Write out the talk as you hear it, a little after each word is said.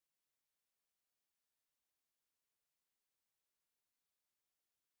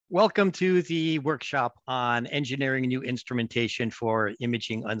Welcome to the workshop on engineering new instrumentation for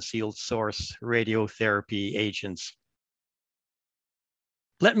imaging unsealed source radiotherapy agents.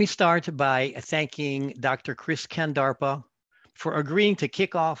 Let me start by thanking Dr. Chris Kandarpa for agreeing to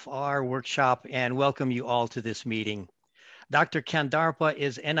kick off our workshop and welcome you all to this meeting. Dr. Kandarpa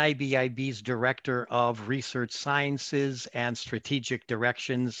is NIBIB's Director of Research Sciences and Strategic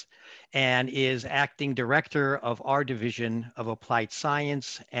Directions and is Acting Director of our Division of Applied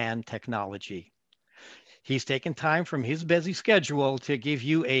Science and Technology. He's taken time from his busy schedule to give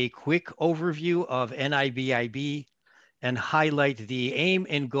you a quick overview of NIBIB and highlight the aim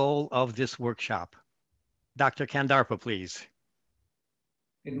and goal of this workshop. Dr. Kandarpa, please.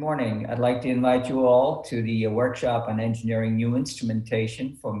 Good morning. I'd like to invite you all to the workshop on engineering new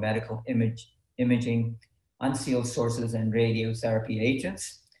instrumentation for medical imaging, unsealed sources, and radiotherapy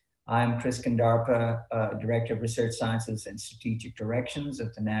agents. I'm Chris Kandarpa, Director of Research Sciences and Strategic Directions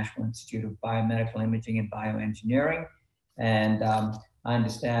at the National Institute of Biomedical Imaging and Bioengineering. And I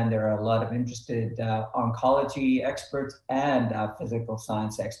understand there are a lot of interested oncology experts and physical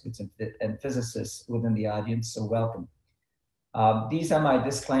science experts and physicists within the audience, so welcome. These are my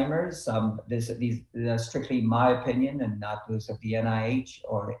disclaimers. These are strictly my opinion and not those of the NIH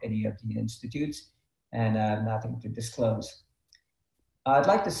or any of the institutes, and nothing to disclose. I'd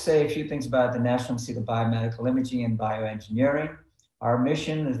like to say a few things about the National Institute of Biomedical Imaging and Bioengineering. Our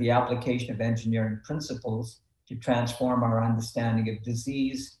mission is the application of engineering principles to transform our understanding of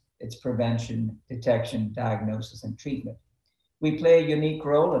disease, its prevention, detection, diagnosis, and treatment. We play a unique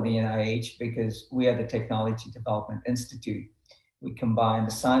role in the NIH because we are the Technology Development Institute. We combine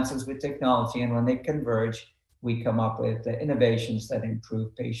the sciences with technology, and when they converge, we come up with innovations that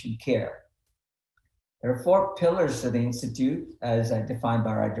improve patient care. There are 4 pillars to the Institute, as defined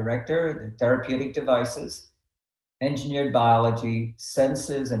by our director: the therapeutic devices, engineered biology,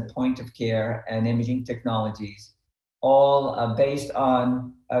 senses and point of care, and imaging technologies, all based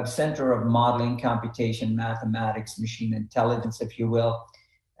on a center of modeling, computation, mathematics, machine intelligence, if you will,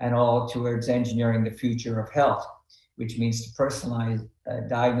 and all towards engineering the future of health, which means to personalize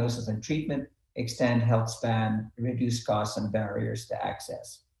diagnosis and treatment, extend health span, reduce costs and barriers to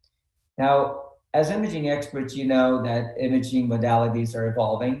access. Now, as imaging experts, you know that imaging modalities are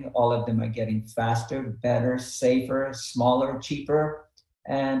evolving. All of them are getting faster, better, safer, smaller, cheaper,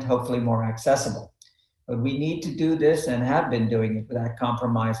 and hopefully more accessible. But we need to do this and have been doing it without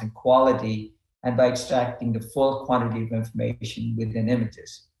compromising quality and by extracting the full quantity of information within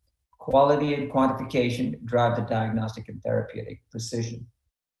images. Quality and quantification drive the diagnostic and therapeutic precision.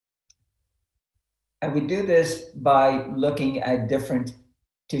 And we do this by looking at different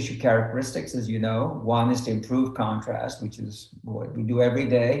tissue characteristics, as you know. One is to improve contrast, which is what we do every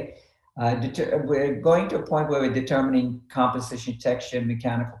day. We're going to a point where we're determining composition, texture, and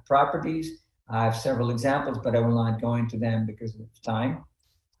mechanical properties. I have several examples, but I will not go into them because of time.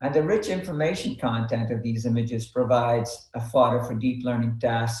 And the rich information content of these images provides a fodder for deep learning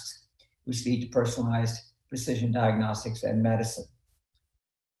tasks, which lead to personalized precision diagnostics and medicine.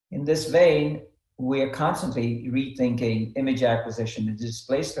 In this vein, we are constantly rethinking image acquisition and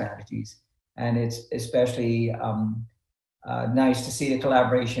display strategies, and it's especially nice to see the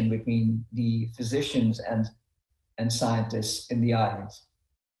collaboration between the physicians and scientists in the audience.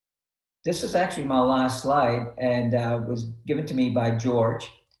 This is actually my last slide and was given to me by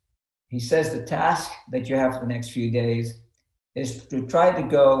George. He says the task that you have for the next few days is to try to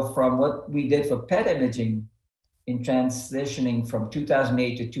go from what we did for PET imaging in transitioning from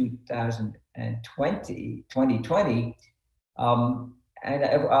 2008 to 2020. And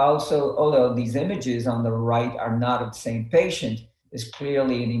also, although these images on the right are not of the same patient, there's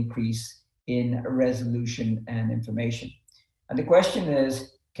clearly an increase in resolution and information. And the question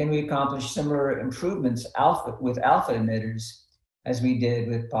is, can we accomplish similar improvements with alpha emitters as we did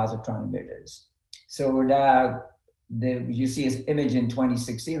with positron emitters? So we're now, you see this image in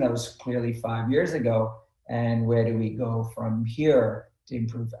 2016, that was clearly 5 years ago. And where do we go from here to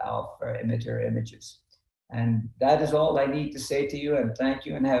improve alpha emitter images? And that is all I need to say to you, and thank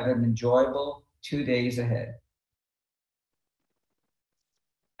you, and have an enjoyable 2 days ahead.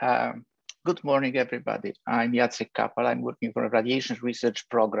 Good morning, everybody. I'm Jacek Capala. I'm working for a radiation research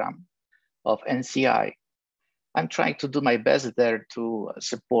program of NCI. I'm trying to do my best there to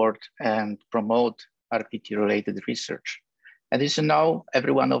support and promote RPT-related research. And as you know,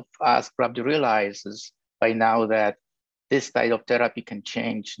 every one of us probably realizes by now that this type of therapy can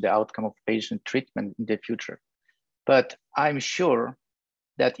change the outcome of patient treatment in the future. But I'm sure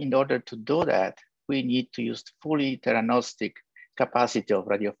that in order to do that, we need to use fully theranostic capacity of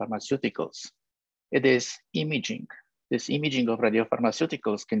radiopharmaceuticals. It is imaging this imaging of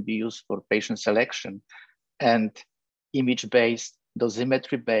radiopharmaceuticals can be used for patient selection and image-based,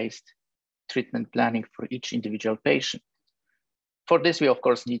 dosimetry-based treatment planning for each individual patient. For this, we of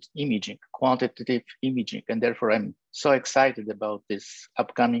course need imaging, quantitative imaging, and therefore I'm so excited about this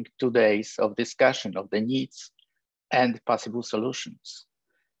upcoming 2 days of discussion of the needs and possible solutions.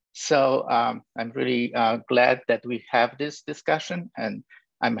 So I'm really glad that we have this discussion, and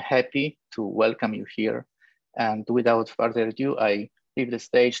I'm happy to welcome you here. And without further ado, I leave the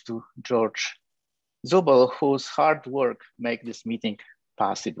stage to George Zubal, whose hard work make this meeting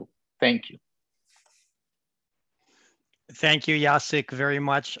possible. Thank you. Thank you, Jacek, very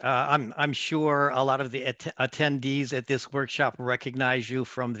much. I'm sure a lot of the attendees at this workshop recognize you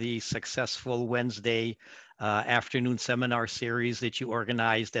from the successful Wednesday afternoon seminar series that you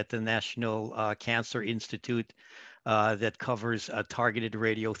organized at the National Cancer Institute that covers targeted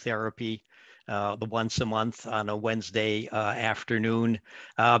radiotherapy once a month on a Wednesday afternoon.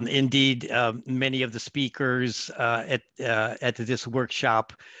 Indeed, many of the speakers at this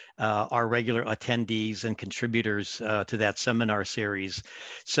workshop are regular attendees and contributors to that seminar series.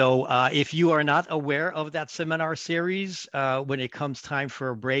 So if you are not aware of that seminar series, when it comes time for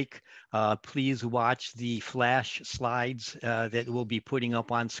a break, please watch the flash slides that we'll be putting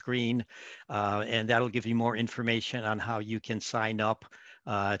up on screen, and that'll give you more information on how you can sign up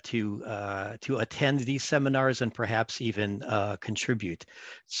to attend these seminars and perhaps even contribute.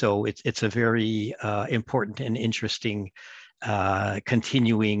 So it's a very important and interesting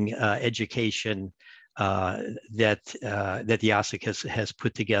continuing education that Jacek has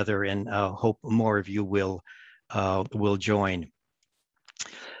put together, and hope more of you will join.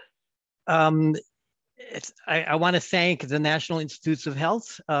 I want to thank the National Institutes of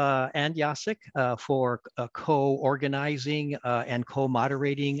Health and Jacek for co-organizing and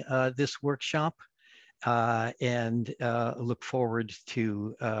co-moderating this workshop, and look forward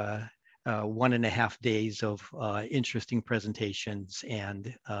to 1.5 days of interesting presentations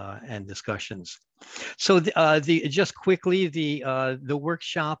and discussions. So just quickly, the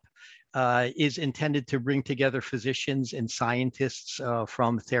workshop is intended to bring together physicians and scientists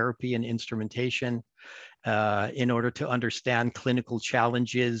from therapy and instrumentation in order to understand clinical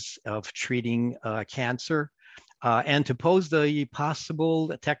challenges of treating cancer and to pose the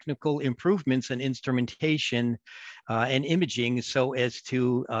possible technical improvements in instrumentation and imaging so as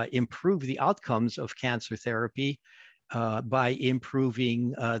to improve the outcomes of cancer therapy by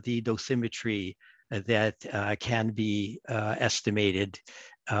improving the dosimetry that can be estimated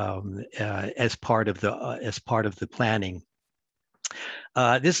as part of the planning.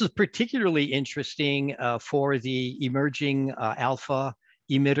 This is particularly interesting for the emerging alpha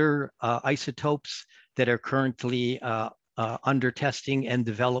emitter isotopes that are currently under testing and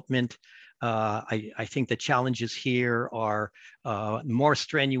development. I think the challenges here are more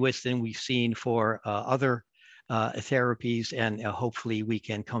strenuous than we've seen for other therapies, and hopefully we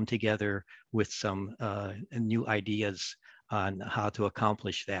can come together with some new ideas on how to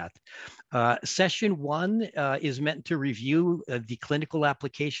accomplish that. Session 1 is meant to review the clinical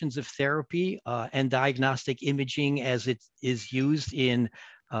applications of therapy and diagnostic imaging as it is used in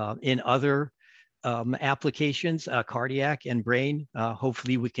other applications, cardiac and brain.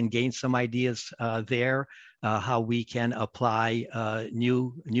 Hopefully we can gain some ideas there, how we can apply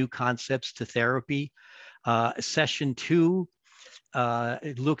new concepts to therapy. Session 2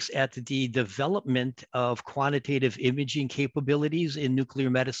 it looks at the development of quantitative imaging capabilities in nuclear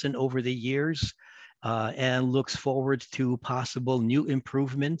medicine over the years and looks forward to possible new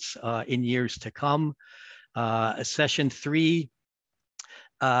improvements in years to come. Session 3,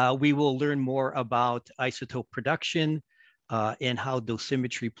 we will learn more about isotope production and how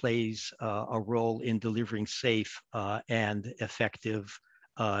dosimetry plays a role in delivering safe and effective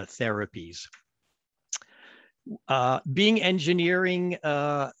therapies. Being engineering,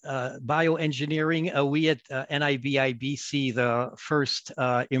 bioengineering, we at NIBIB see the first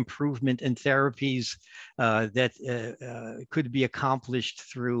improvement in therapies that could be accomplished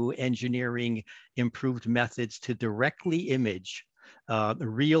through engineering improved methods to directly image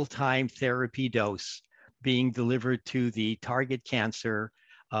real-time therapy dose being delivered to the target cancer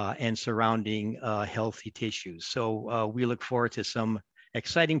and surrounding healthy tissues. So we look forward to some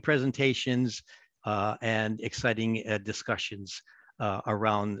exciting presentations and exciting discussions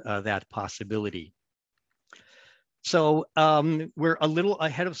around that possibility. So we're a little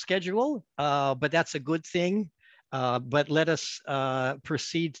ahead of schedule, but that's a good thing. But let us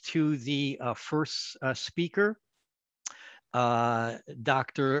proceed to the first speaker,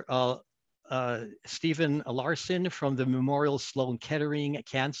 Dr. Stephen Larson from the Memorial Sloan Kettering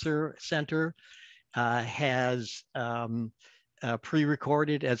Cancer Center. has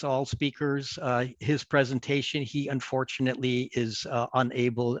pre-recorded, as all speakers, his presentation. He unfortunately is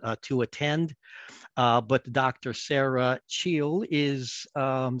unable to attend, but Dr. Sarah Cheel is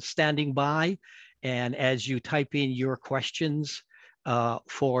standing by. And as you type in your questions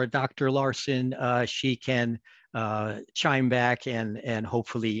for Dr. Larson, she can chime back and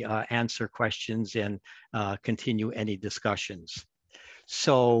hopefully answer questions and continue any discussions.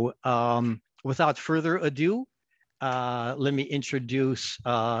 So without further ado, let me introduce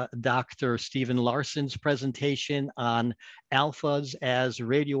Dr. Stephen Larson's presentation on alphas as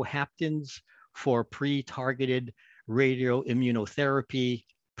radiohaptens for pre-targeted radioimmunotherapy,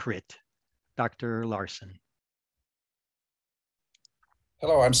 PRIT. Dr. Larson.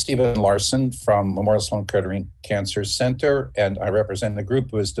 Hello, I'm Stephen Larson from Memorial Sloan Kettering Cancer Center, and I represent a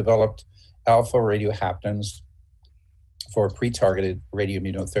group who has developed alpha radiohaptens for pre-targeted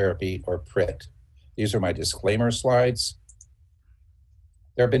radioimmunotherapy, or PRIT. These are my disclaimer slides.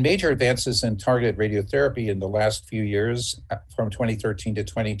 There have been major advances in targeted radiotherapy in the last few years, from 2013 to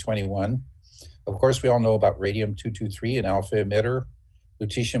 2021. Of course, we all know about radium-223, an alpha emitter,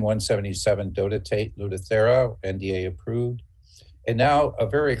 lutetium-177 dotatate, Lutathera, NDA approved, and now a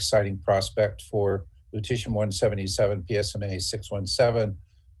very exciting prospect for lutetium-177 PSMA-617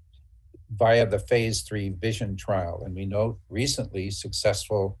 via the phase 3 VISION trial. And we know recently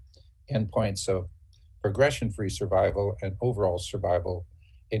successful endpoints of progression-free survival and overall survival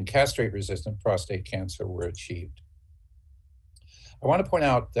in castrate-resistant prostate cancer were achieved. I want to point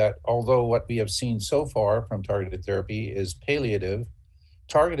out that although what we have seen so far from targeted therapy is palliative,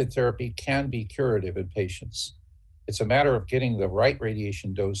 targeted therapy can be curative in patients. It's a matter of getting the right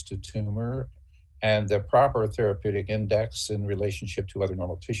radiation dose to tumor and the proper therapeutic index in relationship to other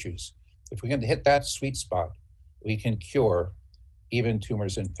normal tissues. If we can hit that sweet spot, we can cure even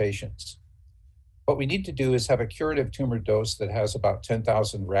tumors in patients. What we need to do is have a curative tumor dose that has about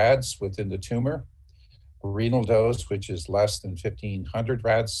 10,000 rads within the tumor, a renal dose which is less than 1,500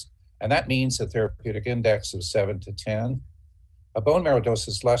 rads, and that means a therapeutic index of 7 to 10. A bone marrow dose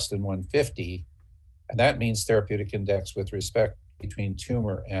is less than 150, and that means therapeutic index with respect between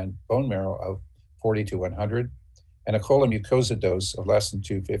tumor and bone marrow of 40 to 100, and a colon mucosa dose of less than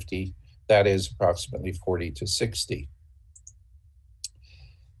 250, that is approximately 40 to 60.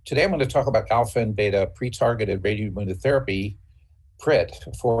 Today I'm going to talk about alpha and beta pre-targeted radioimmunotherapy, PRIT,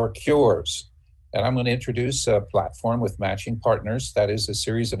 for cures. And I'm going to introduce a platform with matching partners, that is a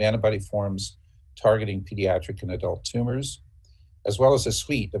series of antibody forms targeting pediatric and adult tumors, as well as a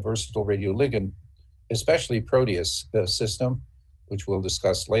suite of versatile radioligand, especially Proteus system, which we'll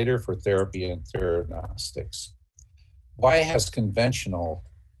discuss later for therapy and theranostics. Why has conventional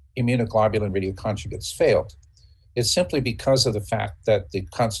immunoglobulin radioconjugates failed? It's simply because of the fact that the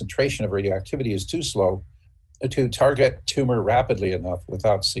concentration of radioactivity is too slow to target tumor rapidly enough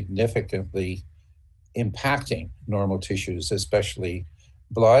without significantly impacting normal tissues, especially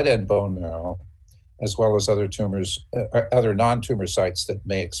blood and bone marrow, as well as other tumors, other non-tumor sites that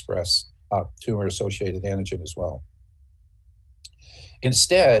may express tumor-associated antigen as well.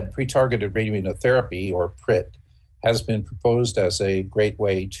 Instead, pre-targeted radioimmunotherapy, or PRIT, has been proposed as a great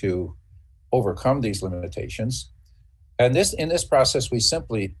way to overcome these limitations. And in this process, we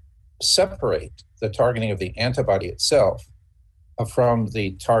simply separate the targeting of the antibody itself from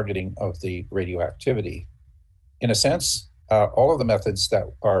the targeting of the radioactivity. In a sense, all of the methods that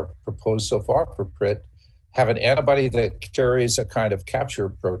are proposed so far for PRIT have an antibody that carries a kind of capture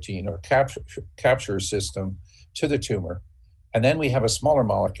protein or capture system to the tumor. And then we have a smaller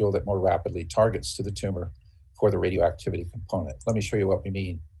molecule that more rapidly targets to the tumor for the radioactivity component. Let me show you what we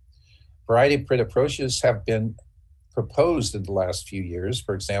mean. A variety of PRIT approaches have been proposed in the last few years.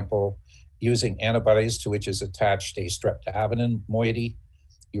 For example, using antibodies to which is attached a streptavidin moiety,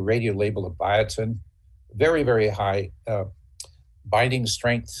 you radiolabel a biotin, very, very high binding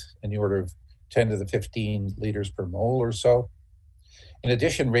strength in the order of 10 to the 15 liters per mole or so. In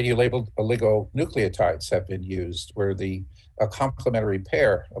addition, radiolabeled oligonucleotides have been used, where a complementary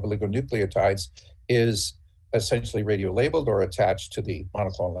pair of oligonucleotides is essentially radiolabeled or attached to the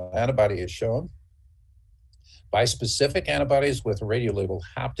monoclonal antibody as shown. Bispecific antibodies with a radiolabeled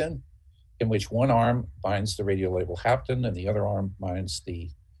hapten, in which one arm binds the radiolabeled hapten and the other arm binds the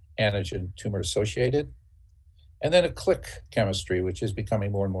antigen tumor-associated. And then a click chemistry, which is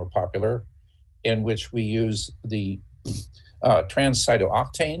becoming more and more popular, in which we use the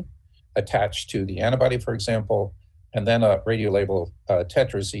trans-cytooctane attached to the antibody, for example, and then a radiolabeled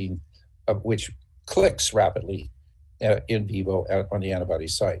tetrazine, which clicks rapidly in vivo on the antibody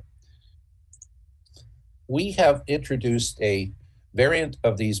site. We have introduced a variant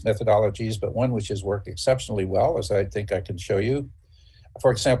of these methodologies, but one which has worked exceptionally well, as I think I can show you.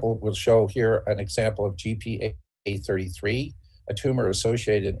 For example, we'll show here an example of GPA33, a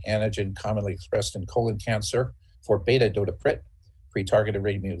tumor-associated antigen commonly expressed in colon cancer for beta-DOTA PRIT, pre-targeted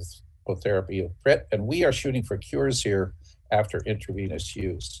radioimmunotherapy of PRIT, and we are shooting for cures here after intravenous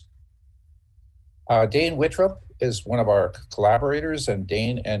use. Dane Wittrup is one of our collaborators, and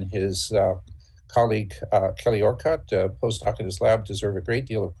Dane and his colleague Kelly Orcutt, postdoc in his lab, deserve a great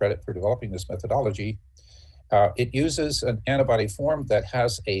deal of credit for developing this methodology. It uses an antibody form that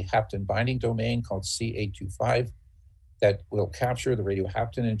has a hapten binding domain called C825 that will capture the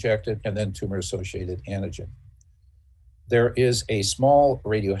radiohapten injected and then tumor-associated antigen. There is a small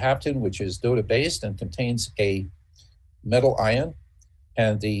radiohapten which is DOTA-based and contains a metal ion,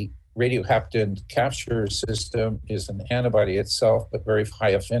 and the radiohapten capture system is an antibody itself, but very high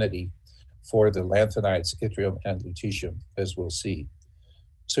affinity for the lanthanides, yttrium, and lutetium, as we'll see.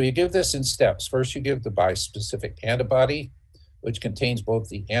 So you give this in steps. First, you give the bispecific antibody, which contains both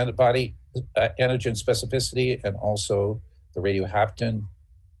the antibody antigen specificity and also the radiohapten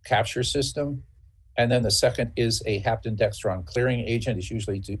capture system. And then the second is a hapten dextron clearing agent. It's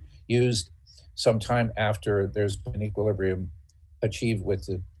usually used sometime after there's been equilibrium achieved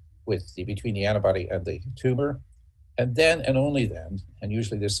between the antibody and the tumor. And then, and only then, and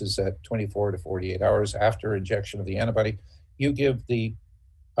usually this is at 24 to 48 hours after injection of the antibody, you give the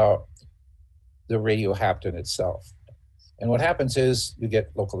radiohapten itself. And what happens is you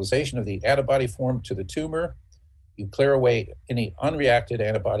get localization of the antibody form to the tumor, you clear away any unreacted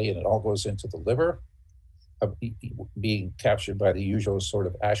antibody, and it all goes into the liver, being captured by the usual sort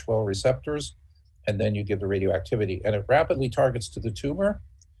of Ashwell receptors, and then you give the radioactivity. And it rapidly targets to the tumor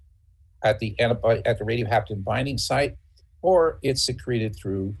at the radiohapten binding site, or it's secreted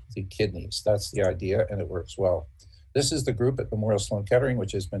through the kidneys. That's the idea, and it works well. This is the group at Memorial Sloan Kettering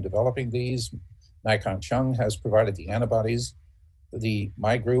which has been developing these. Nikon Chung has provided the antibodies.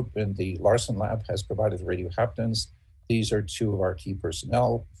 My group in the Larson lab has provided the radiohaptens. These are two of our key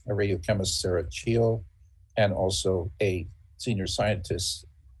personnel, a radiochemist, Sarah Cheel, and also a senior scientist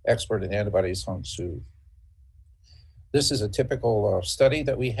expert in antibodies, Hong Su. This is a typical study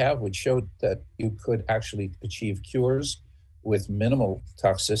that we have, which showed that you could actually achieve cures with minimal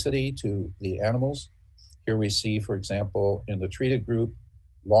toxicity to the animals. Here we see, for example, in the treated group,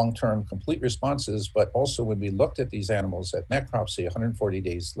 long-term complete responses, but also when we looked at these animals at necropsy 140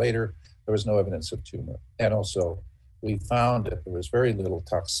 days later, there was no evidence of tumor. And also, we found that there was very little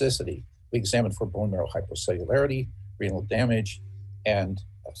toxicity. We examined for bone marrow hypocellularity, renal damage, and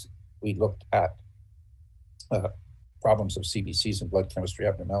we looked at problems of CBCs and blood chemistry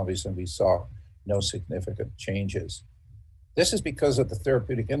abnormalities, and we saw no significant changes. This is because of the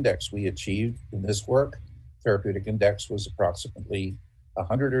therapeutic index we achieved in this work. Therapeutic index was approximately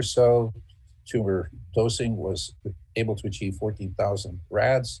 100 or so. Tumor dosing was able to achieve 14,000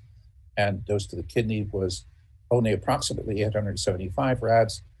 rads, and dose to the kidney was only approximately 875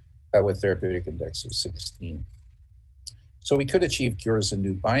 rads with therapeutic index of 16. So we could achieve cures in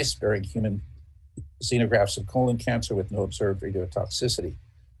nude mice bearing human xenografts of colon cancer with no observed radiotoxicity.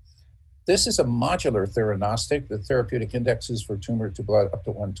 This is a modular theranostic. The therapeutic indexes for tumor to blood up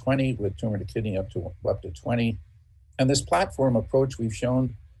to 120, with tumor to kidney up to 20. And this platform approach we've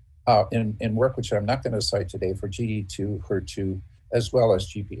shown in work, which I'm not going to cite today, for GD2, HER2, as well as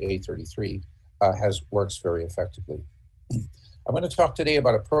GPA33, works very effectively. I'm going to talk today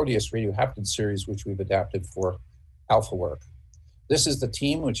about a Proteus radiohapten series, which we've adapted for alpha work. This is the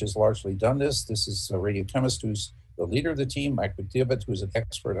team which has largely done this. This is a radiochemist who's the leader of the team, Mike McDivitt, who's an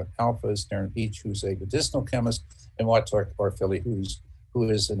expert on alphas, Darren Beach, who's a medicinal chemist, and Wojtek Orfili, who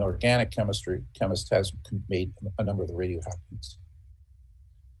is an organic chemist, has made a number of the radiohaptens.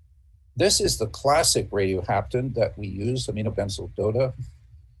 This is the classic radiohapten that we use, aminobenzyl DOTA.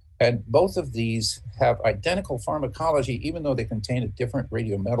 And both of these have identical pharmacology, even though they contain a different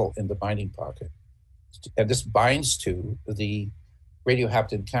radiometal in the binding pocket. And this binds to the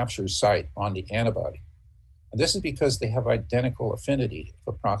radiohapten capture site on the antibody. And this is because they have identical affinity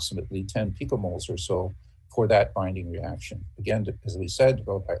of approximately 10 picomoles or so for that binding reaction. Again, as we said,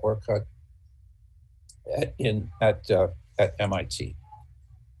 developed by Orcutt at MIT.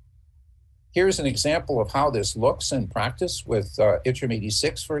 Here's an example of how this looks in practice with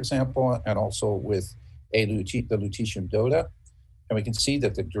yttrium-86, for example, and also with the lutetium DOTA. And we can see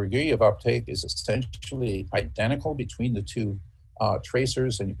that the degree of uptake is essentially identical between the two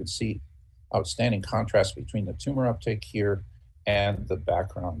tracers, and you can see outstanding contrast between the tumor uptake here and the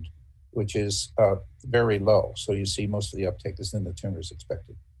background, which is very low. So you see most of the uptake is in the tumor as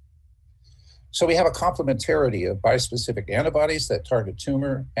expected. So we have a complementarity of bispecific antibodies that target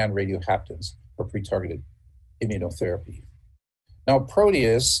tumor and radiohaptens for pre-targeted immunotherapy. Now,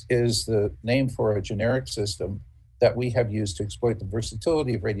 Proteus is the name for a generic system that we have used to exploit the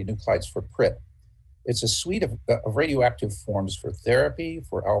versatility of radionuclides for PRIT. It's a suite of radioactive forms for therapy,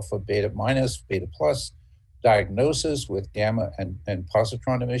 for alpha, beta minus, beta plus, diagnosis with gamma and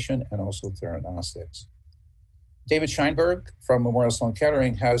positron emission, and also theranostics. David Scheinberg from Memorial Sloan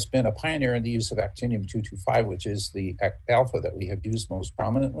Kettering has been a pioneer in the use of actinium-225, which is the alpha that we have used most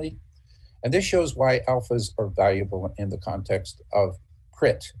prominently. And this shows why alphas are valuable in the context of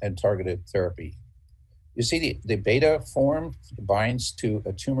PRIT and targeted therapy. You see the beta form binds to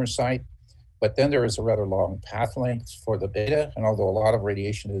a tumor site, but then there is a rather long path length for the beta, and although a lot of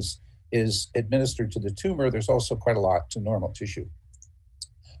radiation is administered to the tumor, there's also quite a lot to normal tissue.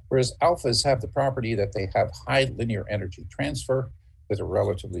 Whereas alphas have the property that they have high linear energy transfer with a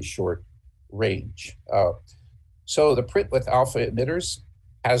relatively short range. So the PRIT with alpha emitters,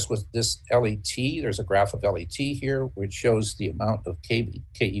 as with this LET, there's a graph of LET here, which shows the amount of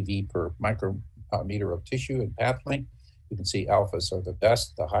keV per micrometer of tissue and path length. You can see alphas are the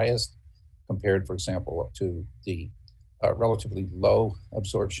best, the highest, compared, for example, to the relatively low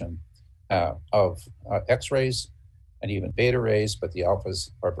absorption of X-rays and even beta rays, but the alphas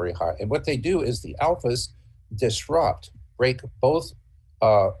are very high. And what they do is the alphas break both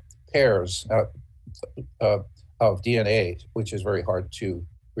pairs of DNA, which is very hard to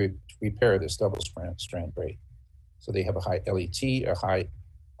repair this double strand break. So they have a high LET, a high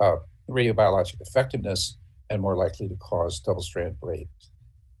radiobiologic effectiveness, and more likely to cause double strand breaks.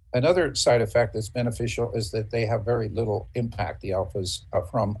 Another side effect that's beneficial is that they have very little impact, the alphas,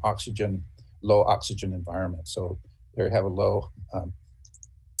 from low oxygen environments. So they have a low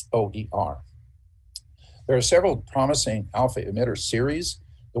OER. There are several promising alpha emitter series.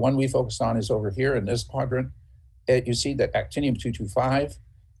 The one we focused on is over here in this quadrant. You see that actinium-225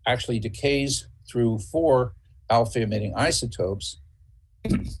 actually decays through 4 alpha emitting isotopes,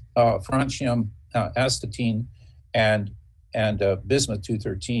 francium, astatine, and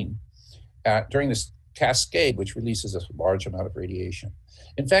bismuth-213 during this cascade, which releases a large amount of radiation.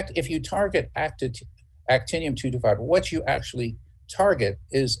 In fact, if you target actinium-225, what you actually target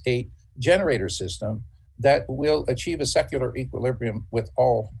is a generator system that will achieve a secular equilibrium with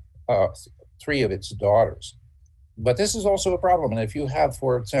all 3 of its daughters. But this is also a problem. And if you have,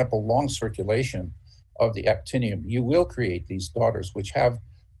 for example, long circulation of the actinium, you will create these daughters, which have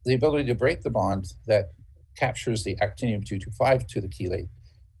the ability to break the bond that captures the actinium-225 to the chelate,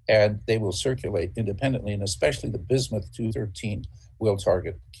 and they will circulate independently, and especially the bismuth-213 will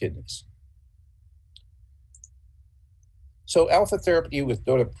target the kidneys. So alpha therapy with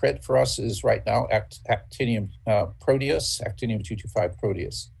DOTA PRIT for us is right now actinium Proteus, actinium-225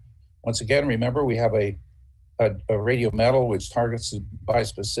 Proteus. Once again, remember we have a radiometal which targets a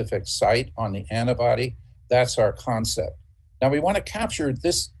bispecific site on the antibody. That's our concept. Now we want to capture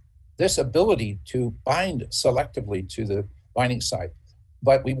this ability to bind selectively to the binding site,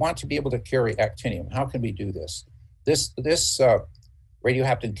 but we want to be able to carry actinium. How can we do this? This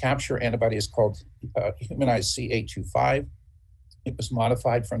radiohapten capture antibody is called humanized C825. It was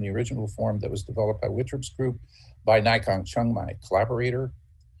modified from the original form that was developed by Wittrup's group by Naikang Chung, my collaborator.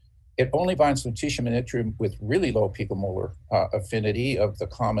 It only binds lutetium and yttrium with really low picomolar affinity of the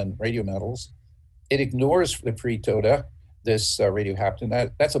common radiometals. It ignores the pre-DOTA, this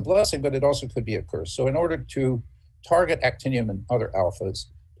radiohapten. That's a blessing, but it also could be a curse. So in order to target actinium and other alphas,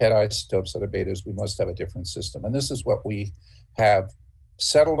 PET isotopes, other betas, we must have a different system. And this is what we have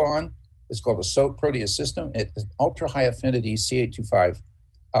settled on. It's called a SOAP Proteus system. It's an ultra-high affinity C825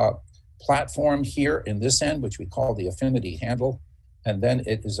 platform here in this end, which we call the affinity handle. And then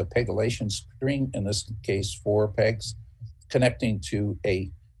it is a pegylation string, in this case 4 pegs, connecting to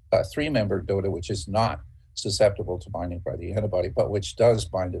a 3-member DOTA, which is not susceptible to binding by the antibody, but which does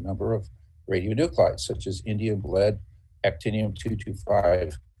bind a number of radionuclides, such as indium, lead,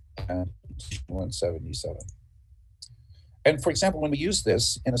 actinium-225, and 177. And for example, when we use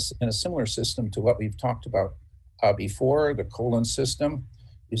this in a similar system to what we've talked about before, the colon system,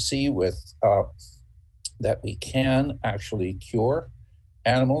 you see with that we can actually cure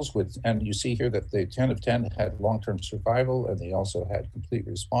animals with, and you see here that the 10 of 10 had long-term survival, and they also had complete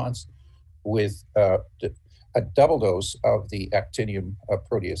response with a double dose of the actinium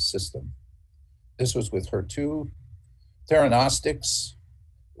Proteus system. This was with HER2. Theranostics,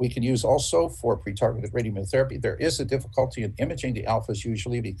 we can use also for pre-targeted radioimmunotherapy. There is a difficulty in imaging the alphas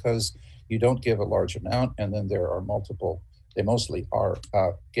usually because you don't give a large amount, and then there are multiple. They mostly are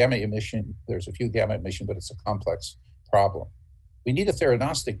gamma emission. There's a few gamma emission, but it's a complex problem. We need a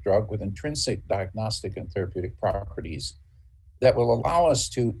theranostic drug with intrinsic diagnostic and therapeutic properties that will allow us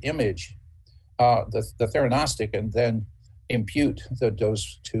to image the theranostic and then impute the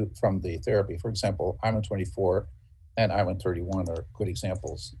dose from the therapy. For example, IMO-24 and IMO-31 are good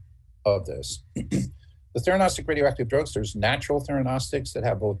examples of this. The theranostic radioactive drugs, there's natural theranostics that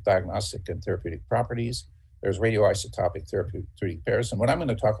have both diagnostic and therapeutic properties. There's radioisotopic therapeutic pairs. And what I'm going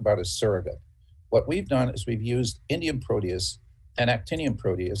to talk about is surrogate. What we've done is we've used indium proteus and actinium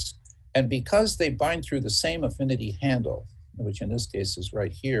proteus. And because they bind through the same affinity handle, which in this case is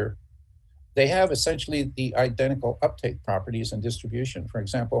right here, they have essentially the identical uptake properties and distribution. For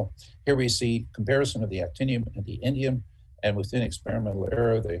example, here we see comparison of the actinium and the indium, and within experimental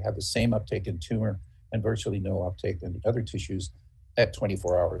error, they have the same uptake in tumor and virtually no uptake in the other tissues at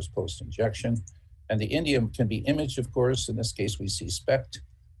 24 hours post-injection. And the indium can be imaged, of course. In this case, we see SPECT.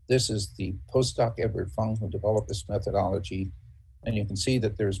 This is the postdoc Edward Fung who developed this methodology. And you can see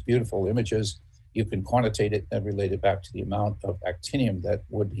that there's beautiful images. You can quantitate it and relate it back to the amount of actinium that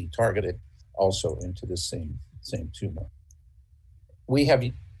would be targeted also into the same tumor. We have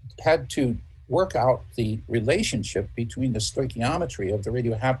had to work out the relationship between the stoichiometry of the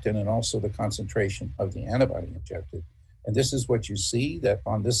radiohapten and also the concentration of the antibody injected. And this is what you see, that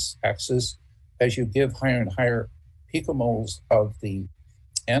on this axis, as you give higher and higher picomoles of the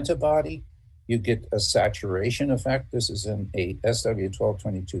antibody, you get a saturation effect. This is in a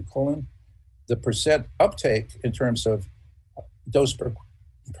SW1222 colon. The percent uptake in terms of dose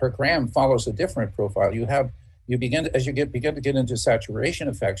per gram follows a different profile. As you begin to get into saturation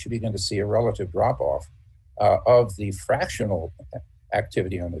effects, you begin to see a relative drop-off of the fractional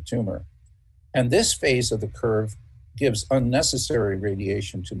activity on the tumor. And this phase of the curve gives unnecessary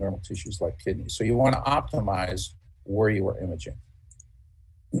radiation to normal tissues like kidneys. So you want to optimize where you are imaging.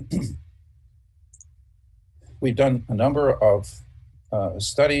 We've done a number of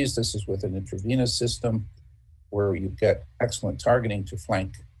studies. This is with an intravenous system where you get excellent targeting to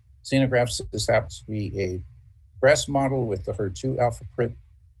flank xenografts. This happens to be a breast model with the HER2 alpha PRIT.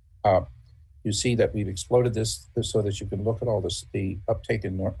 You see that we've exploded this so that you can look at all this, the uptake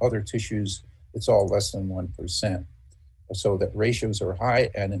in other tissues. It's all less than 1%. So that ratios are high,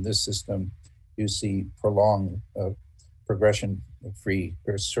 and in this system, you see prolonged progression-free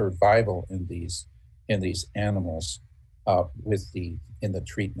or survival in these animals in the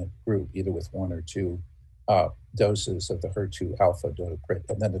treatment group, either with 1 or 2 doses of the HER2 alpha DOTA-PRIT,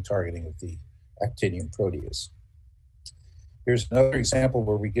 and then the targeting of the actinium proteus. Here's another example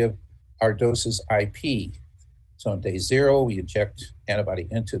where we give our doses IP. So on day 0, we inject antibody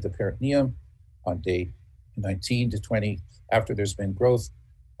into the peritoneum. On day 19 to 20, after there's been growth,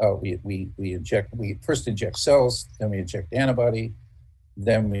 we first inject cells, then we inject antibody,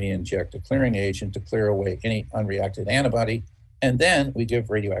 then we inject a clearing agent to clear away any unreacted antibody, and then we give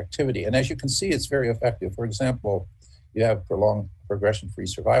radioactivity. And as you can see, it's very effective. For example, you have prolonged progression-free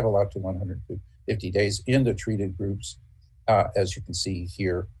survival out to 150 days in the treated groups, as you can see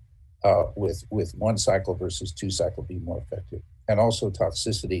here, with 1 cycle versus 2 cycle being more effective. And also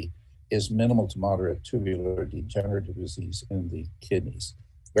toxicity is minimal to moderate tubular degenerative disease in the kidneys,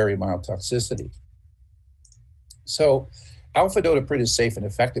 very mild toxicity. So alpha DOTA-PRIT is safe and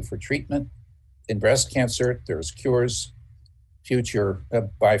effective for treatment. In breast cancer, there's cures. Future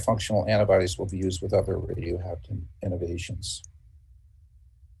bifunctional antibodies will be used with other radiohapten innovations.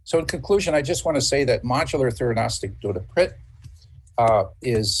 So in conclusion, I just want to say that modular theranostic DOTA-PRIT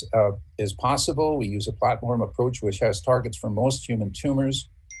is possible. We use a platform approach which has targets for most human tumors.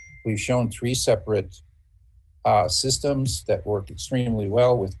 We've shown 3 separate systems that work extremely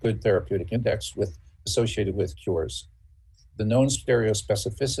well with good therapeutic index associated with cures. The known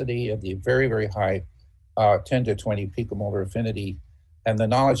stereospecificity and the very, very high 10 to 20 picomolar affinity and the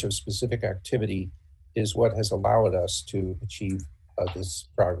knowledge of specific activity is what has allowed us to achieve this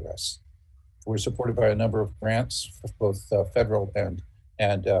progress. We're supported by a number of grants, both federal and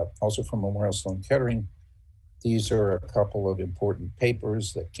also from Memorial Sloan Kettering. These are a couple of important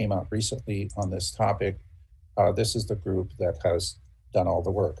papers that came out recently on this topic. This is the group that has done all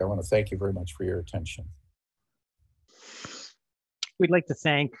the work. I want to thank you very much for your attention. We'd like to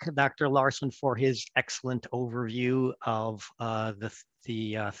thank Dr. Larson for his excellent overview of the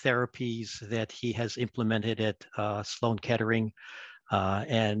therapies that he has implemented at Sloan Kettering,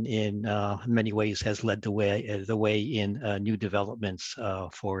 and in many ways has led the way in new developments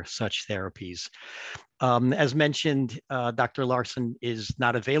for such therapies. As mentioned, Dr. Larson is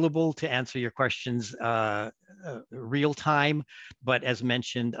not available to answer your questions real time, but as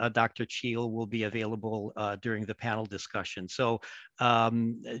mentioned, Dr. Cheel will be available during the panel discussion. So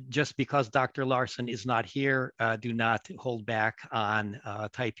just because Dr. Larson is not here, do not hold back on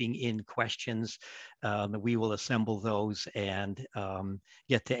typing in questions. We will assemble those and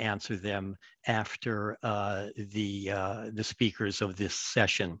get to answer them after the speakers of this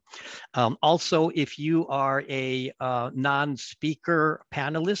session. Also, if you are a non-speaker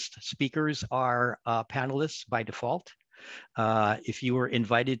panelist, speakers are panelists by default. If you were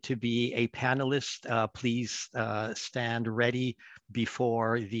invited to be a panelist, please stand ready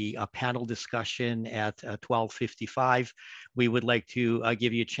before the panel discussion at 12:55. We would like to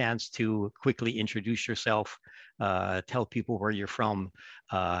give you a chance to quickly introduce yourself, tell people where you're from,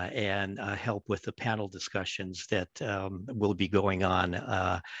 and help with the panel discussions that will be going on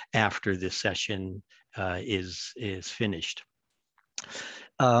after this session is finished.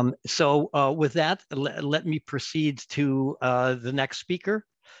 With that, let me proceed to the next speaker.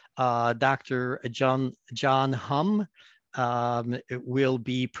 Dr. John Humm will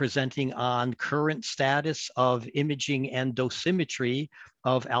be presenting on current status of imaging and dosimetry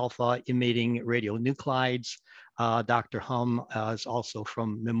of alpha-emitting radionuclides. Dr. Humm is also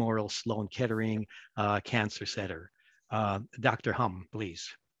from Memorial Sloan Kettering Cancer Center. Dr. Humm, please.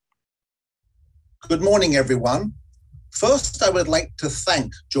 Good morning, everyone. First, I would like to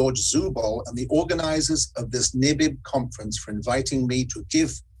thank George Zubal and the organizers of this NIBIB conference for inviting me to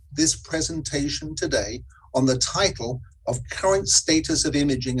give this presentation today on the title of Current Status of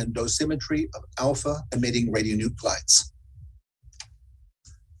Imaging and Dosimetry of Alpha-Emitting Radionuclides.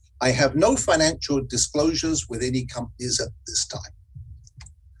 I have no financial disclosures with any companies at this time.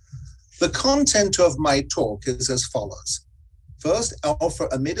 The content of my talk is as follows. First, alpha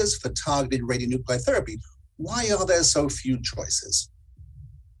emitters for targeted radionuclide therapy. Why are there so few choices?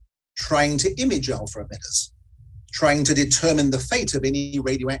 Trying to image alpha emitters, trying to determine the fate of any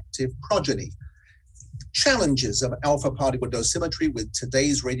radioactive progeny, challenges of alpha particle dosimetry with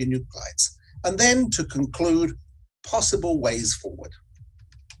today's radionuclides, and then to conclude, possible ways forward.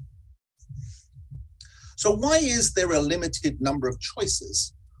 So why is there a limited number of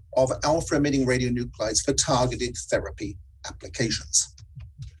choices of alpha-emitting radionuclides for targeted therapy applications?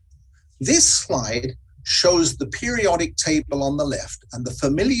 This slide shows the periodic table on the left and the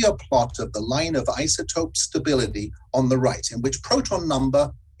familiar plot of the line of isotope stability on the right, in which proton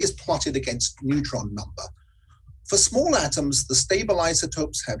number is plotted against neutron number. For small atoms, the stable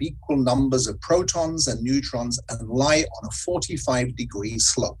isotopes have equal numbers of protons and neutrons and lie on a 45-degree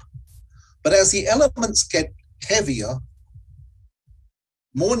slope. But as the elements get heavier,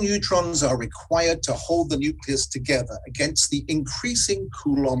 more neutrons are required to hold the nucleus together against the increasing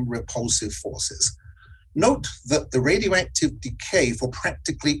Coulomb repulsive forces. Note that the radioactive decay for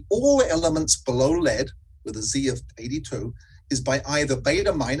practically all elements below lead, with a Z of 82, is by either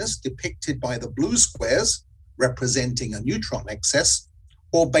beta minus, depicted by the blue squares, representing a neutron excess,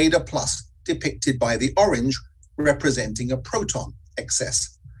 or beta plus, depicted by the orange, representing a proton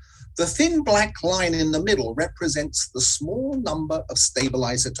excess. The thin black line in the middle represents the small number of stable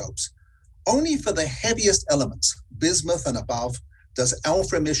isotopes. Only for the heaviest elements, bismuth and above, does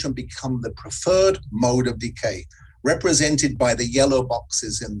alpha emission become the preferred mode of decay, represented by the yellow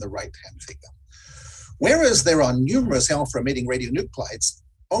boxes in the right-hand figure. Whereas there are numerous alpha-emitting radionuclides,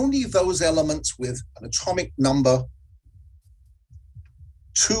 only those elements with an atomic number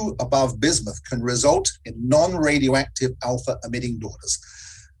 2 above bismuth can result in non-radioactive alpha-emitting daughters.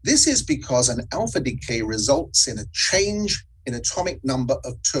 This is because an alpha decay results in a change in atomic number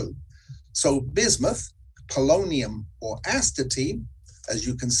of 2. So bismuth, polonium, or astatine, as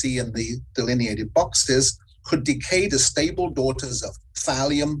you can see in the delineated boxes, could decay to stable daughters of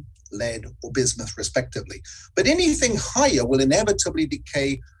thallium, lead, or bismuth, respectively. But anything higher will inevitably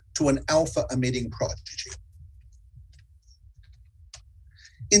decay to an alpha-emitting prodigy.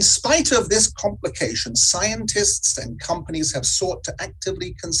 In spite of this complication, scientists and companies have sought to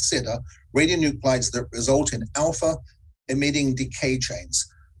actively consider radionuclides that result in alpha-emitting decay chains.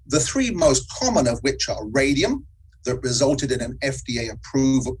 The three most common of which are radium, that resulted in an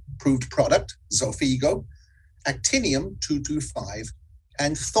FDA-approved product, Xofigo, actinium-225,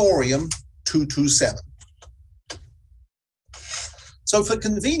 and thorium-227. So for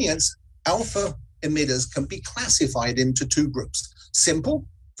convenience, alpha emitters can be classified into two groups. Simple,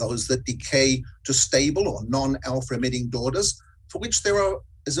 those that decay to stable or non-alpha emitting daughters, for which there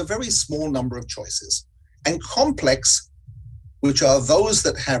is a very small number of choices. And complex, which are those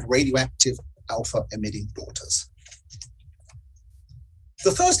that have radioactive alpha emitting daughters.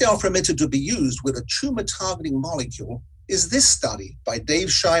 The first alpha emitter to be used with a tumor targeting molecule is this study by Dave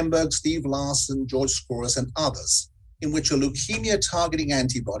Scheinberg, Steve Larson, George Skouras, and others, in which a leukemia targeting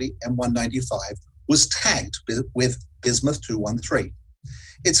antibody, M195, was tagged with bismuth-213.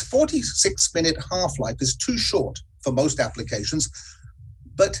 Its 46-minute half-life is too short for most applications,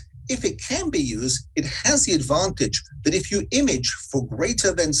 but if it can be used, it has the advantage that if you image for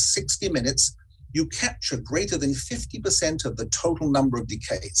greater than 60 minutes, you capture greater than 50% of the total number of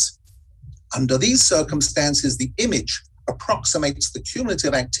decays. Under these circumstances, the image approximates the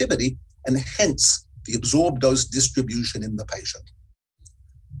cumulative activity and hence the absorbed dose distribution in the patient.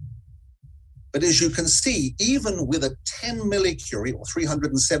 But as you can see, even with a 10 millicurie or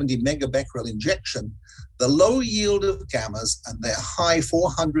 370 megabecquerel injection, the low yield of gammas and their high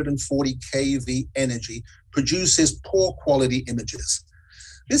 440 kV energy produces poor quality images.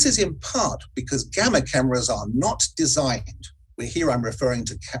 This is in part because gamma cameras are not designed, where here I'm referring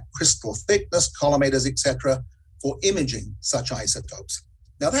to crystal thickness, collimators, etc., for imaging such isotopes.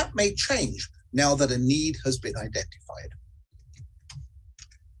 Now that may change now that a need has been identified.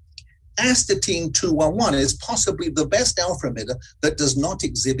 Astatine-211 is possibly the best alpha emitter that does not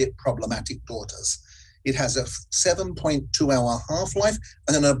exhibit problematic daughters. It has a 7.2-hour half-life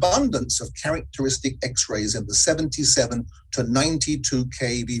and an abundance of characteristic X-rays in the 77 to 92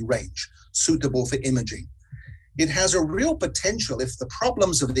 keV range, suitable for imaging. It has a real potential if the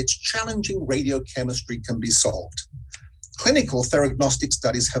problems of its challenging radiochemistry can be solved. Clinical theragnostic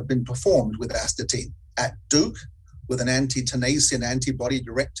studies have been performed with astatine at Duke, with an anti-tenascin antibody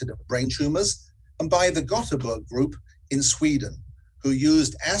directed at brain tumors, and by the Gothenburg group in Sweden, who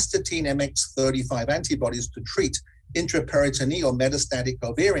used astatine MX35 antibodies to treat intraperitoneal metastatic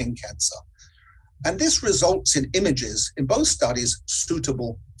ovarian cancer. And this results in images in both studies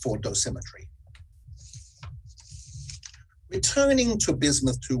suitable for dosimetry. Returning to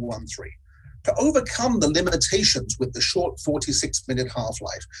bismuth-213, to overcome the limitations with the short 46-minute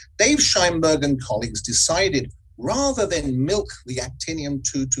half-life, Dave Scheinberg and colleagues decided rather than milk the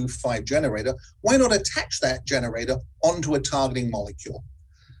actinium-225 generator, why not attach that generator onto a targeting molecule?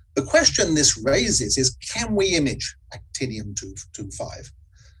 The question this raises is, can we image actinium-225?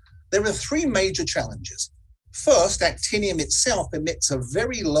 There are three major challenges. First, actinium itself emits a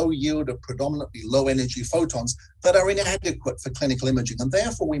very low yield of predominantly low energy photons that are inadequate for clinical imaging, and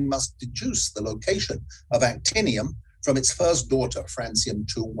therefore we must deduce the location of actinium from its first daughter,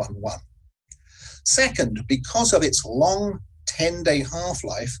 francium-211. Second, because of its long 10-day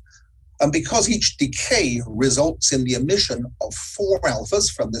half-life, and because each decay results in the emission of 4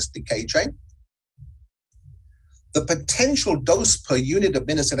 alphas from this decay chain, the potential dose per unit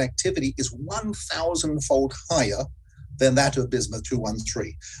administered activity is 1,000-fold higher than that of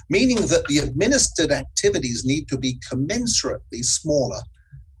bismuth-213, meaning that the administered activities need to be commensurately smaller,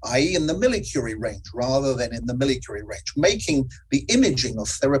 i.e. in the millicurie range rather than in the millicurie range, making the imaging of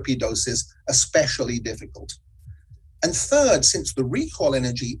therapy doses especially difficult. And third, since the recoil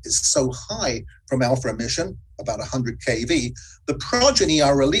energy is so high from alpha emission, about 100 keV, the progeny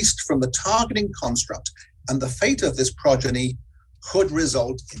are released from the targeting construct, and the fate of this progeny could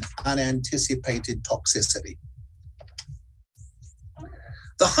result in unanticipated toxicity.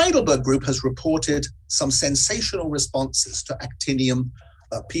 The Heidelberg group has reported some sensational responses to actinium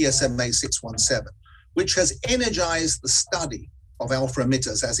PSMA 617, which has energized the study of alpha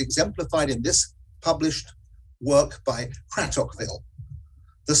emitters as exemplified in this published work by Kratokville.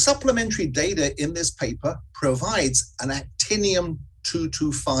 The supplementary data in this paper provides an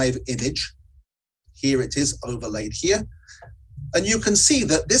actinium-225 image. Here it is overlaid here. And you can see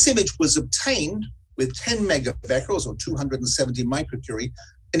that this image was obtained with 10 megabecquerels or 270 microcurie,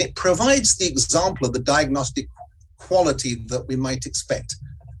 and it provides the example of the diagnostic quality that we might expect.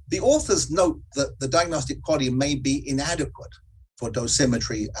 The authors note that the diagnostic quality may be inadequate for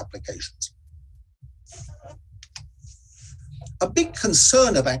dosimetry applications. A big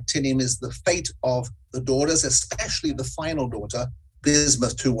concern of actinium is the fate of the daughters, especially the final daughter,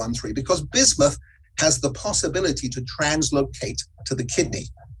 bismuth-213, because bismuth has the possibility to translocate to the kidney,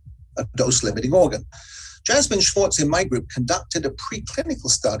 a dose-limiting organ. Jasmine Schwartz in my group conducted a preclinical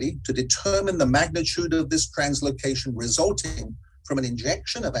study to determine the magnitude of this translocation resulting from an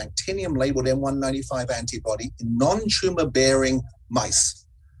injection of actinium-labeled M195 antibody in non-tumor-bearing mice.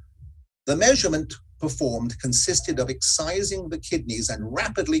 The measurement performed consisted of excising the kidneys and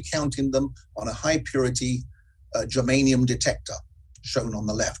rapidly counting them on a high-purity germanium detector, shown on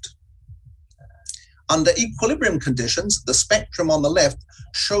the left. Under equilibrium conditions, the spectrum on the left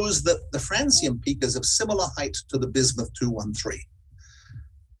shows that the francium peak is of similar height to the bismuth-213.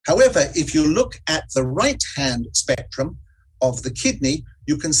 However, if you look at the right-hand spectrum of the kidney,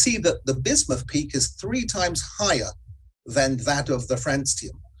 you can see that the bismuth peak is 3 times higher than that of the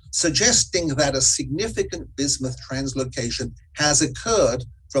francium, suggesting that a significant bismuth translocation has occurred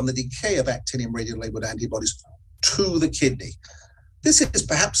from the decay of actinium radiolabeled antibodies to the kidney. This is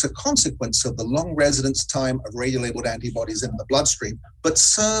perhaps a consequence of the long residence time of radiolabeled antibodies in the bloodstream, but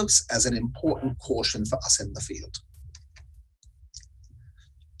serves as an important caution for us in the field.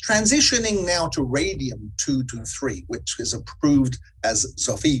 Transitioning now to radium-223, which is approved as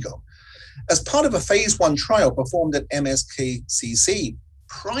Xofigo. As part of a phase 1 trial performed at MSKCC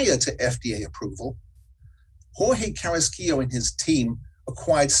prior to FDA approval, Jorge Carrasquillo and his team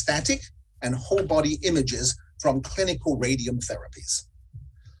acquired static and whole body images from clinical radium therapies.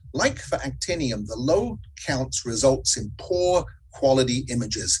 Like for actinium, the low counts results in poor quality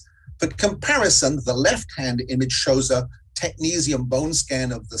images. For comparison, the left-hand image shows a technetium bone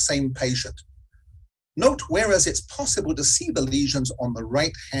scan of the same patient. Note, whereas it's possible to see the lesions on the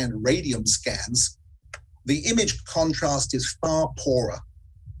right-hand radium scans, the image contrast is far poorer.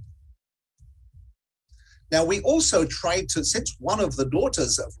 Now, we also tried to, since one of the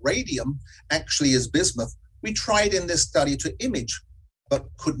daughters of radium actually is bismuth, we tried in this study to image, but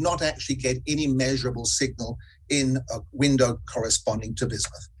could not actually get any measurable signal in a window corresponding to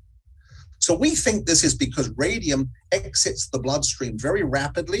bismuth. So we think this is because radium exits the bloodstream very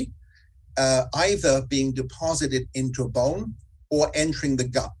rapidly, either being deposited into bone or entering the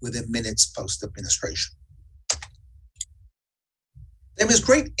gut within minutes post-administration. There is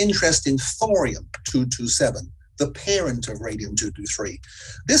great interest in thorium-227, the parent of radium-223.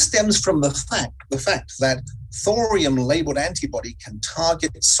 This stems from the fact that thorium-labeled antibody can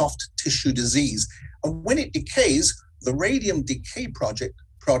target soft tissue disease. And when it decays, the radium decay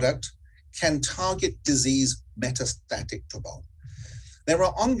product can target disease metastatic to bone. There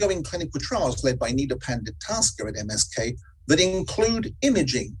are ongoing clinical trials led by Nida Panditaska at MSK that include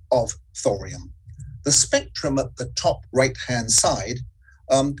imaging of thorium. The spectrum at the top right-hand side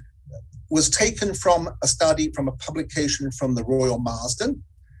was taken from a study from a publication from the Royal Marsden,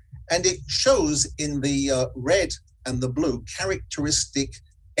 and it shows in the red and the blue characteristic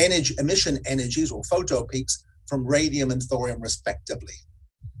emission energies or photo peaks from radium and thorium respectively.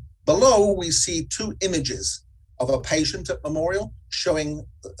 Below, we see 2 images of a patient at Memorial showing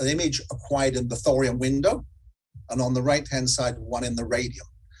an image acquired in the thorium window, and on the right-hand side, one in the radium.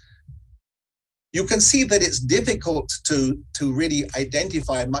 You can see that it's difficult to really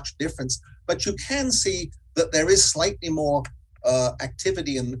identify much difference, but you can see that there is slightly more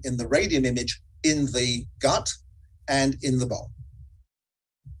activity in the radium image in the gut and in the bone,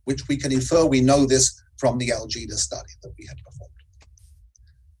 which we can infer. We know this from the Algida study that we had performed.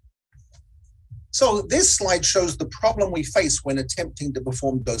 So this slide shows the problem we face when attempting to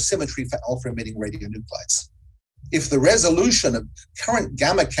perform dosimetry for alpha-emitting radionuclides. If the resolution of current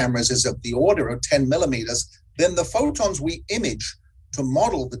gamma cameras is of the order of 10 millimeters, then the photons we image to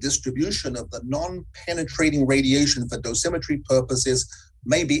model the distribution of the non-penetrating radiation for dosimetry purposes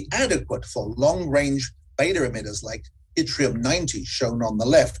may be adequate for long-range beta emitters like yttrium-90 shown on the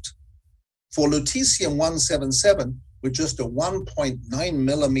left. For lutetium-177, with just a 1.9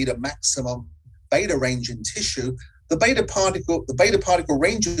 millimeter maximum beta range in tissue, the beta particle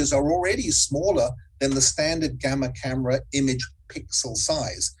ranges are already smaller than the standard gamma camera image pixel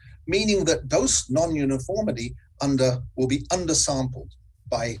size, meaning that dose non-uniformity will be undersampled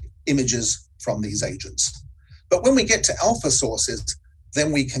by images from these agents. But when we get to alpha sources,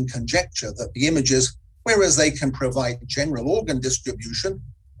 then we can conjecture that the images, whereas they can provide general organ distribution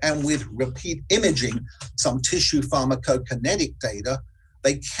and with repeat imaging some tissue pharmacokinetic data,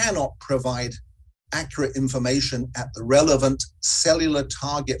 they cannot provide accurate information at the relevant cellular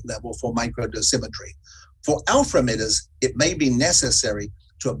target level for microdosimetry. For alpha emitters, it may be necessary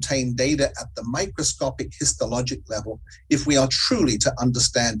to obtain data at the microscopic histologic level if we are truly to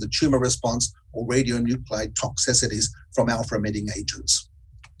understand the tumor response or radionuclide toxicities from alpha emitting agents.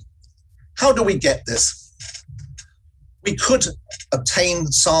 How do we get this? We could obtain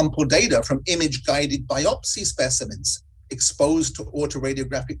sample data from image-guided biopsy specimens exposed to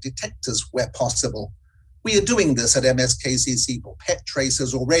autoradiographic detectors where possible. We are doing this at MSKCC for PET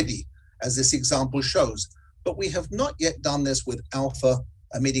tracers already, as this example shows, but we have not yet done this with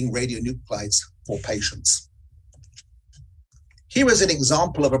alpha-emitting radionuclides for patients. Here is an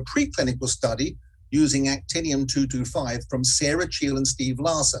example of a preclinical study using actinium-225 from Sarah Cheel and Steve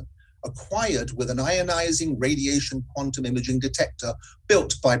Larson, acquired with an ionizing radiation quantum imaging detector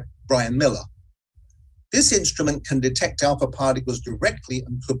built by Brian Miller. This instrument can detect alpha particles directly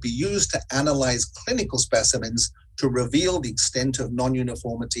and could be used to analyze clinical specimens to reveal the extent of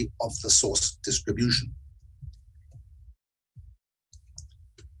non-uniformity of the source distribution.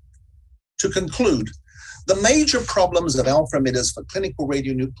 To conclude, the major problems of alpha emitters for clinical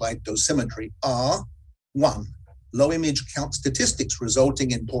radionuclide dosimetry are: 1, low image count statistics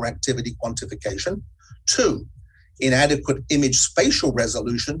resulting in poor activity quantification; 2, inadequate image spatial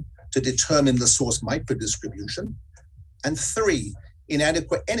resolution to determine the source microdistribution; and 3,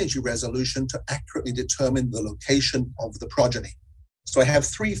 inadequate energy resolution to accurately determine the location of the progeny. So I have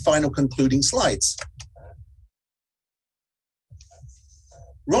 3 final concluding slides.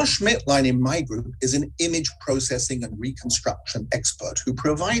 Ross Schmidtlein in my group is an image processing and reconstruction expert who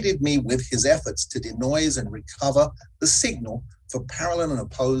provided me with his efforts to denoise and recover the signal for parallel and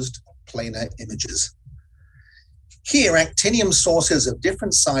opposed planar images. Here, actinium sources of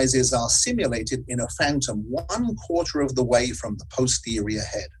different sizes are simulated in a phantom 1/4 of the way from the posterior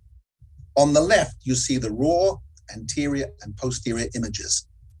head. On the left, you see the raw, anterior, and posterior images.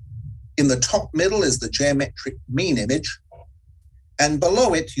 In the top middle is the geometric mean image, and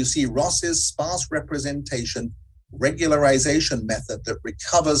below it, you see Ross's sparse representation regularization method that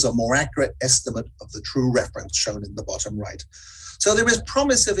recovers a more accurate estimate of the true reference shown in the bottom right. So there is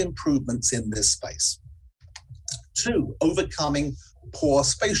promise of improvements in this space. 2, overcoming poor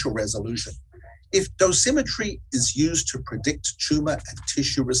spatial resolution. If dosimetry is used to predict tumor and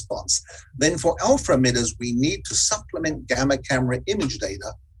tissue response, then for alpha emitters, we need to supplement gamma camera image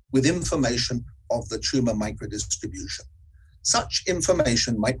data with information of the tumor microdistribution. Such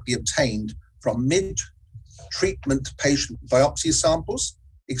information might be obtained from mid-treatment patient biopsy samples,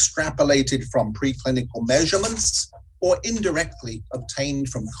 extrapolated from preclinical measurements, or indirectly obtained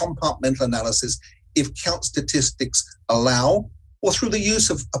from compartmental analysis if count statistics allow, or through the use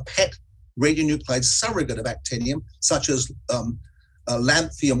of a PET radionuclide surrogate of actinium, such as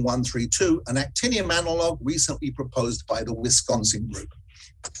lanthium-132, an actinium analog recently proposed by the Wisconsin group.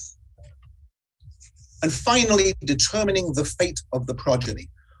 And finally, determining the fate of the progeny.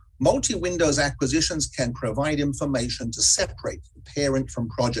 Multi-windows acquisitions can provide information to separate the parent from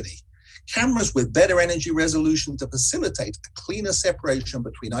progeny. Cameras with better energy resolution to facilitate a cleaner separation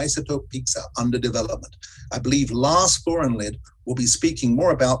between isotope peaks are under development. I believe Lars Thorenlid will be speaking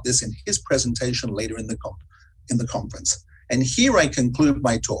more about this in his presentation later in the conference. And here I conclude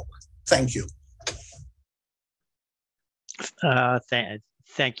my talk. Thank you.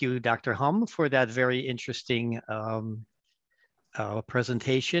 Thank you, Dr. Humm, for that very interesting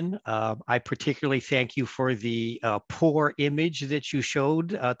presentation. I particularly thank you for the poor image that you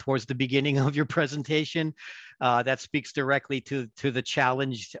showed towards the beginning of your presentation. That speaks directly to the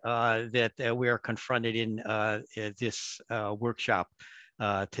challenge that we are confronted in this workshop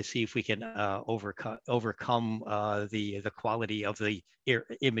to see if we can overcome the quality of the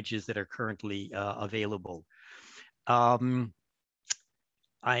images that are currently available.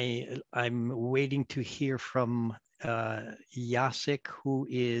 I'm waiting to hear from Jacek, who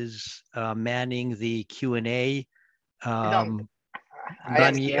is manning the Q&A. I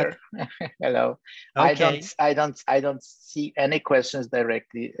am here. Hello. Okay. I don't see any questions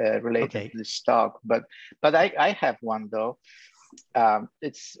directly related to this talk, but I have one though.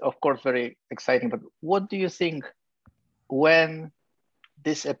 It's of course very exciting. But what do you think when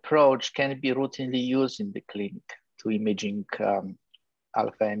this approach can be routinely used in the clinic to imaging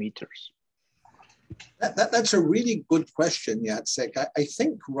alpha emitters? That's a really good question, Jacek. I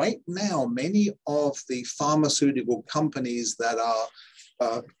think right now, many of the pharmaceutical companies that are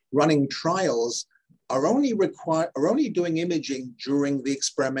running trials are only doing imaging during the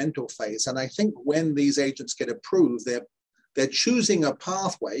experimental phase. And I think when these agents get approved, they're choosing a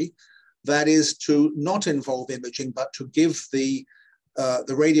pathway that is to not involve imaging, but to give the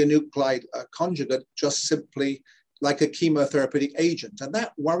radionuclide conjugate just simply like a chemotherapeutic agent. And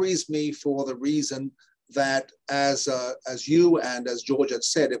that worries me for the reason that as you and as George had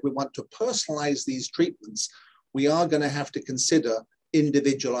said, if we want to personalize these treatments, we are going to have to consider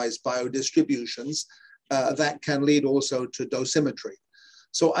individualized biodistributions that can lead also to dosimetry.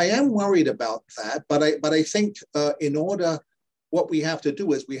 So I am worried about that, but I think in order, what we have to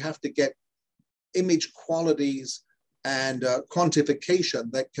do is we have to get image qualities and quantification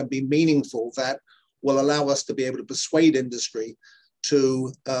that can be meaningful, that will allow us to be able to persuade industry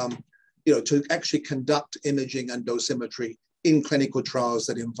to, to actually conduct imaging and dosimetry in clinical trials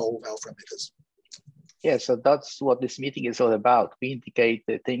that involve alpha emitters. Yeah, so that's what this meeting is all about. We indicate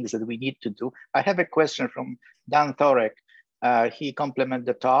the things that we need to do. I have a question from Dan Thorek. He complimented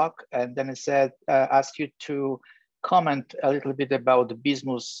the talk and then he said, ask you to comment a little bit about the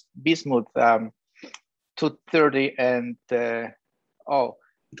bismuth 230 and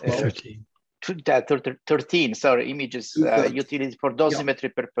 13, sorry, images utility for dosimetry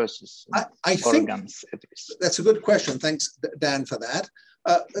purposes. I think that's a good question. Thanks, Dan, for that.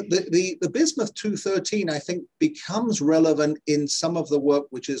 The bismuth 213, I think, becomes relevant in some of the work,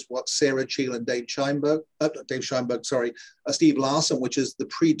 which is what Sarah Cheel and Steve Larson, which is the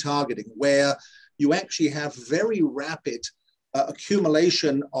pre-targeting, where you actually have very rapid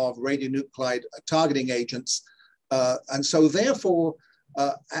accumulation of radionuclide targeting agents. And so therefore,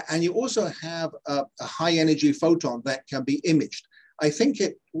 and you also have a high energy photon that can be imaged. I think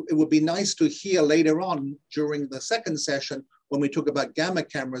it would be nice to hear later on during the second session when we talk about gamma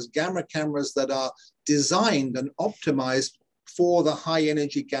cameras that are designed and optimized for the high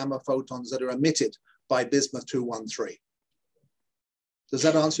energy gamma photons that are emitted by bismuth 213. Does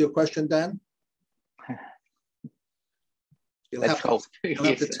that answer your question, Dan? You'll have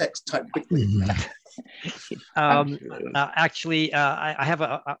to text type quickly. Actually, I have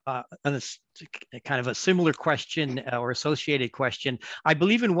a kind of a similar question or associated question. I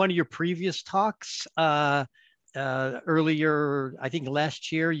believe in one of your previous talks earlier, I think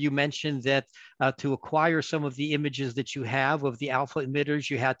last year, you mentioned that to acquire some of the images that you have of the alpha emitters,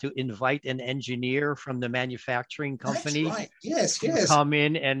 you had to invite an engineer from the manufacturing company. That's right. Yes, to come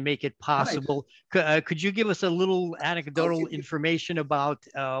in and make it possible. Right. Could you give us a little anecdotal information about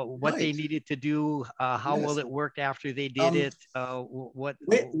what they needed to do, how well it worked after they did it? When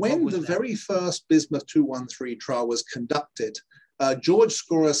the very first bismuth 213 trial was conducted, George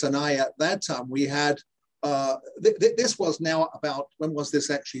Skouras and I at that time, we had this was now about, when was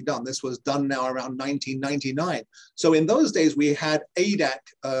this actually done? This was done now around 1999. So in those days, we had ADAC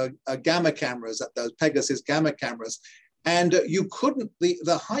gamma cameras, at those Pegasus gamma cameras, and you couldn't,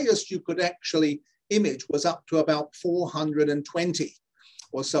 the highest you could actually image was up to about 420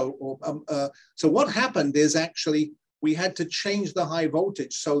 or so. So what happened is actually we had to change the high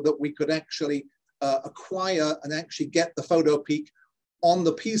voltage so that we could actually acquire and actually get the photo peak on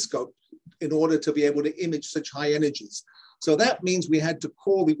the P-scope in order to be able to image such high energies. So that means we had to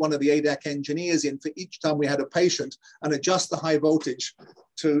call one of the ADAC engineers in for each time we had a patient and adjust the high voltage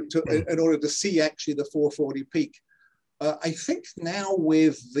in order to see actually the 440 peak. I think now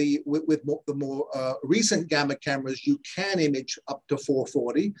with the more recent gamma cameras, you can image up to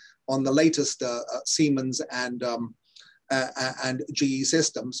 440 on the latest Siemens and GE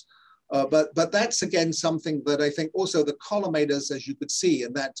systems. But that's again something that I think also the collimators, as you could see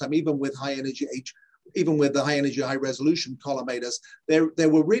in that time, even with high energy high resolution collimators, they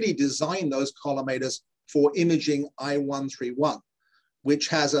were really designed, those collimators, for imaging I-131, which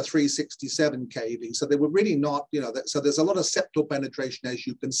has a 367 keV. So they were really not, so there's a lot of septal penetration, as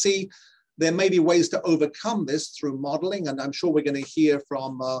you can see. There may be ways to overcome this through modeling, and I'm sure we're going to hear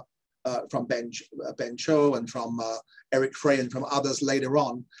from Ben Cho and from Eric Frey and from others later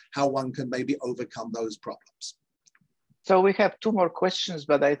on, how one can maybe overcome those problems. So we have two more questions,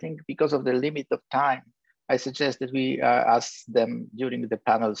 but I think because of the limit of time, I suggest that we ask them during the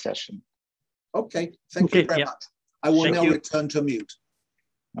panel session. Okay, thank you very much. I will now return to mute.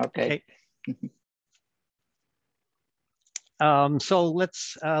 Okay. So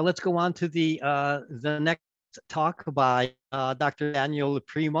let's go on to the next talk by Dr. Daniel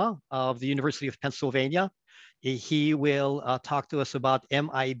Pryma of the University of Pennsylvania. He will talk to us about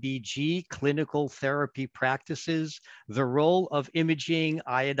MIBG, clinical therapy practices, the role of imaging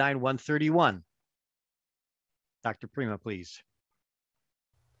iodine-131. Dr. Pryma, please.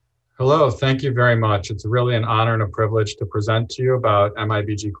 Hello, thank you very much. It's really an honor and a privilege to present to you about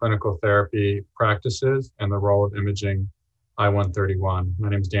MIBG clinical therapy practices and the role of imaging I-131. My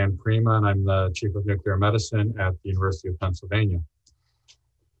name is Dan Pryma, and I'm the Chief of Nuclear Medicine at the University of Pennsylvania.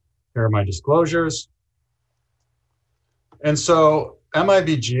 Here are my disclosures. And so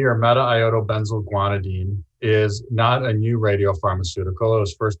MIBG, or meta-iodobenzylguanidine, is not a new radiopharmaceutical. It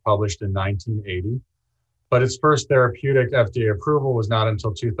was first published in 1980, but its first therapeutic FDA approval was not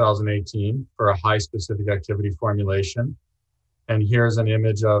until 2018 for a high specific activity formulation. And here's an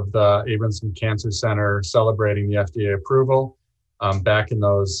image of the Abramson Cancer Center celebrating the FDA approval back in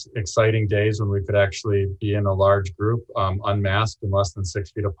those exciting days when we could actually be in a large group, unmasked and less than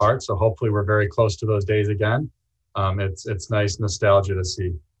 6 feet apart. So hopefully we're very close to those days again. It's nice nostalgia to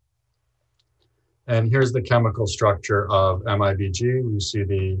see. And here's the chemical structure of MIBG. You see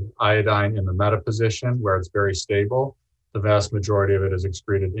the iodine in the meta position where it's very stable. The vast majority of it is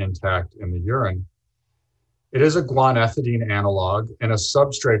excreted intact in the urine. It is a guanethidine analog and a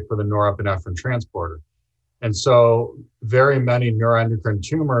substrate for the norepinephrine transporter. And so very many neuroendocrine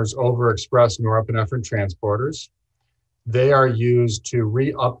tumors overexpress norepinephrine transporters. They are used to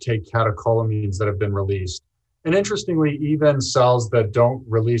reuptake catecholamines that have been released. And interestingly, even cells that don't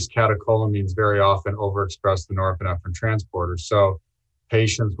release catecholamines very often overexpress the norepinephrine transporter. So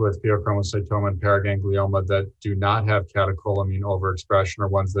patients with pheochromocytoma and paraganglioma that do not have catecholamine overexpression, or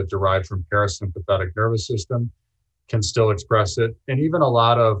ones that derive from parasympathetic nervous system, can still express it. And even a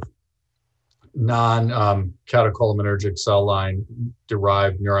lot of non-catecholaminergic cell line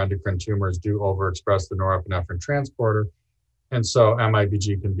derived neuroendocrine tumors do overexpress the norepinephrine transporter. And so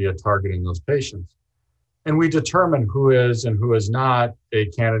MIBG can be a target in those patients. And we determine who is and who is not a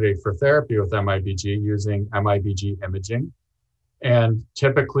candidate for therapy with MIBG using MIBG imaging. And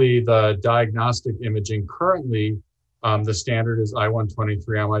typically the diagnostic imaging currently, the standard is I-123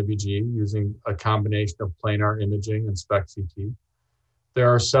 MIBG using a combination of planar imaging and SPECT CT. There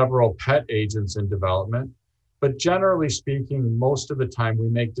are several PET agents in development, but generally speaking, most of the time we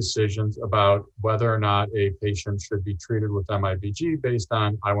make decisions about whether or not a patient should be treated with MIBG based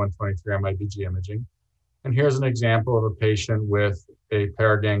on I-123 MIBG imaging. And here's an example of a patient with a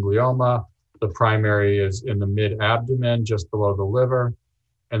paraganglioma. The primary is in the mid-abdomen, just below the liver.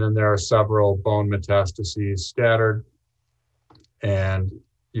 And then there are several bone metastases scattered, and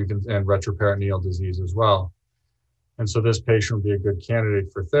retroperitoneal disease as well. And so this patient would be a good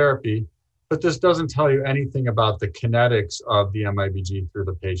candidate for therapy, but this doesn't tell you anything about the kinetics of the MIBG through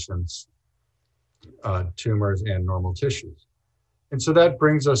the patient's tumors and normal tissues. And so that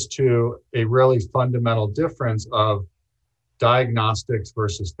brings us to a really fundamental difference of diagnostics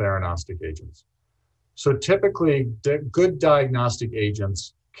versus theranostic agents. So typically, good diagnostic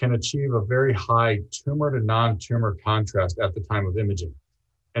agents can achieve a very high tumor to non-tumor contrast at the time of imaging.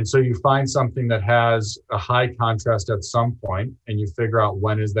 And so you find something that has a high contrast at some point, and you figure out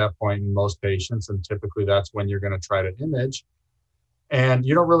when is that point in most patients, and typically that's when you're going to try to image. And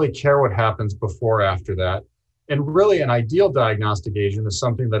you don't really care what happens before or after that. And really an ideal diagnostic agent is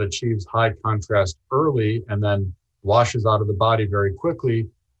something that achieves high contrast early and then washes out of the body very quickly,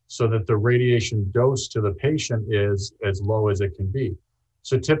 so that the radiation dose to the patient is as low as it can be.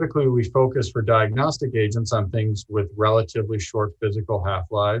 So typically we focus for diagnostic agents on things with relatively short physical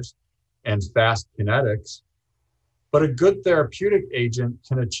half-lives and fast kinetics. But a good therapeutic agent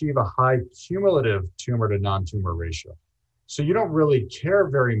can achieve a high cumulative tumor to non-tumor ratio. So you don't really care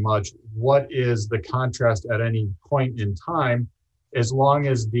very much what is the contrast at any point in time, as long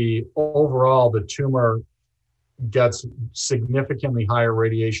as the tumor gets significantly higher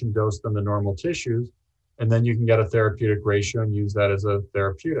radiation dose than the normal tissues. And then you can get a therapeutic ratio and use that as a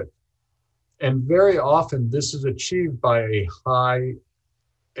therapeutic. And very often this is achieved by a high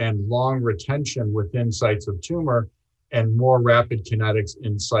and long retention within sites of tumor and more rapid kinetics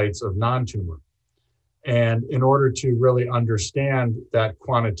in sites of non-tumor. And in order to really understand that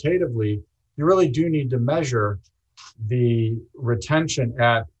quantitatively, you really do need to measure the retention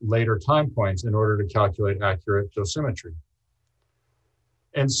at later time points in order to calculate accurate dosimetry.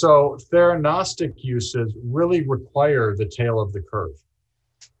 And so theranostic uses really require the tail of the curve.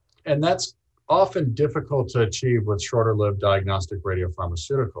 And that's often difficult to achieve with shorter-lived diagnostic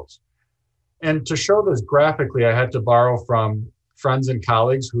radiopharmaceuticals. And to show this graphically, I had to borrow from friends and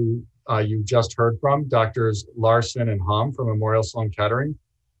colleagues who you just heard from, Drs. Larson and Humm from Memorial Sloan Kettering.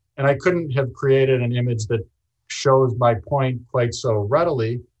 And I couldn't have created an image that shows my point quite so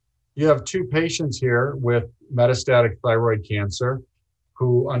readily. You have two patients here with metastatic thyroid cancer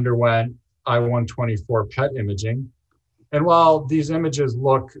who underwent I-124 PET imaging. And while these images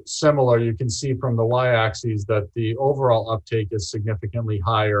look similar, you can see from the y-axis that the overall uptake is significantly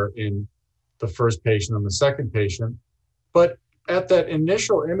higher in the first patient and the second patient. But at that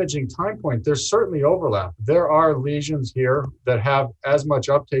initial imaging time point, there's certainly overlap. There are lesions here that have as much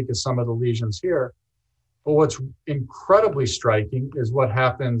uptake as some of the lesions here. But what's incredibly striking is what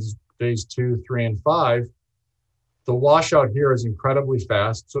happens days 2, 3, and 5. The washout here is incredibly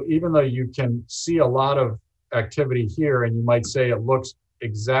fast. So even though you can see a lot of activity here, and you might say it looks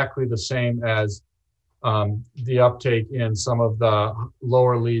exactly the same as the uptake in some of the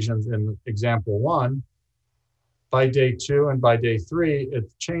lower lesions in example 1, by day 2 and by day 3,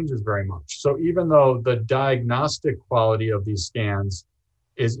 it changes very much. So even though the diagnostic quality of these scans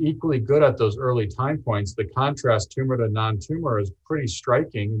is equally good at those early time points, the contrast tumor to non-tumor is pretty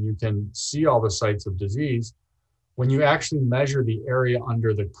striking, and you can see all the sites of disease. When you actually measure the area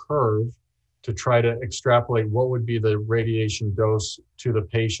under the curve to try to extrapolate what would be the radiation dose to the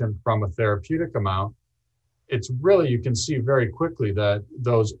patient from a therapeutic amount, it's really, you can see very quickly that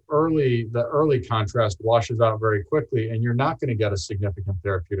the early contrast washes out very quickly, and you're not going to get a significant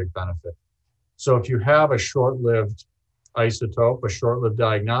therapeutic benefit. So if you have a short-lived isotope, a short-lived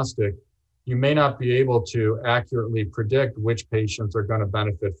diagnostic, you may not be able to accurately predict which patients are going to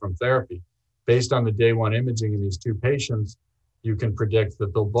benefit from therapy. Based on the day 1 imaging in these two patients, you can predict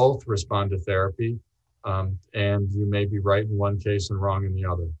that they'll both respond to therapy. And you may be right in one case and wrong in the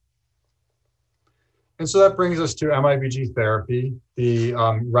other. And so that brings us to MIBG therapy. The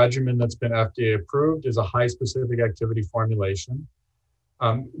regimen that's been FDA approved is a high specific activity formulation.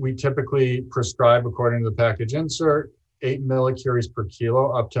 We typically prescribe, according to the package insert, 8 millicuries per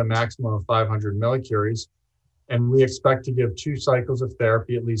kilo up to a maximum of 500 millicuries. And we expect to give 2 cycles of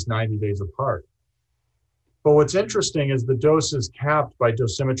therapy at least 90 days apart. But what's interesting is the dose is capped by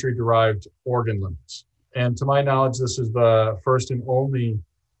dosimetry-derived organ limits. And to my knowledge, this is the first and only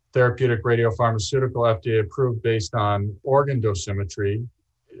therapeutic radiopharmaceutical FDA approved based on organ dosimetry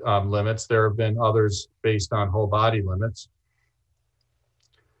limits. There have been others based on whole body limits.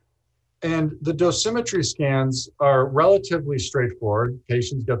 And the dosimetry scans are relatively straightforward.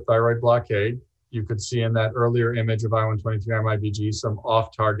 Patients get thyroid blockade. You could see in that earlier image of I-123 MIBG some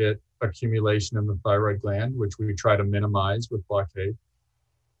off-target accumulation in the thyroid gland, which we try to minimize with blockade.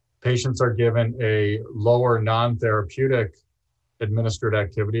 Patients are given a lower non-therapeutic administered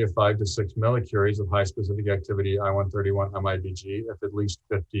activity of 5 to 6 millicuries of high specific activity I-131 MIBG at least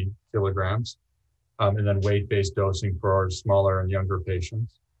 50 kilograms, and then weight-based dosing for our smaller and younger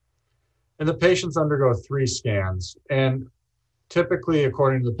patients. And the patients undergo 3 scans. And typically,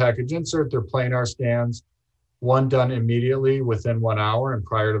 according to the package insert, they're planar scans, 1 done immediately within 1 hour and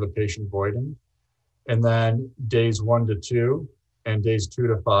prior to the patient voiding, and then days 1 to 2 and days 2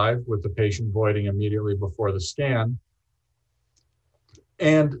 to 5 with the patient voiding immediately before the scan.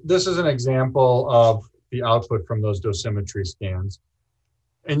 And this is an example of the output from those dosimetry scans.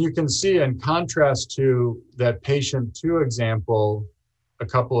 And you can see, in contrast to that patient 2 example a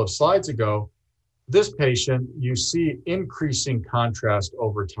couple of slides ago, this patient, you see increasing contrast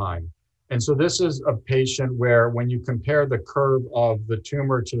over time. And so this is a patient where when you compare the curve of the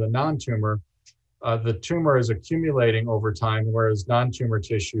tumor to the non-tumor, the tumor is accumulating over time, whereas non-tumor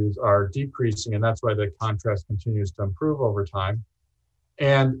tissues are decreasing, and that's why the contrast continues to improve over time.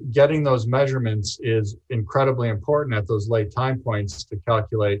 And getting those measurements is incredibly important at those late time points to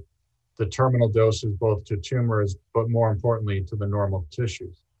calculate the terminal doses both to tumors, but more importantly to the normal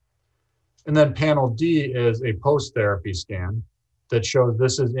tissues. And then panel D is a post-therapy scan that shows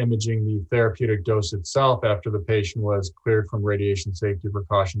this is imaging the therapeutic dose itself after the patient was cleared from radiation safety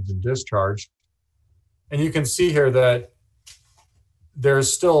precautions and discharged. And you can see here that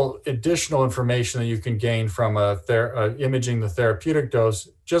there's still additional information that you can gain from imaging the therapeutic dose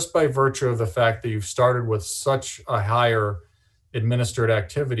just by virtue of the fact that you've started with such a higher administered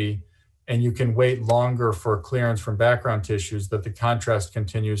activity, and you can wait longer for clearance from background tissues, that the contrast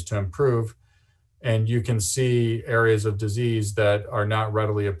continues to improve. And you can see areas of disease that are not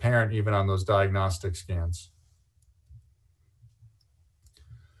readily apparent even on those diagnostic scans.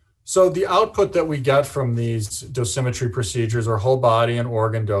 So the output that we get from these dosimetry procedures are whole body and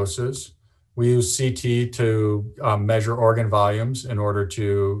organ doses. We use CT to measure organ volumes in order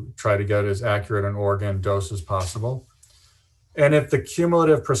to try to get as accurate an organ dose as possible. And if the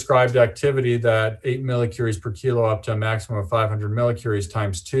cumulative prescribed activity, that 8 millicuries per kilo up to a maximum of 500 millicuries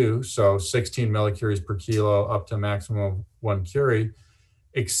times 2, so 16 millicuries per kilo up to a maximum of 1 curie,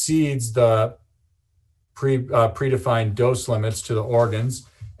 exceeds the predefined dose limits to the organs,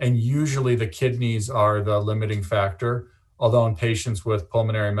 and usually the kidneys are the limiting factor, although in patients with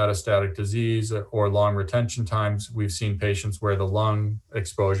pulmonary metastatic disease or long retention times, we've seen patients where the lung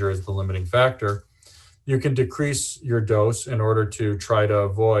exposure is the limiting factor. You can decrease your dose in order to try to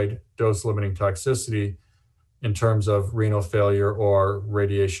avoid dose-limiting toxicity in terms of renal failure or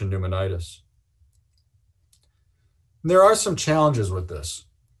radiation pneumonitis. There are some challenges with this.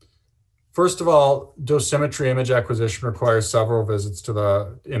 First of all, dosimetry image acquisition requires several visits to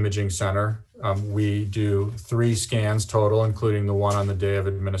the imaging center. We do 3 scans total, including the one on the day of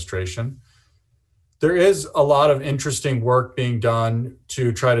administration. There is a lot of interesting work being done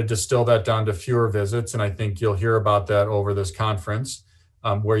to try to distill that down to fewer visits, and I think you'll hear about that over this conference,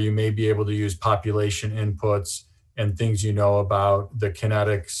 where you may be able to use population inputs and things you know about the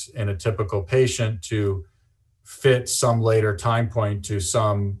kinetics in a typical patient to fit some later time point to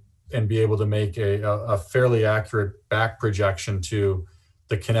some, and be able to make a fairly accurate back projection to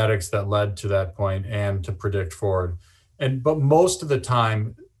the kinetics that led to that point and to predict forward. But most of the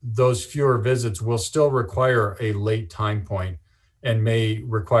time, those fewer visits will still require a late time point and may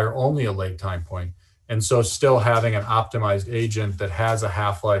require only a late time point. And so still having an optimized agent that has a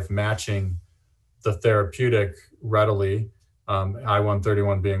half-life matching the therapeutic readily,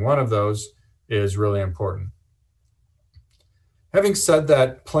 I-131 being one of those, is really important. Having said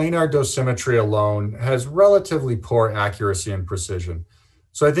that, planar dosimetry alone has relatively poor accuracy and precision.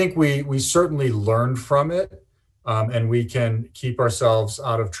 So I think we certainly learned from it, and we can keep ourselves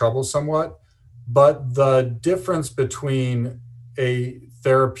out of trouble somewhat. But the difference between a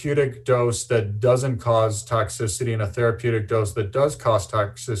therapeutic dose that doesn't cause toxicity and a therapeutic dose that does cause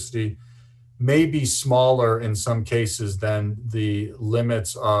toxicity may be smaller in some cases than the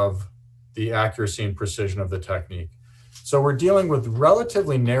limits of the accuracy and precision of the technique. So we're dealing with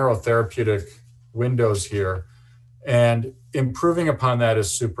relatively narrow therapeutic windows here, and improving upon that is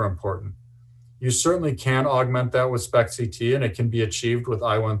super important. You certainly can augment that with SPECT-CT, and it can be achieved with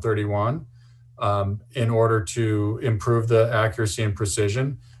I-131 in order to improve the accuracy and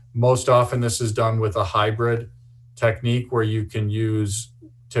precision. Most often this is done with a hybrid technique where you can use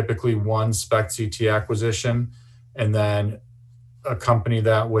typically one SPECT-CT acquisition and then accompany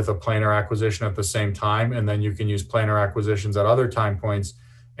that with a planar acquisition at the same time. And then you can use planar acquisitions at other time points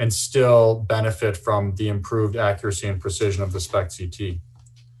and still benefit from the improved accuracy and precision of the SPECT-CT.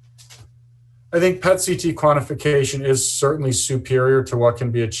 I think PET-CT quantification is certainly superior to what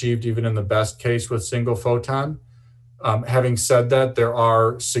can be achieved even in the best case with single photon. Having said that, there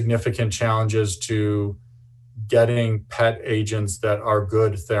are significant challenges to getting PET agents that are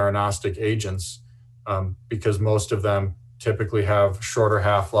good theranostic agents because most of them typically have shorter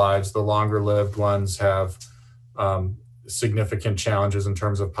half-lives. The longer-lived ones have significant challenges in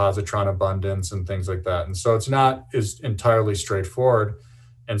terms of positron abundance and things like that. And so it's not as entirely straightforward.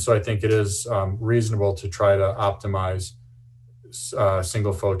 And so I think it is reasonable to try to optimize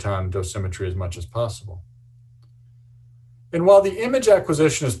single photon dosimetry as much as possible. And while the image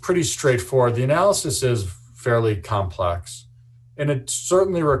acquisition is pretty straightforward, the analysis is fairly complex. And it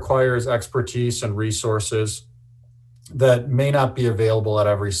certainly requires expertise and resources that may not be available at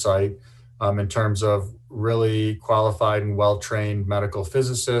every site in terms of really qualified and well-trained medical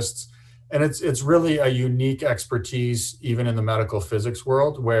physicists. And it's really a unique expertise even in the medical physics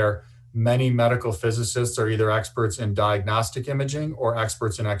world, where many medical physicists are either experts in diagnostic imaging or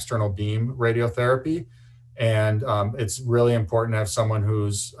experts in external beam radiotherapy. And it's really important to have someone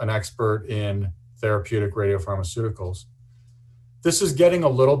who's an expert in therapeutic radiopharmaceuticals. This is getting a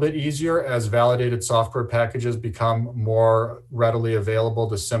little bit easier as validated software packages become more readily available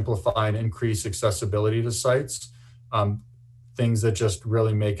to simplify and increase accessibility to sites. Things that just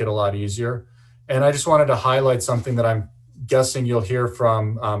really make it a lot easier. And I just wanted to highlight something that I'm guessing you'll hear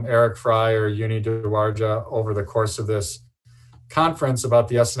from Eric Fry or Uni Duwarja over the course of this conference about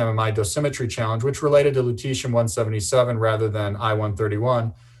the SNMMI dosimetry challenge, which related to lutetium-177 rather than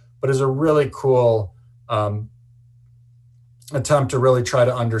I-131, but is a really cool attempt to really try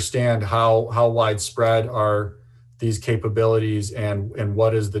to understand how widespread are these capabilities and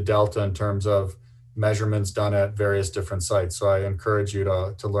what is the delta in terms of measurements done at various different sites. So I encourage you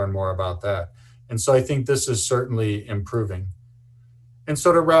to learn more about that. And so I think this is certainly improving. And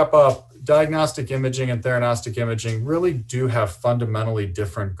so to wrap up, diagnostic imaging and theranostic imaging really do have fundamentally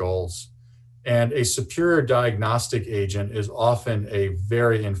different goals. And a superior diagnostic agent is often a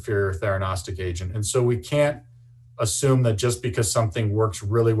very inferior theranostic agent. And so we can't assume that just because something works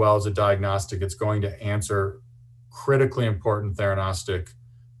really well as a diagnostic, it's going to answer critically important theranostic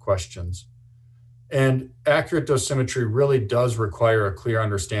questions. And accurate dosimetry really does require a clear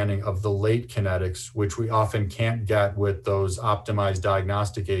understanding of the late kinetics, which we often can't get with those optimized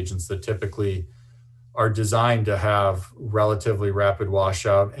diagnostic agents that typically are designed to have relatively rapid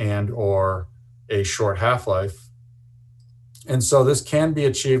washout and or a short half-life. And so this can be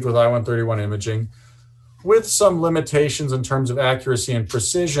achieved with I-131 imaging with some limitations in terms of accuracy and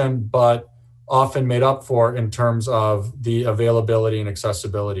precision, but often made up for in terms of the availability and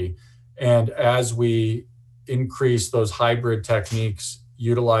accessibility. And as we increase those hybrid techniques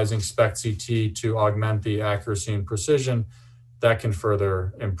utilizing SPECT-CT to augment the accuracy and precision, that can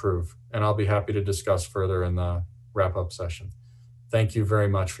further improve. And I'll be happy to discuss further in the wrap-up session. Thank you very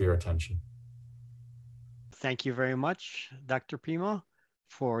much for your attention. Thank you very much, Dr. Pryma,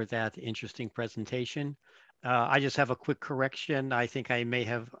 for that interesting presentation. I just have a quick correction. I think I may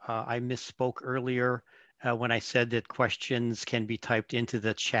have, I misspoke earlier when I said that questions can be typed into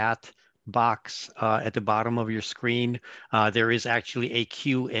the chat box at the bottom of your screen. There is actually a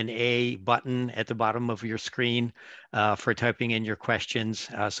Q&A button at the bottom of your screen for typing in your questions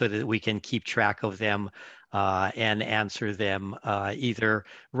so that we can keep track of them and answer them either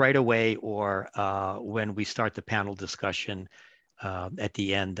right away or when we start the panel discussion at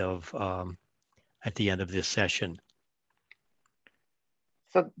the end of this session.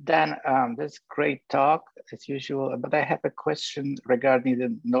 So Dan, that's great talk as usual, but I have a question regarding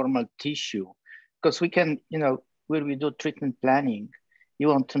the normal tissue, because we can, when we do treatment planning, you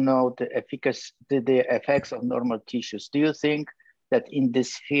want to know the efficacy, the effects of normal tissues. Do you think that in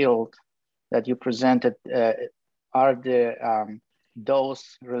this field that you presented, are the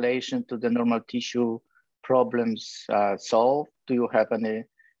dose relation to the normal tissue problems solved? Do you have any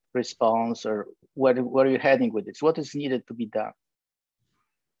response, or where are you heading with this? What is needed to be done?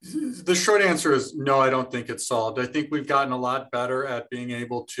 The short answer is no, I don't think it's solved. I think we've gotten a lot better at being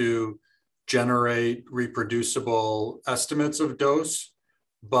able to generate reproducible estimates of dose.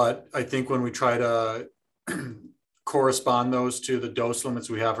 But I think when we try to correspond those to the dose limits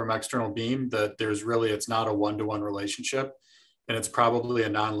we have from external beam, that it's not a one-to-one relationship, and it's probably a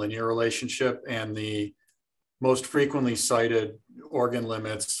nonlinear relationship. And the most frequently cited organ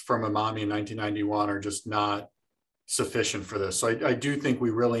limits from Umami in 1991 are just not sufficient for this. So I do think we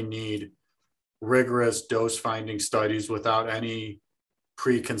really need rigorous dose finding studies without any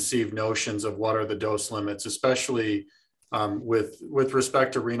preconceived notions of what are the dose limits, especially with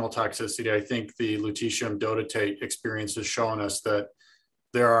respect to renal toxicity. I think the lutetium dotatate experience has shown us that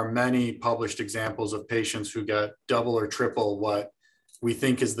there are many published examples of patients who get double or triple what we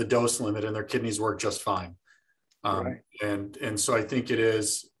think is the dose limit, and their kidneys work just fine. Right. And so I think it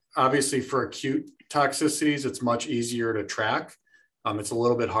is, obviously for acute toxicities, it's much easier to track. It's a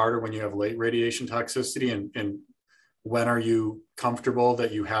little bit harder when you have late radiation toxicity, and when are you comfortable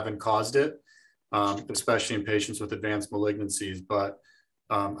that you haven't caused it, especially in patients with advanced malignancies. But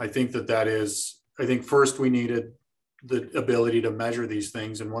I think I think first we needed the ability to measure these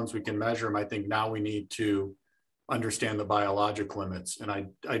things. And once we can measure them, I think now we need to understand the biologic limits. And I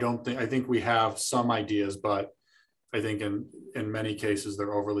think we have some ideas, but I think in many cases,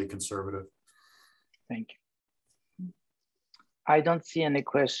 they're overly conservative. Thank you. I don't see any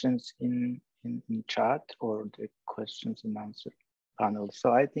questions in chat or the questions and answer panel.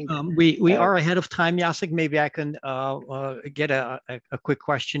 So I think we are ahead of time, Jacek. Maybe I can get a quick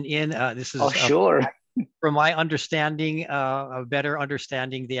question in. This is sure. From my understanding, better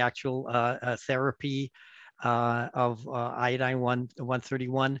understanding the actual therapy of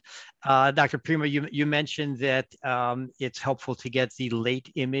iodine-131. Dr. Pryma, you mentioned that it's helpful to get the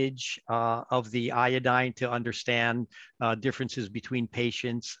late image of the iodine to understand differences between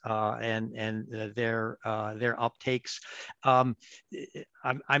patients and their uptakes. I'm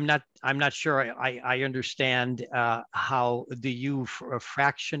not sure I understand how do you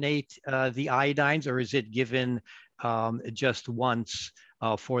fractionate the iodines, or is it given just once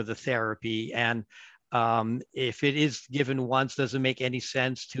for the therapy? And if it is given once, does it make any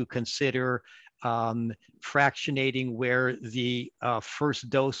sense to consider fractionating where the first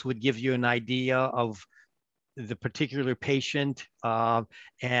dose would give you an idea of the particular patient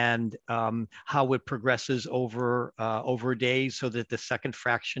and how it progresses over days, so that the second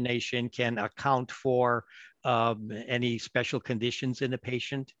fractionation can account for any special conditions in the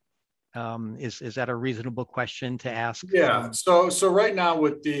patient? Is that a reasonable question to ask? Yeah. So right now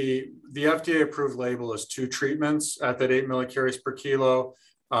with the FDA approved label is 2 treatments at that 8 millicuries per kilo.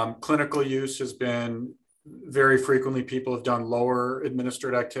 Clinical use has been very frequently, people have done lower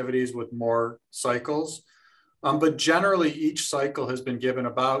administered activities with more cycles. But generally each cycle has been given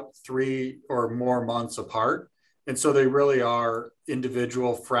about 3 or more months apart. And so they really are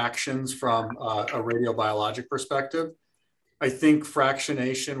individual fractions from a radiobiologic perspective. I think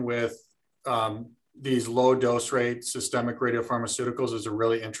fractionation with these low dose rate systemic radiopharmaceuticals is a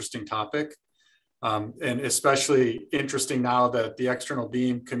really interesting topic. And especially interesting now that the external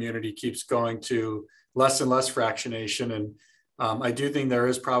beam community keeps going to less and less fractionation. And I do think there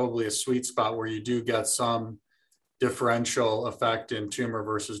is probably a sweet spot where you do get some differential effect in tumor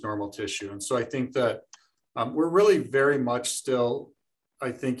versus normal tissue. And so I think that we're really very much still,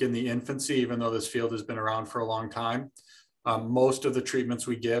 I think, in the infancy, even though this field has been around for a long time. Most of the treatments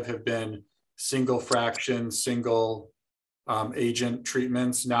we give have been single fraction, single agent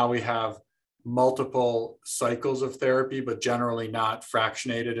treatments. Now we have multiple cycles of therapy, but generally not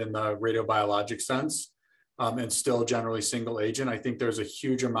fractionated in the radiobiologic sense, and still generally single agent. I think there's a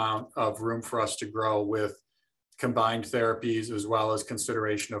huge amount of room for us to grow with combined therapies as well as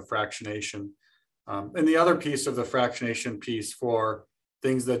consideration of fractionation. And the other piece of the fractionation piece for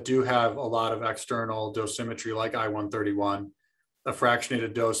things that do have a lot of external dosimetry like I-131, a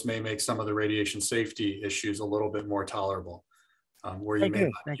fractionated dose may make some of the radiation safety issues a little bit more tolerable. Where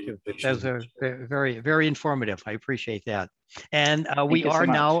you Thank you. Those are very, very informative. I appreciate that. And we are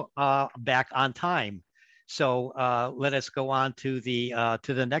so now back on time. So let us go on to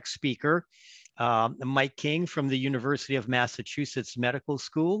the next speaker, Mike King from the University of Massachusetts Medical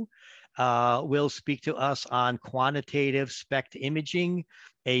School. Will speak to us on quantitative SPECT imaging,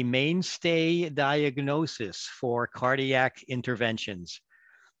 a mainstay diagnosis for cardiac interventions.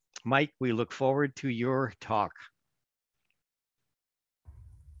 Mike, we look forward to your talk.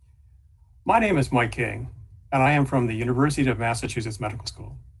 My name is Mike King. and I am from the University of Massachusetts Medical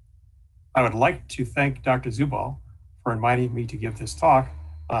School. I would like to thank Dr. Zubal for inviting me to give this talk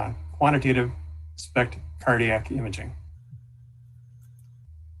on quantitative SPECT cardiac imaging.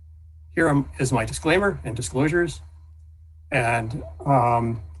 Here is my disclaimer and disclosures. And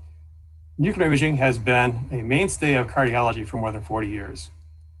nuclear imaging has been a mainstay of cardiology for more than 40 years.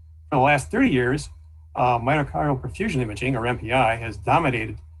 For the last 30 years, myocardial perfusion imaging, or MPI, has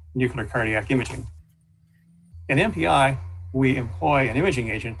dominated nuclear cardiac imaging. In MPI, we employ an imaging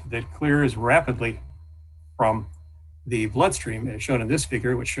agent that clears rapidly from the bloodstream, as shown in this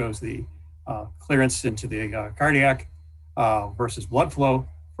figure, which shows the clearance into the cardiac versus blood flow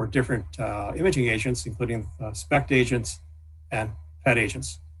for different imaging agents, including SPECT agents and PET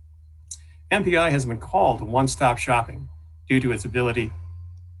agents. MPI has been called one-stop shopping due to its ability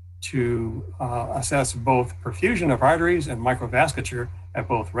to assess both perfusion of arteries and microvasculature at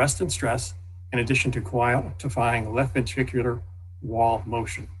both rest and stress, in addition to quantifying left ventricular wall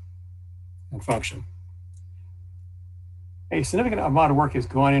motion and function. A significant amount of work has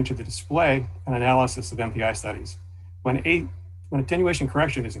gone into the display and analysis of MPI studies. When attenuation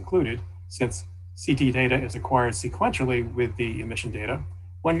correction is included, since CT data is acquired sequentially with the emission data,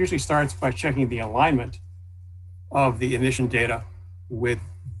 one usually starts by checking the alignment of the emission data with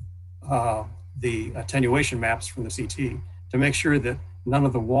the attenuation maps from the CT to make sure that none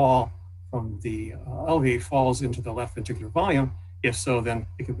of the wall from the LV falls into the left ventricular volume. If so, then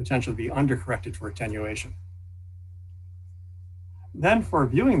it could potentially be undercorrected for attenuation. Then for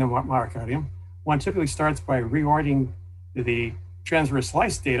viewing the myocardium, one typically starts by reorienting the transverse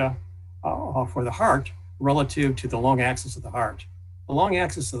slice data for the heart relative to the long axis of the heart. The long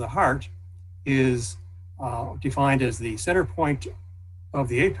axis of the heart is defined as the center point of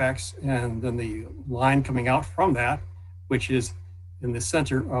the apex, and then the line coming out from that, which is in the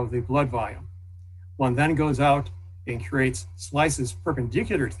center of the blood volume. One then goes out and creates slices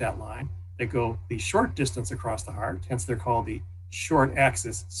perpendicular to that line that go the short distance across the heart, hence they're called the short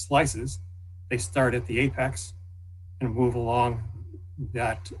axis slices. They start at the apex and move along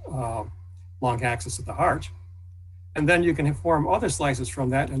that long axis of the heart. And then you can form other slices from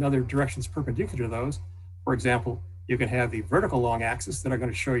that in other directions perpendicular to those. For example, you can have the vertical long axis that are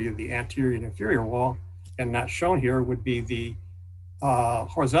going to show you the anterior and inferior wall, and not shown here would be the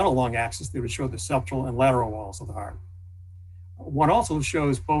horizontal long axis that would show the septal and lateral walls of the heart. One also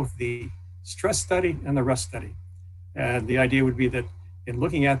shows both the stress study and the rest study. And the idea would be that in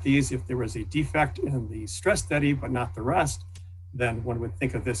looking at these, if there was a defect in the stress study but not the rest, then one would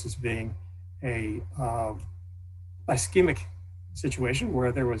think of this as being a ischemic situation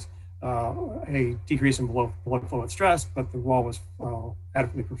where there was a decrease in blood flow at stress, but the wall was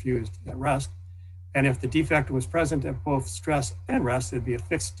adequately perfused at rest. And if the defect was present at both stress and rest, it'd be a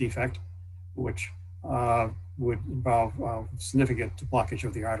fixed defect, which would involve significant blockage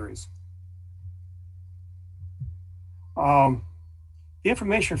of the arteries. The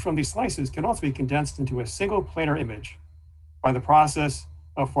information from these slices can also be condensed into a single planar image by the process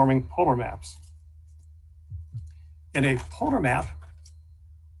of forming polar maps. In a polar map,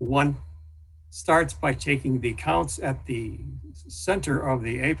 one starts by taking the counts at the center of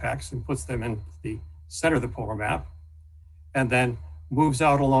the apex and puts them in the center of the polar map, and then moves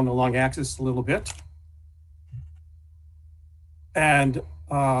out along the long axis a little bit and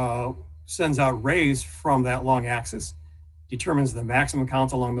sends out rays from that long axis, determines the maximum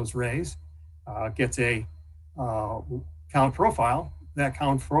counts along those rays, gets a count profile. That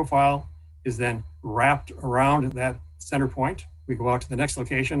count profile is then wrapped around that center point. We go out to the next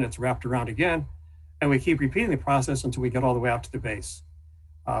location, it's wrapped around again, and we keep repeating the process until we get all the way out to the base.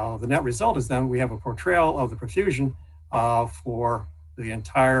 The net result is then we have a portrayal of the perfusion for the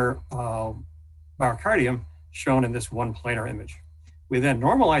entire myocardium shown in this one planar image. We then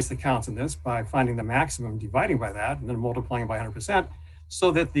normalize the counts in this by finding the maximum, dividing by that, and then multiplying by 100%,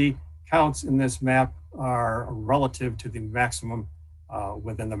 so that the counts in this map are relative to the maximum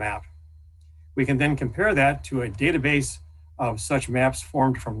within the map. We can then compare that to a database of such maps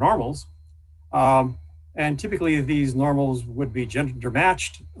formed from normals. And typically these normals would be gender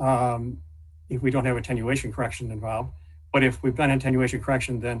matched if we don't have attenuation correction involved. But if we've done attenuation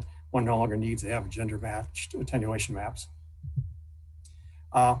correction, then one no longer needs to have gender matched attenuation maps.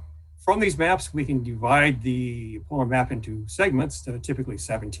 From these maps, we can divide the polar map into segments that are typically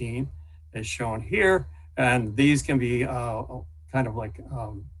 17, as shown here. And these can be kind of like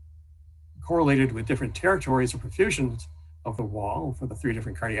correlated with different territories or perfusions of the wall for the 3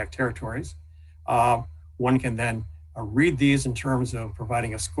 different cardiac territories. One can then read these in terms of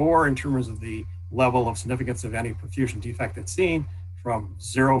providing a score in terms of the level of significance of any perfusion defect that's seen from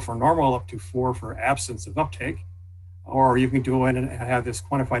 0 for normal up to 4 for absence of uptake. Or you can go in and have this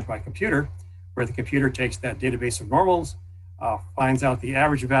quantified by computer, where the computer takes that database of normals, finds out the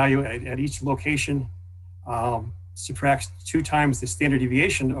average value at each location, subtracts 2 times the standard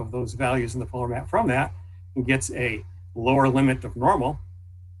deviation of those values in the polar map from that, and gets a lower limit of normal.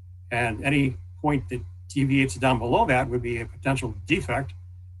 And any point that deviates down below that would be a potential defect.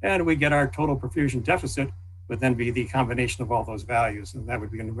 And we get our total perfusion deficit would then be the combination of all those values. And that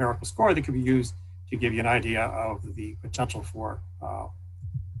would be a numerical score that could be used to give you an idea of the potential for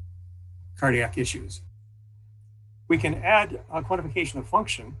cardiac issues. We can add a quantification of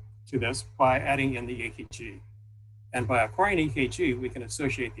function to this by adding in the EKG. And by acquiring EKG, we can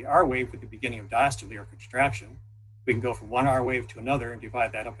associate the R wave with the beginning of diastole or contraction. We can go from one R wave to another and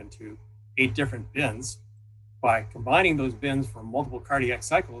divide that up into 8 different bins. By combining those bins for multiple cardiac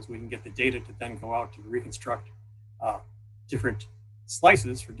cycles, we can get the data to then go out to reconstruct different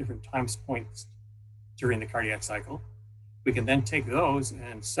slices for different time points during the cardiac cycle. We can then take those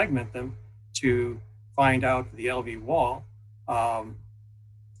and segment them to find out the LV wall.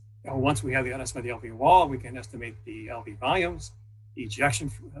 Once we have the estimate of the LV wall, we can estimate the LV volumes, the ejection.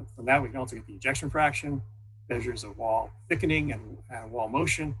 From that, we can also get the ejection fraction, measures of wall thickening and wall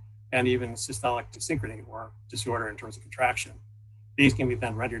motion, and even systolic desynchrony or disorder in terms of contraction. These can be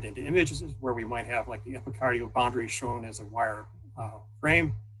then rendered into images where we might have like the epicardial boundary shown as a wire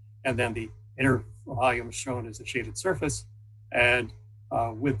frame, and then the inner volume shown as a shaded surface. And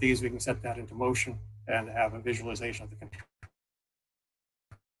with these, we can set that into motion and have a visualization of the control.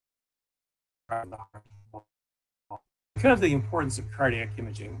 Because of the importance of cardiac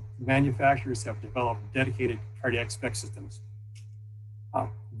imaging, manufacturers have developed dedicated cardiac SPECT systems.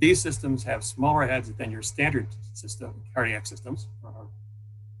 These systems have smaller heads than your standard system, cardiac systems,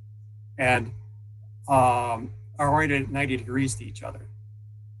 and are oriented at 90 degrees to each other.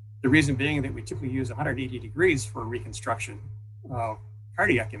 The reason being that we typically use 180 degrees for reconstruction of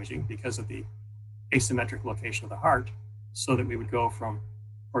cardiac imaging because of the asymmetric location of the heart, so that we would go from,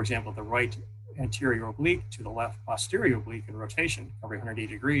 for example, the right anterior oblique to the left posterior oblique in rotation, covering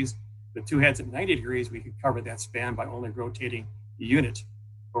 180 degrees. With 2 heads at 90 degrees, we could cover that span by only rotating the unit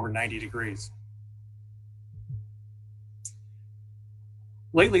over 90 degrees.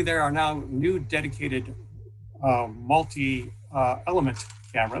 Lately, there are now new dedicated multi-element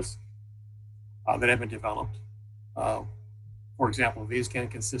cameras that have been developed. For example, these can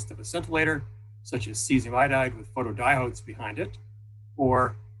consist of a scintillator, such as cesium iodide with photodiodes behind it,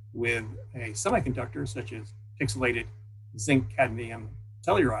 or with a semiconductor, such as pixelated zinc cadmium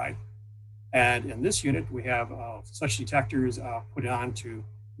telluride. And in this unit, we have such detectors put onto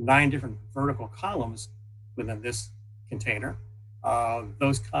 9 different vertical columns within this container.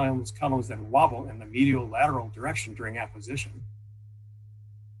 Those columns that wobble in the medial lateral direction during acquisition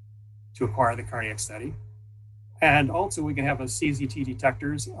to acquire the cardiac study. And also we can have a CZT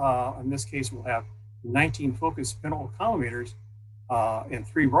detectors. In this case, we'll have 19 focused spindle collimators in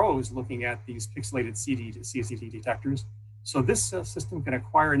 3 rows looking at these pixelated CZT detectors. So this system can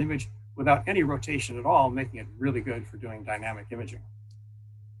acquire an image without any rotation at all, making it really good for doing dynamic imaging.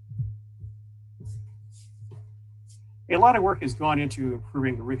 A lot of work has gone into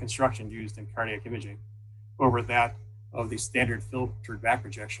improving the reconstruction used in cardiac imaging over that of the standard filtered back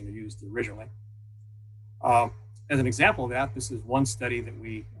projection used originally. As an example of that, this is one study that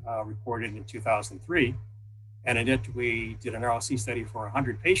we reported in 2003. And in it, we did an RLC study for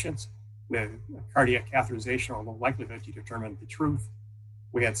 100 patients with cardiac catheterization or low likelihood to determine the truth.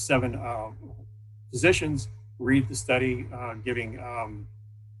 We had 7 physicians read the study, giving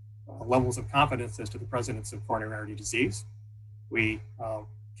levels of confidence as to the presence of coronary artery disease. We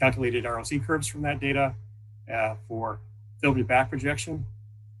calculated RLC curves from that data for filtered back projection,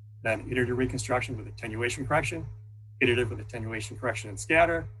 then iterative reconstruction with attenuation correction, iterative with attenuation correction and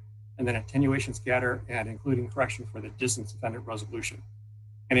scatter, and then attenuation scatter and including correction for the distance-dependent resolution.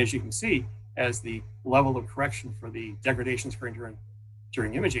 And as you can see, as the level of correction for the degradations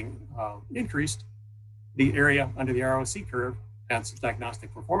during imaging increased, the area under the ROC curve and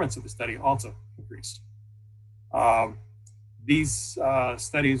diagnostic performance of the study also increased. These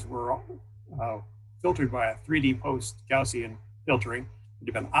studies were filtered by a 3D post-Gaussian filtering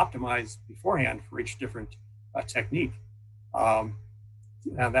that had been optimized beforehand for each different technique.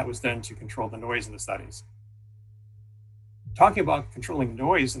 And that was then to control the noise in the studies. Talking about controlling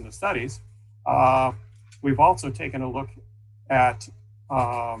noise in the studies, we've also taken a look at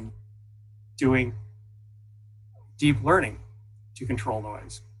doing deep learning to control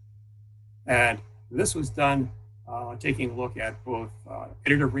noise. And this was done taking a look at both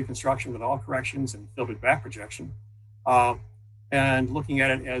iterative reconstruction with all corrections and filtered back projection, and looking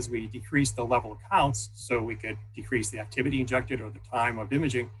at it as we decrease the level of counts, so we could decrease the activity injected or the time of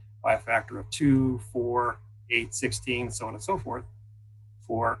imaging by a factor of 2, 4, 8, 16, so on and so forth,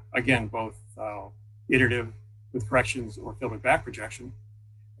 for, again, both iterative with corrections or filled with back projection.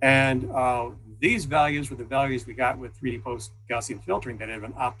 And these values were the values we got with 3D post-Gaussian filtering that had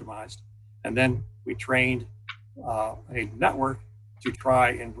been optimized. And then we trained a network to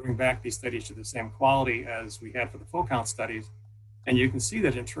try and bring back these studies to the same quality as we had for the full count studies. And you can see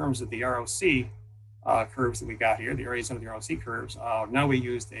that in terms of the ROC curves that we got here, the areas under the ROC curves, now we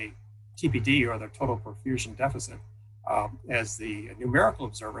used a TPD, or the total perfusion deficit, as the numerical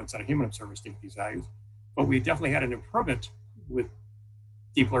observer instead of human observers take these values. But we definitely had an improvement with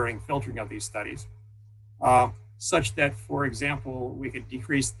deep learning filtering of these studies, such that, for example, we could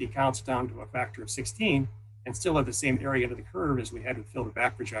decrease the counts down to a factor of 16 and still have the same area under the curve as we had with filled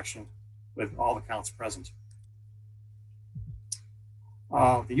back projection with all the counts present.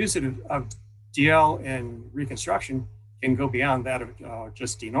 The use of DL in reconstruction can go beyond that of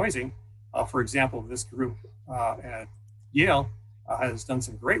just denoising. For example, this group at Yale has done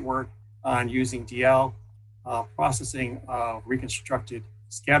some great work on using DL processing of reconstructed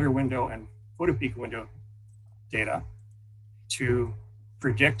scatter window and photopeak window data to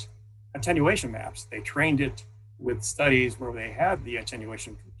predict attenuation maps. They trained it with studies where they had the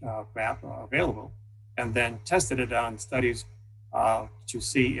attenuation map available, and then tested it on studies to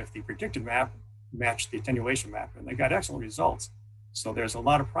see if the predicted map matched the attenuation map, and they got excellent results. So there's a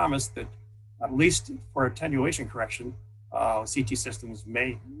lot of promise that, at least for attenuation correction, CT systems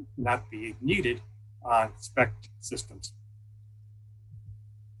may not be needed on SPECT systems.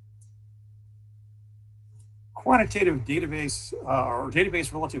 Quantitative database or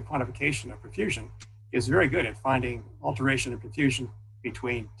database relative quantification of perfusion is very good at finding alteration in perfusion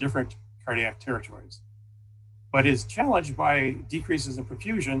between different cardiac territories, but is challenged by decreases in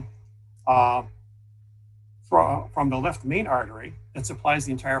perfusion from the left main artery that supplies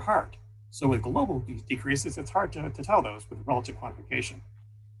the entire heart. So with global decreases, it's hard to tell those with relative quantification.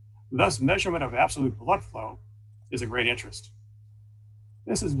 Thus, measurement of absolute blood flow is a great interest.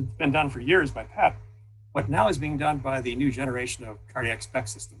 This has been done for years by PET, but now is being done by the new generation of cardiac SPECT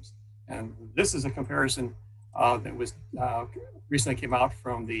systems. And this is a comparison that was recently came out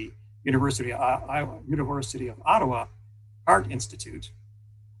from the University of Ottawa Heart Institute,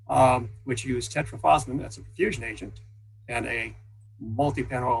 which used tetrafosmin as a perfusion agent and a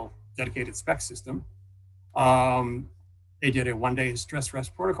multi-panel dedicated SPECT system. They did a one-day stress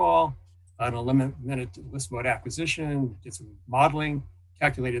rest protocol, an 11-minute list mode acquisition, did some modeling,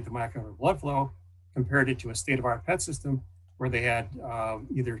 calculated the myocardial blood flow, compared it to a state-of-art PET system where they had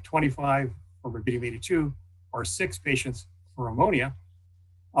either 25 for rubidium-82 or 6 patients for ammonia.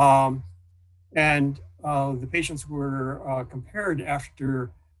 And the patients were compared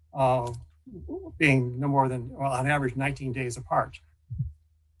after being no more than, well, on average, 19 days apart.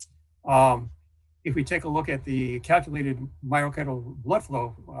 If we take a look at the calculated myocardial blood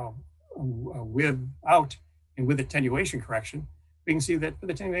flow without and with attenuation correction, we can see that the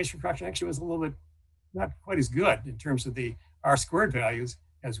attenuation correction actually was a little bit not quite as good in terms of the R-squared values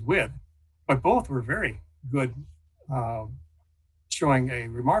as with, but both were very good, showing a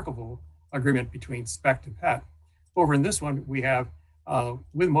remarkable agreement between SPECT and PET. Over in this one, we have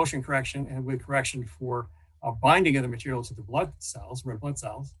with motion correction and with correction for binding of the material to the blood cells, red blood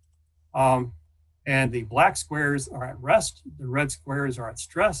cells. And the black squares are at rest, the red squares are at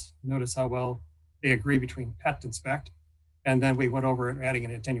stress. Notice how well they agree between PET and SPECT. And then we went over adding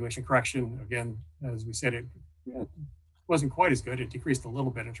an attenuation correction. Again, as we said, it wasn't quite as good. It decreased a little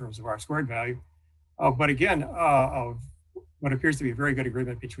bit in terms of R-squared value. But again, of what appears to be a very good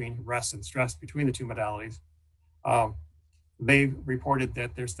agreement between rest and stress between the two modalities. They reported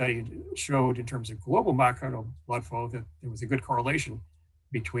that their study showed in terms of global myocardial blood flow that there was a good correlation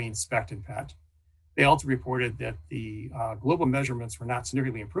between SPECT and PET. They also reported that the global measurements were not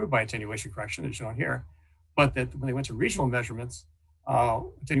significantly improved by attenuation correction, as shown here, but that when they went to regional measurements,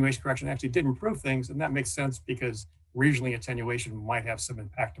 attenuation correction actually did improve things, and that makes sense because regionally attenuation might have some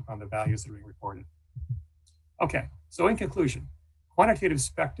impact upon the values that are being reported. Okay, so in conclusion, quantitative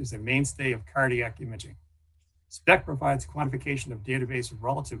SPECT is a mainstay of cardiac imaging. SPECT provides quantification of database of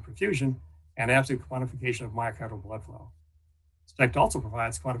relative perfusion and absolute quantification of myocardial blood flow. SPECT also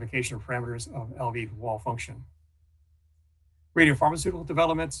provides quantification of parameters of LV wall function. Radiopharmaceutical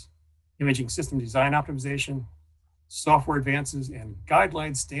developments, imaging system design optimization, software advances, and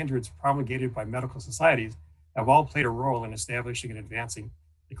guideline standards promulgated by medical societies have all played a role in establishing and advancing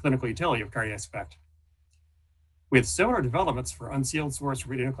the clinical utility of cardiac SPECT. With similar developments for unsealed source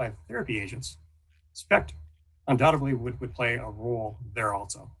radionuclide therapy agents, SPECT undoubtedly would play a role there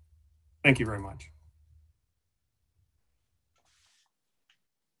also. Thank you very much.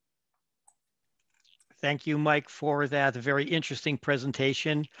 Thank you, Mike, for that very interesting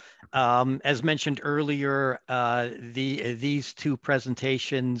presentation. As mentioned earlier, these two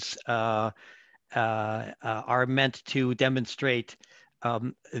presentations are meant to demonstrate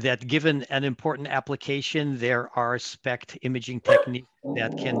that given an important application, there are SPECT imaging techniques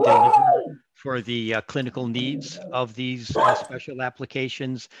that can deliver for the clinical needs of these special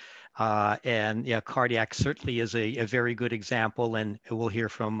applications. And yeah, cardiac certainly is a very good example, and we'll hear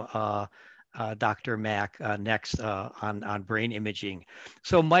from Dr. Mach next on brain imaging.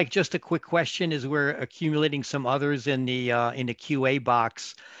 So Mike, just a quick question as we're accumulating some others in the QA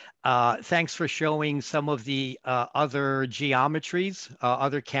box. Thanks for showing some of the other geometries,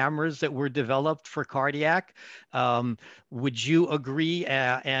 other cameras that were developed for cardiac. Would you agree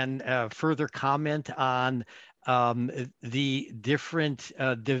and further comment on the different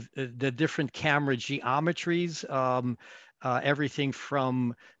camera geometries, everything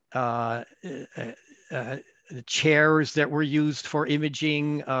from chairs that were used for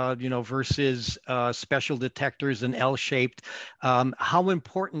imaging, versus special detectors and L-shaped. How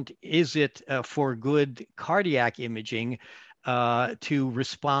important is it for good cardiac imaging to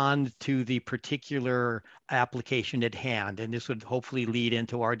respond to the particular application at hand? And this would hopefully lead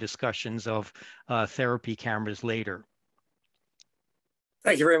into our discussions of therapy cameras later.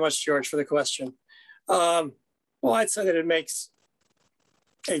 Thank you very much, George, for the question. Well, I'd say that it makes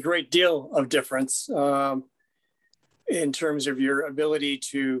a great deal of difference in terms of your ability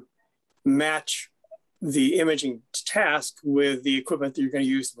to match the imaging task with the equipment that you're going to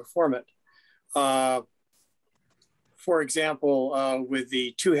use to perform it. For example, with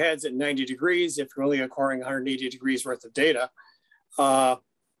the two heads at 90 degrees, if you're only acquiring 180 degrees worth of data,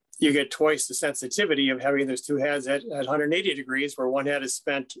 you get twice the sensitivity of having those two heads at 180 degrees, where one head has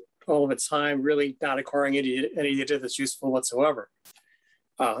spent all of its time really not acquiring any data that's useful whatsoever.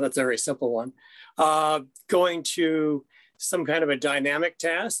 That's a very simple one. Going to some kind of a dynamic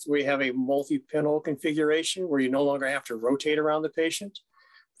task, we have a multi-pinhole configuration where you no longer have to rotate around the patient.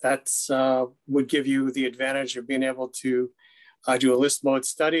 That would give you the advantage of being able to do a list mode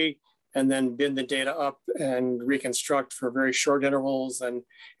study and then bin the data up and reconstruct for very short intervals. And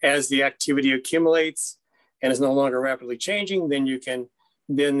as the activity accumulates and is no longer rapidly changing, then you can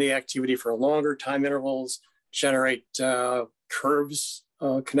bin the activity for longer time intervals, generate curves,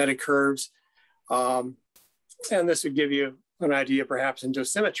 kinetic curves. And this would give you an idea perhaps in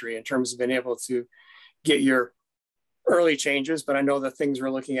dosimetry in terms of being able to get your early changes, but I know the things we're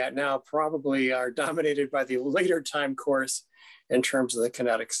looking at now probably are dominated by the later time course in terms of the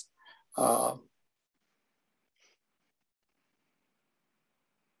kinetics. So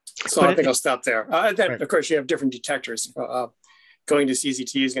I think I'll stop there. Then, of course, you have different detectors. Going to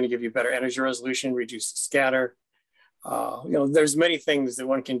CZT is going to give you better energy resolution, reduce the scatter. There's many things that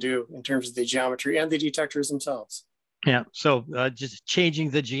one can do in terms of the geometry and the detectors themselves. Yeah, so just changing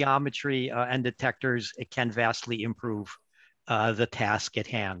the geometry and detectors, it can vastly improve the task at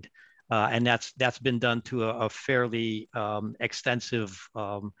hand. And that's been done to a fairly extensive,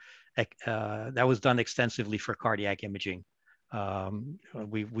 that was done extensively for cardiac imaging.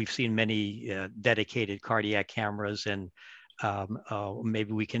 We've seen many dedicated cardiac cameras, and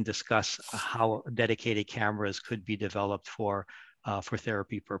maybe we can discuss how dedicated cameras could be developed for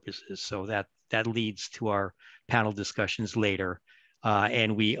therapy purposes. So that leads to our panel discussions later,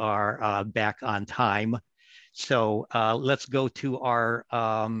 and we are back on time. So let's go to our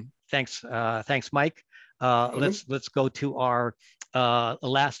thanks, Mike. Let's go to our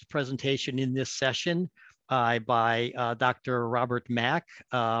last presentation in this session by Dr. Robert Mach,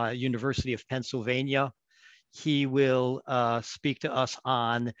 University of Pennsylvania. He will speak to us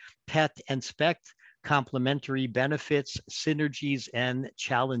on PET and SPECT, complementary benefits, synergies, and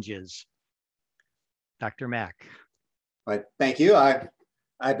challenges. Dr. Mach. Right, thank you.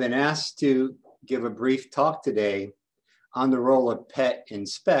 I've been asked to give a brief talk today on the role of PET and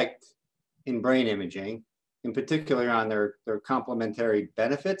SPECT in brain imaging, in particular on their complementary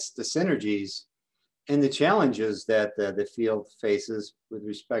benefits, the synergies, and the challenges that the field faces with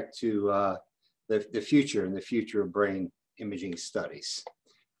respect to the future and the future of brain imaging studies.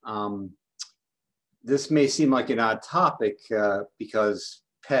 This may seem like an odd topic because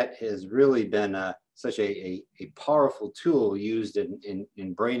PET has really been such a powerful tool used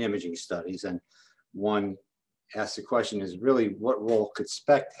in brain imaging studies. And one asks the question is really, what role could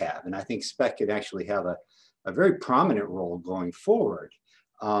SPECT have? And I think SPECT could actually have a very prominent role going forward.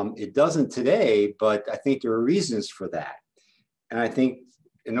 It doesn't today, but I think there are reasons for that. And I think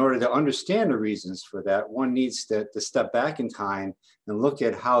in order to understand the reasons for that, one needs to step back in time and look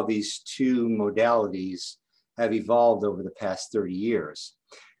at how these two modalities have evolved over the past 30 years.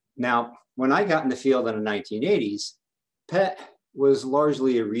 Now, when I got in the field in the 1980s, PET was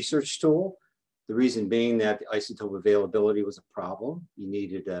largely a research tool. The reason being that the isotope availability was a problem. You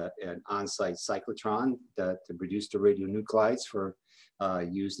needed an on-site cyclotron to produce the radionuclides for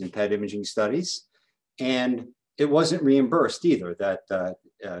used in PET imaging studies. And it wasn't reimbursed either, that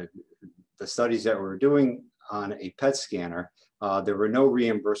the studies that we're doing on a PET scanner, there were no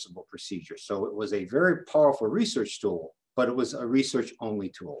reimbursable procedures. So it was a very powerful research tool, but it was a research-only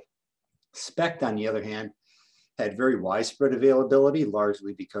tool. SPECT, on the other hand, had very widespread availability,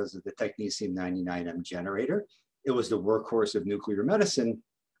 largely because of the technetium-99m generator. It was the workhorse of nuclear medicine,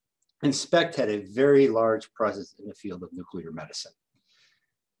 and SPECT had a very large presence in the field of nuclear medicine.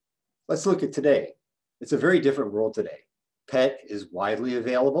 Let's look at today. It's a very different world today. PET is widely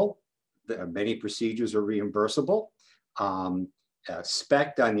available. Many procedures are reimbursable.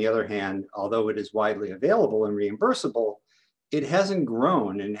 SPECT, on the other hand, although it is widely available and reimbursable, it hasn't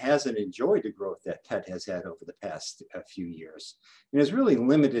grown and hasn't enjoyed the growth that PET has had over the past few years. And it's really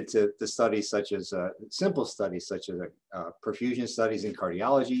limited to the studies such as simple studies such as perfusion studies in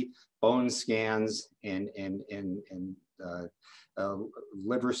cardiology, bone scans, and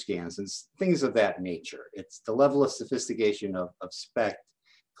liver scans and things of that nature. It's the level of sophistication of SPECT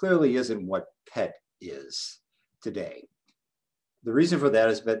clearly isn't what PET is today. The reason for that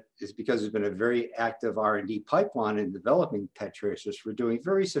is because there's been a very active R&D pipeline in developing PET tracers for doing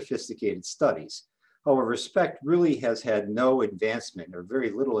very sophisticated studies. However, SPECT really has had no advancement or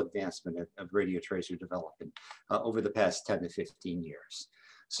very little advancement of radio tracer development over the past 10 to 15 years.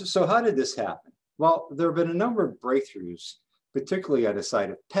 So how did this happen? Well, there have been a number of breakthroughs, particularly on the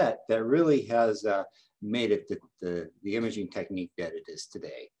side of PET, that really has made it the imaging technique that it is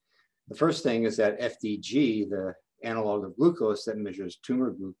today. The first thing is that FDG, the analog of glucose that measures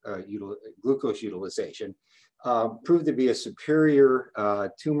tumor glucose utilization, proved to be a superior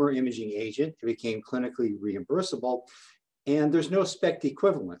tumor imaging agent. It became clinically reimbursable, and there's no SPECT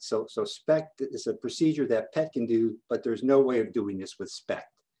equivalent. So SPECT is a procedure that PET can do, but there's no way of doing this with SPECT.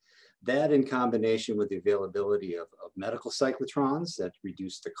 That, in combination with the availability of medical cyclotrons that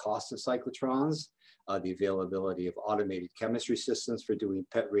reduce the cost of cyclotrons, the availability of automated chemistry systems for doing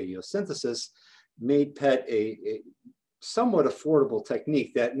PET radiosynthesis, made PET a somewhat affordable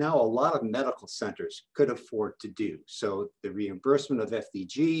technique that now a lot of medical centers could afford to do. So the reimbursement of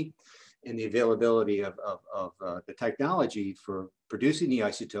FDG and the availability of the technology for producing the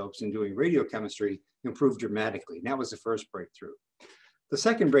isotopes and doing radiochemistry improved dramatically. And that was the first breakthrough. The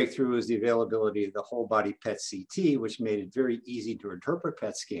second breakthrough is the availability of the whole body PET CT, which made it very easy to interpret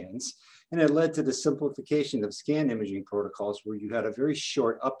PET scans. And it led to the simplification of scan imaging protocols where you had a very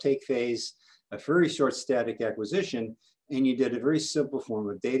short uptake phase, a very short static acquisition, and you did a very simple form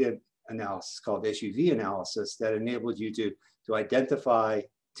of data analysis called SUV analysis that enabled you to identify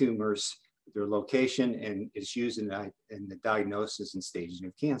tumors, their location, and it's used in the diagnosis and staging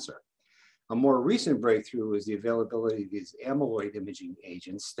of cancer. A more recent breakthrough is the availability of these amyloid imaging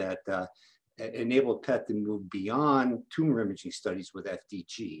agents that enabled PET to move beyond tumor imaging studies with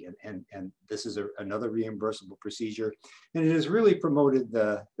FDG. And this is another reimbursable procedure. And it has really promoted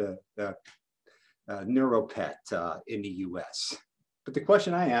the NeuroPET in the US. But the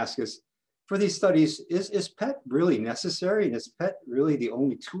question I ask is, for these studies, is PET really necessary? And is PET really the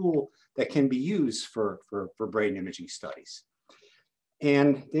only tool that can be used for brain imaging studies?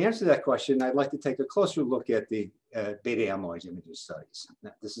 And to answer that question, I'd like to take a closer look at the beta amyloid imaging studies. Now,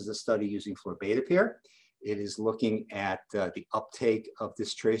 this is a study using florbetapir. It is looking at the uptake of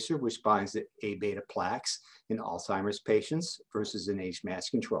this tracer, which binds the A-beta plaques in Alzheimer's patients versus an age-matched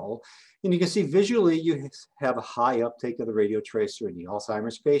control. And you can see visually, you have a high uptake of the radio tracer in the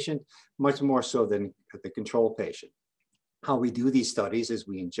Alzheimer's patient, much more so than the control patient. How we do these studies is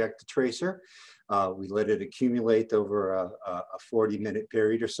we inject the tracer, we let it accumulate over a 40-minute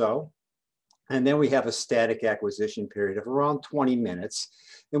period or so. And then we have a static acquisition period of around 20 minutes.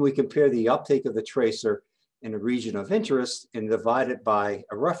 And we compare the uptake of the tracer in a region of interest and divide it by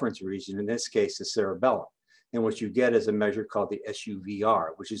a reference region, in this case, the cerebellum. And what you get is a measure called the SUVR,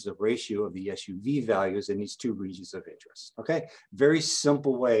 which is the ratio of the SUV values in these two regions of interest. Okay, very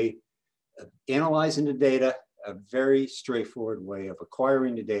simple way of analyzing the data, a very straightforward way of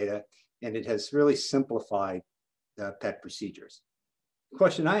acquiring the data, and it has really simplified the PET procedures. The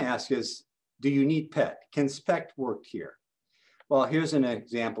question I ask is, do you need PET? Can SPECT work here? Well, here's an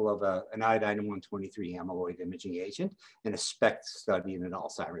example of an iodine-123 amyloid imaging agent in a SPECT study in an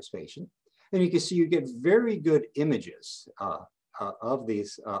Alzheimer's patient. And you can see you get very good images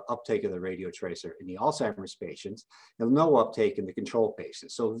uptake of the radio tracer in the Alzheimer's patients and no uptake in the control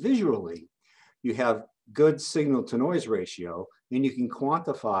patients. So visually, you have good signal to noise ratio, and you can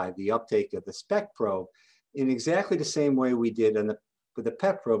quantify the uptake of the SPECT probe in exactly the same way we did with the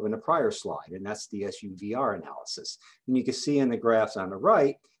PET probe in the prior slide, and that's the SUVR analysis. And you can see in the graphs on the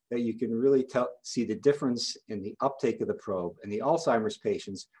right that you can really see the difference in the uptake of the probe in the Alzheimer's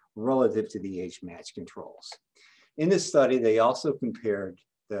patients relative to the age-matched controls. In this study, they also compared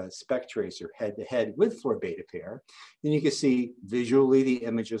the SPECT tracer head-to-head with fluor beta pair, and you can see visually the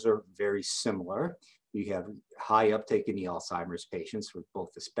images are very similar. You have high uptake in the Alzheimer's patients with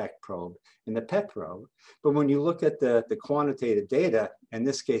both the SPECT probe and the PET probe. But when you look at the quantitative data, in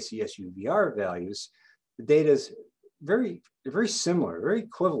this case, the SUVR values, the data is very similar, very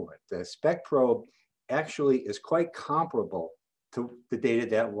equivalent. The SPECT probe actually is quite comparable to the data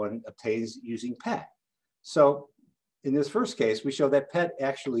that one obtains using PET. So in this first case, we show that PET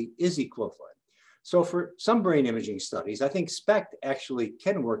actually is equivalent. So for some brain imaging studies, I think SPECT actually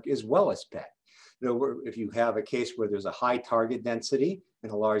can work as well as PET. You know, if you have a case where there's a high target density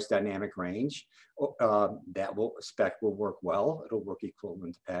and a large dynamic range, SPECT will work well. It'll work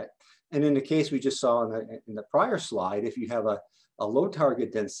equivalent to PET. And in the case we just saw in the prior slide, if you have a low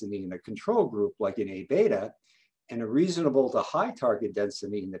target density in a control group like in A beta, and a reasonable to high target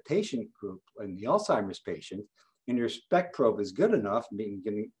density in the patient group, in the Alzheimer's patient, and your SPECT probe is good enough, meaning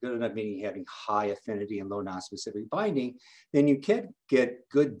having high affinity and low nonspecific binding, then you can get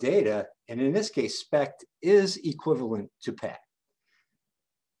good data. And in this case, SPECT is equivalent to PET.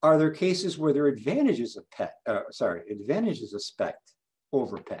 Are there cases where there are advantages of advantages of SPECT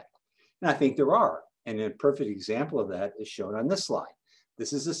over PET? And I think there are. And a perfect example of that is shown on this slide.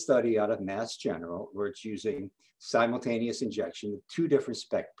 This is a study out of Mass General where it's using simultaneous injection of two different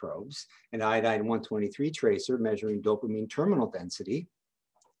SPECT probes, an iodine-123 tracer measuring dopamine terminal density,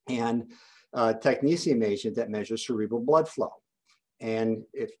 and a technetium agent that measures cerebral blood flow. And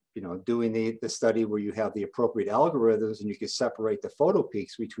if, doing the study where you have the appropriate algorithms and you can separate the photo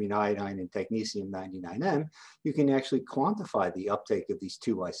peaks between iodine and technetium-99M, you can actually quantify the uptake of these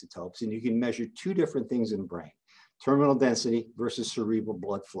two isotopes, and you can measure two different things in the brain: terminal density versus cerebral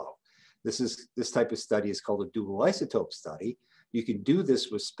blood flow. This type of study is called a dual isotope study. You can do this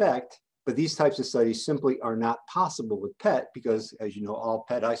with SPECT, but these types of studies simply are not possible with PET because, as you know, all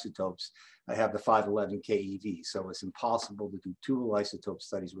PET isotopes have the 511 keV. So it's impossible to do dual isotope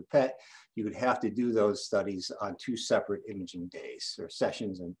studies with PET. You would have to do those studies on two separate imaging days or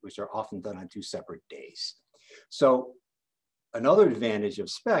sessions, which are often done on two separate days. So another advantage of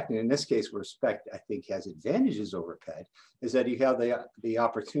SPECT, and in this case where SPECT I think has advantages over PET, is that you have the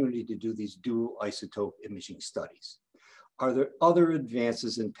opportunity to do these dual isotope imaging studies. Are there other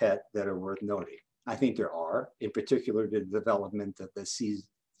advances in PET that are worth noting? I think there are, in particular the development of the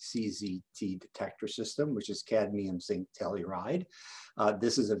CZT detector system, which is cadmium zinc telluride.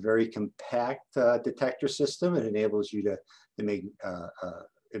 This is a very compact detector system. It enables you to make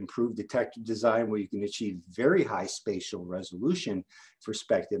improved detector design where you can achieve very high spatial resolution for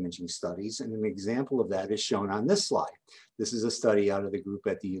SPECT imaging studies. And an example of that is shown on this slide. This is a study out of the group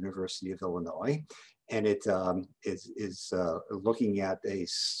at the University of Illinois, and it is looking at a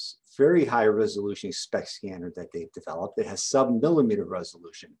very high resolution SPECT scanner that they've developed that has sub-millimeter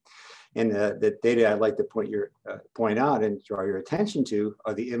resolution. And the data I'd like to point out and draw your attention to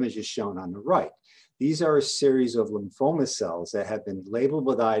are the images shown on the right. These are a series of lymphoma cells that have been labeled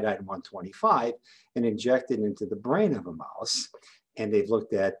with iodine-125 and injected into the brain of a mouse. And they've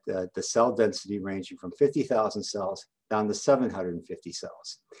looked at the cell density ranging from 50,000 cells down to 750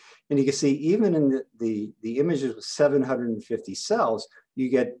 cells. And you can see even in the images with 750 cells, you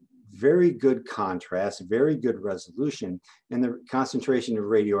get very good contrast, very good resolution, and the concentration of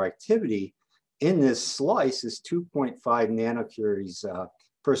radioactivity in this slice is 2.5 nanocuries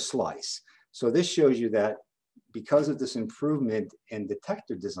per slice. So this shows you that because of this improvement in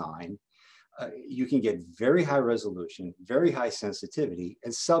detector design, you can get very high resolution, very high sensitivity,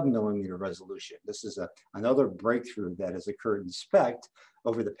 and sub-millimeter resolution. This is another breakthrough that has occurred in SPECT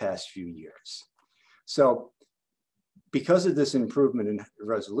over the past few years. So because of this improvement in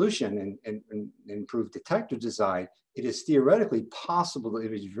resolution and improved detector design, it is theoretically possible to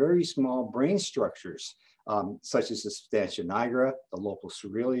image very small brain structures, such as the substantia nigra, the locus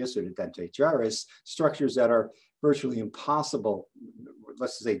coeruleus, or the dentate gyrus, structures that are virtually impossible,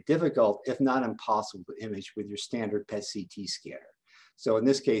 let's say difficult, if not impossible to image with your standard PET CT scanner. So in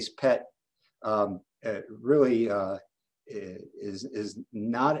this case, PET really does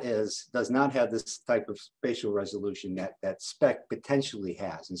not have this type of spatial resolution that SPECT potentially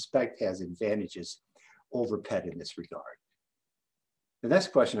has, and SPECT has advantages over PET in this regard. The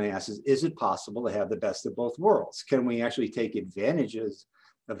next question I ask is it possible to have the best of both worlds? Can we actually take advantages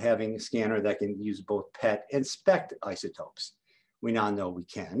of having a scanner that can use both PET and SPECT isotopes? We now know we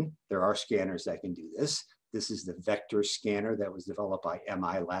can. There are scanners that can do this. This is the vector scanner that was developed by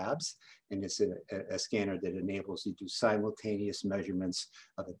MI Labs, and it's a scanner that enables you to do simultaneous measurements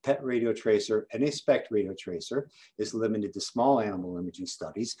of a PET radiotracer and a SPECT radiotracer. It's limited to small animal imaging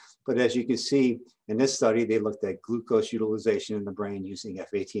studies, but as you can see in this study, they looked at glucose utilization in the brain using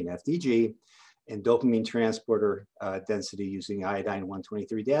F18-FDG and dopamine transporter density using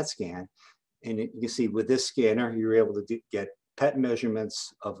iodine-123 DAT scan. And you can see with this scanner, you're able to get PET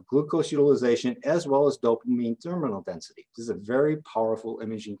measurements of glucose utilization as well as dopamine terminal density. This is a very powerful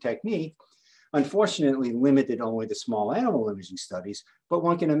imaging technique, unfortunately limited only to small animal imaging studies, but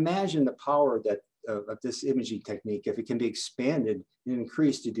one can imagine the power that of this imaging technique if it can be expanded and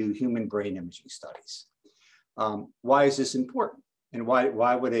increased to do human brain imaging studies. Why is this important? And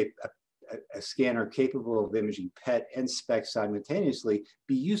why would a scanner capable of imaging PET and SPECT simultaneously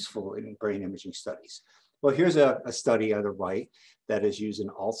be useful in brain imaging studies? Well, here's a study on the right that is used in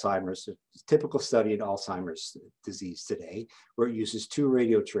Alzheimer's, a typical study in Alzheimer's disease today, where it uses two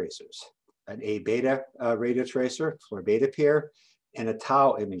radiotracers, an A-beta radiotracer, fluorobetapir, and a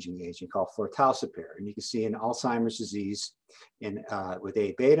tau imaging agent called fluortaucipir. And you can see in Alzheimer's disease, with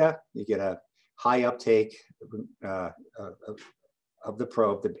A-beta, you get a high uptake of the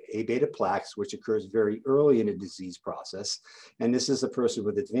probe, the A-beta plaques, which occurs very early in the disease process. And this is a person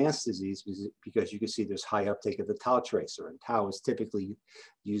with advanced disease because you can see there's high uptake of the tau tracer, and tau is typically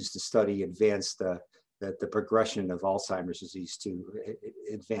used to study the progression of Alzheimer's disease to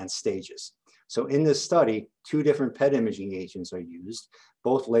advanced stages. So in this study, two different PET imaging agents are used,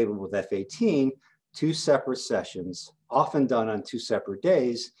 both labeled with F18, two separate sessions, often done on two separate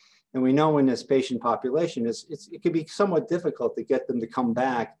days. And we know in this patient population, it can be somewhat difficult to get them to come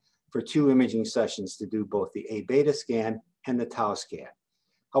back for two imaging sessions to do both the A-beta scan and the tau scan.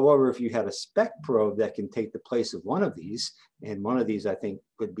 However, if you have a SPECT probe that can take the place of one of these, and one of these I think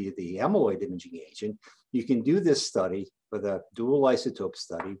would be the amyloid imaging agent, you can do this study with a dual isotope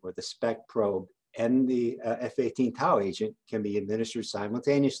study where the SPECT probe and the F18 tau agent can be administered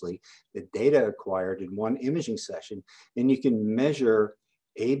simultaneously, the data acquired in one imaging session, and you can measure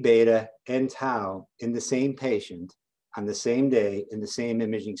A-beta and tau in the same patient on the same day in the same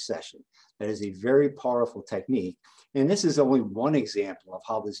imaging session. That is a very powerful technique. And this is only one example of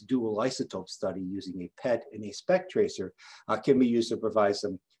how this dual isotope study using a PET and a SPECT tracer can be used to provide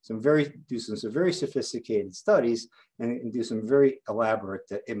some very sophisticated studies and do some very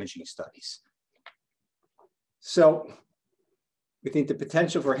elaborate imaging studies. So we think the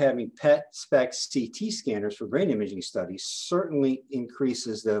potential for having PET, SPECT, CT scanners for brain imaging studies certainly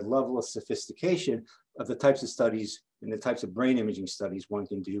increases the level of sophistication of the types of studies and the types of brain imaging studies one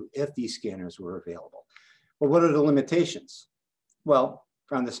can do if these scanners were available. But what are the limitations? Well,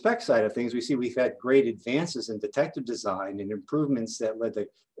 on the SPECT side of things, we see we've had great advances in detective design and improvements that led to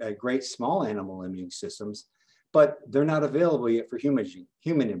great small animal imaging systems, but they're not available yet for human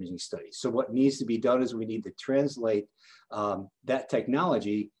imaging studies. So what needs to be done is we need to translate that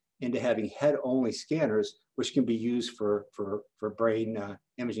technology into having head-only scanners, which can be used for brain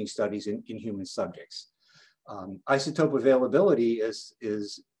imaging studies in human subjects. Isotope availability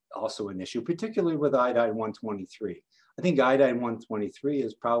is also an issue, particularly with iodine-123. I think iodine-123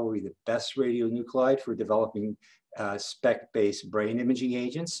 is probably the best radionuclide for developing SPECT-based brain imaging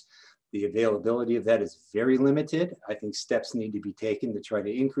agents. The availability of that is very limited. I think steps need to be taken to try to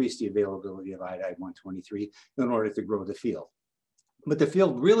increase the availability of iodine-123 in order to grow the field. But the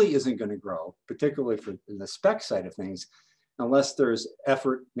field really isn't going to grow, particularly for the SPECT side of things, unless there's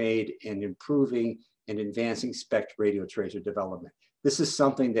effort made in improving and advancing SPECT radiotracer development. This is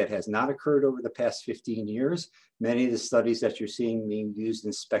something that has not occurred over the past 15 years. Many of the studies that you're seeing being used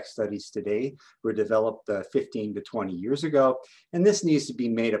in SPECT studies today were developed 15 to 20 years ago, and this needs to be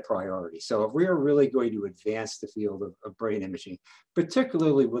made a priority. So if we are really going to advance the field of brain imaging,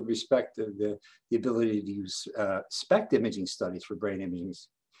 particularly with respect to the ability to use SPECT imaging studies for brain imaging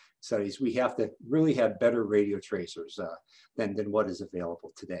studies, we have to really have better radiotracers than what is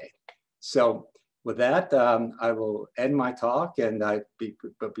available today. So with that, I will end my talk,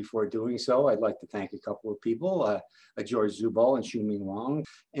 but before doing so, I'd like to thank a couple of people, George Zubal and Xiuming Wang,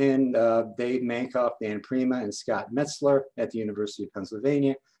 and Dave Mankoff, Dan Pryma, and Scott Metzler at the University of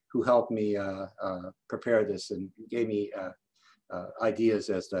Pennsylvania, who helped me prepare this and gave me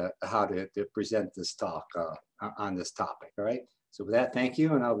ideas as to how to present this talk on this topic, all right? So with that, thank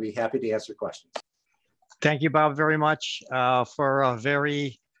you, and I'll be happy to answer questions. Thank you, Bob, very much for a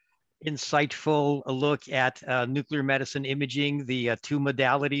very insightful look at nuclear medicine imaging, the two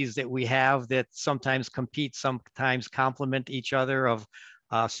modalities that we have that sometimes compete, sometimes complement each other, of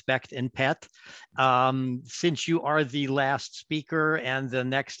SPECT and PET. Since you are the last speaker and the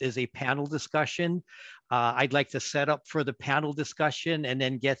next is a panel discussion, I'd like to set up for the panel discussion and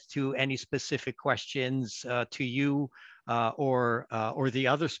then get to any specific questions to you or the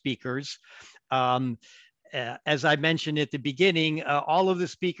other speakers. As I mentioned at the beginning, all of the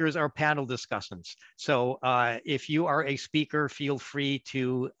speakers are panel discussants. So if you are a speaker, feel free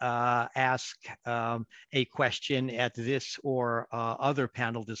to ask a question at this or other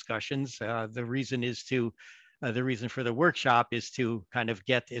panel discussions. The reason for the workshop is to kind of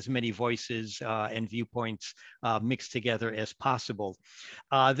get as many voices and viewpoints mixed together as possible.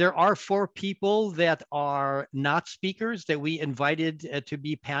 There are 4 people that are not speakers that we invited to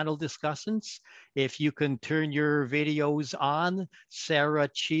be panel discussants. If you can turn your videos on: Sarah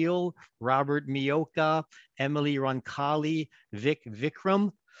Cheel, Robert Mioka, Emily Roncalli, Vic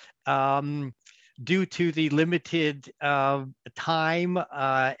Vikram. Due to the limited time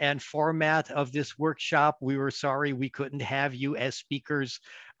and format of this workshop, we were sorry we couldn't have you as speakers,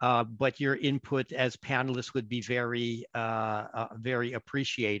 but your input as panelists would be very, very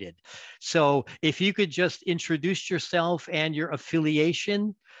appreciated. So if you could just introduce yourself and your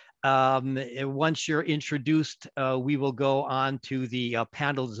affiliation. Once you're introduced, we will go on to the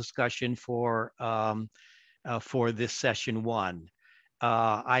panel discussion for this session 1.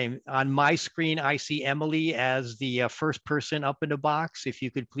 I'm on my screen. I see Emily as the first person up in the box. If you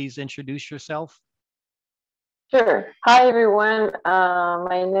could please introduce yourself. Sure. Hi, everyone.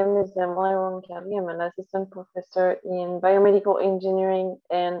 My name is Emily Roncalli. I'm an assistant professor in biomedical engineering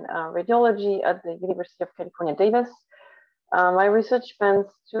and radiology at the University of California, Davis. My research spans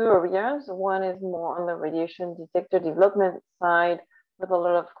 2 areas. One is more on the radiation detector development side with a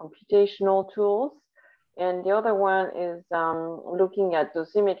lot of computational tools. And the other one is looking at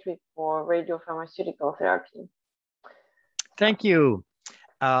dosimetry for radiopharmaceutical therapy. Thank you.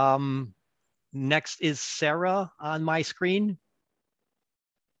 Next is Sarah on my screen.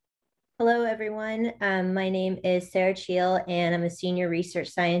 Hello, everyone. My name is Sarah Cheel, and I'm a senior research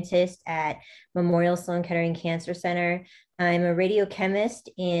scientist at Memorial Sloan Kettering Cancer Center. I'm a radiochemist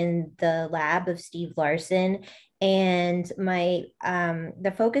in the lab of Steve Larson, and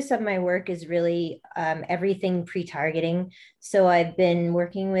the focus of my work is really everything pre-targeting. So I've been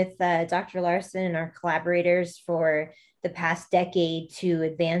working with Dr. Larson and our collaborators for the past decade to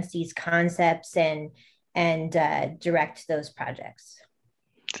advance these concepts and direct those projects.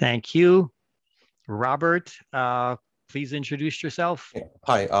 Thank you. Robert, please introduce yourself.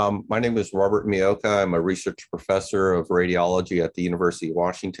 Hi, my name is Robert Mioka. I'm a research professor of radiology at the University of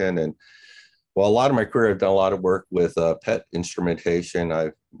Washington. And well, a lot of my career, I've done a lot of work with PET instrumentation.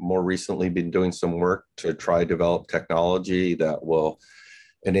 I've more recently been doing some work to try to develop technology that will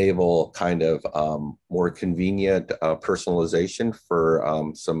enable kind of more convenient personalization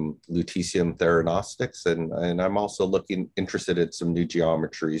for some lutetium theranostics. And I'm also interested in some new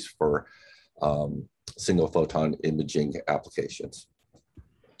geometries for single photon imaging applications.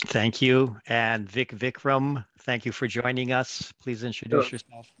 Thank you. And Vic Vikram, thank you for joining us. Please introduce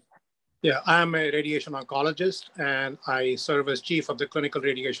yourself. Yeah, I'm a radiation oncologist, and I serve as chief of the clinical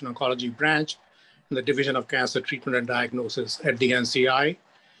radiation oncology branch in the Division of Cancer Treatment and Diagnosis at the NCI.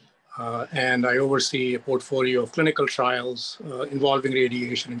 And I oversee a portfolio of clinical trials involving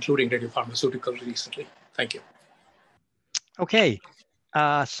radiation, including radiopharmaceuticals recently. Thank you. Okay,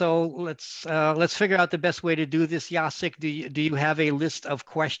 so let's figure out the best way to do this. Jacek, do you have a list of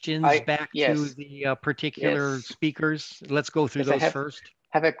questions to the particular speakers? Let's go through those first.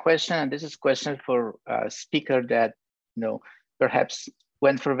 I have a question, and this is a question for a speaker that perhaps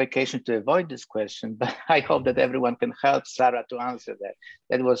went for vacation to avoid this question, but I hope that everyone can help Sarah to answer that.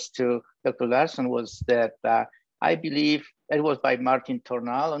 That was to Dr. Larson, was that I believe, it was by Martin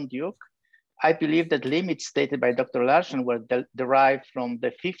Tornal on Duke. I believe that limits stated by Dr. Larson were derived from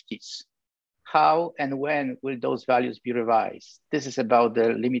the 50s. How and when will those values be revised? This is about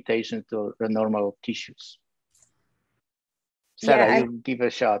the limitation to the normal tissues. Sarah, you give a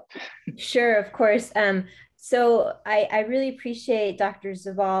shot. Sure, of course. So I really appreciate Dr.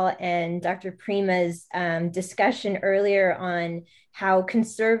 Zubal and Dr. Pryma's discussion earlier on how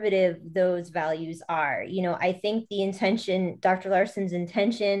conservative those values are. I think the intention, Dr. Larson's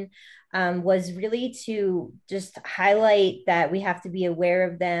intention was really to just highlight that we have to be aware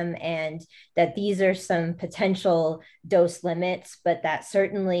of them and that these are some potential dose limits, but that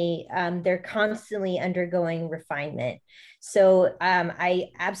certainly they're constantly undergoing refinement. So I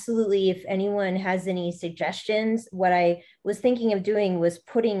absolutely, if anyone has any suggestions, what I was thinking of doing was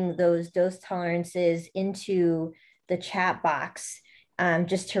putting those dose tolerances into the chat box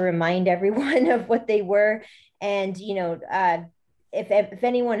just to remind everyone of what they were. And, you know, if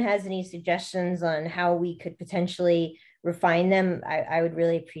anyone has any suggestions on how we could potentially refine them, I would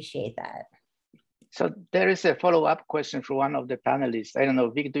really appreciate that. So there is a follow-up question for one of the panelists. I don't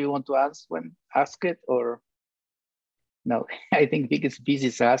know, Vic, do you want to ask it or? No, I think Vic is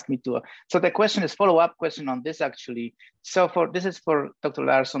busy, so ask me to. So the question is follow-up question on this actually. So this is for Dr.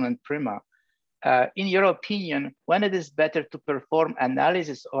 Larson and Pryma. In your opinion, when it is better to perform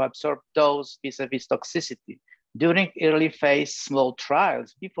analysis or absorb dose vis-a-vis toxicity? During early phase small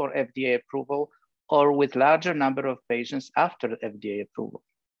trials before FDA approval or with larger number of patients after FDA approval?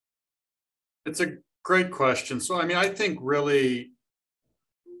 It's a great question. So, I mean, I think really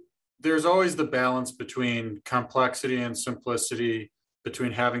there's always the balance between complexity and simplicity,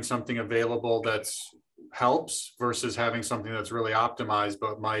 between having something available that's helps versus having something that's really optimized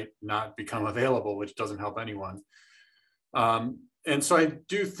but might not become available, which doesn't help anyone. And so I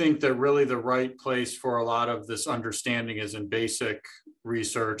do think that really the right place for a lot of this understanding is in basic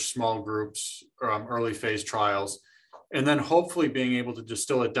research, small groups, early phase trials, and then hopefully being able to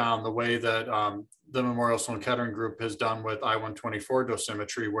distill it down the way that the Memorial Sloan Kettering group has done with I-124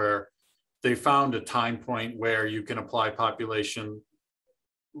 dosimetry, where they found a time point where you can apply population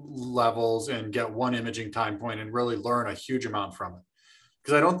levels and get one imaging time point and really learn a huge amount from it.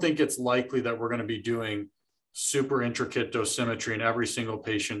 Because I don't think it's likely that we're going to be doing super intricate dosimetry in every single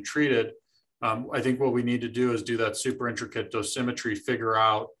patient treated. I think what we need to do is do that super intricate dosimetry, figure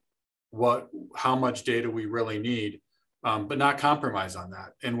out how much data we really need, but not compromise on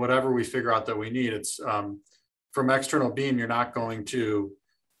that. And whatever we figure out that we need, it's from external beam, you're not going to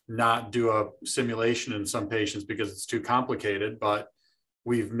not do a simulation in some patients because it's too complicated, but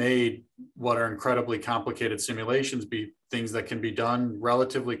we've made what are incredibly complicated simulations be things that can be done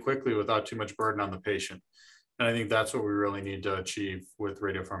relatively quickly without too much burden on the patient. And I think that's what we really need to achieve with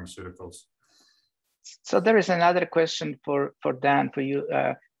radiopharmaceuticals. So there is another question for Dan, for you.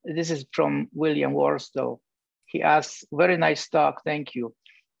 This is from William Warstow. He asks, very nice talk, thank you.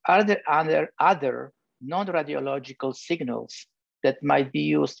 Are there other non-radiological signals that might be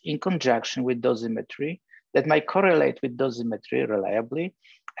used in conjunction with dosimetry that might correlate with dosimetry reliably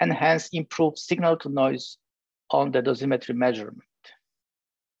and hence improve signal to noise on the dosimetry measurement?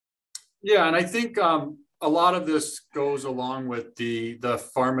 Yeah, and I think a lot of this goes along with the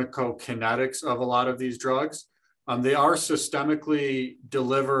pharmacokinetics of a lot of these drugs. They are systemically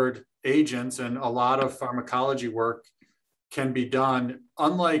delivered agents, and a lot of pharmacology work can be done.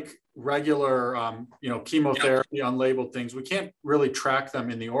 Unlike regular chemotherapy, unlabeled things, we can't really track them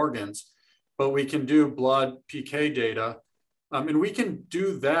in the organs, but we can do blood PK data. And we can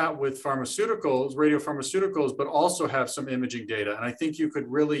do that with pharmaceuticals, radiopharmaceuticals, but also have some imaging data. And I think you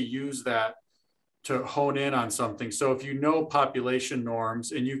could really use that to hone in on something. So if you know population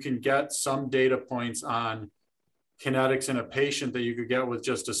norms and you can get some data points on kinetics in a patient that you could get with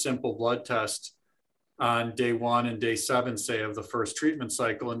just a simple blood test on day 1 and day 7, say, of the first treatment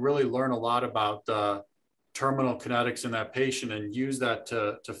cycle, and really learn a lot about the terminal kinetics in that patient and use that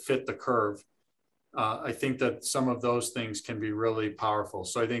to fit the curve. I think that some of those things can be really powerful.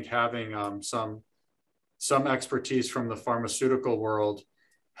 So I think having some expertise from the pharmaceutical world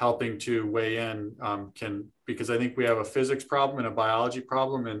helping to weigh in because I think we have a physics problem and a biology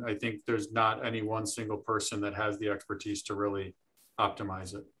problem, and I think there's not any one single person that has the expertise to really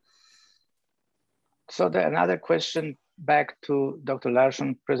optimize it. So another question back to Dr.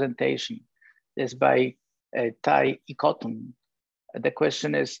 Larson's presentation is by Tai Ikoton. The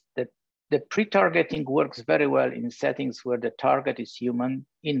question is that the pre-targeting works very well in settings where the target is human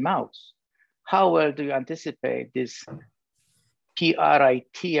in mouse. How well do you anticipate this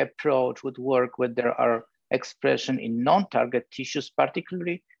PRIT approach would work when there are expression in non-target tissues,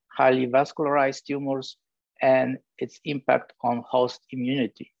 particularly highly vascularized tumors, and its impact on host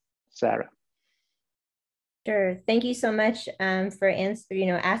immunity? Sarah. Sure. Thank you so much for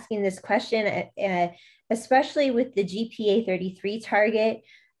asking this question, especially with the GPA33 target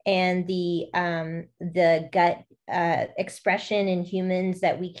and the gut expression in humans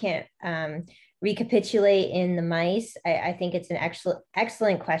that we can't recapitulate in the mice. I think it's an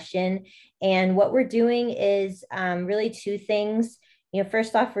excellent question. And what we're doing is really two things.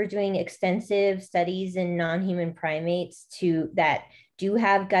 First off, we're doing extensive studies in non-human primates do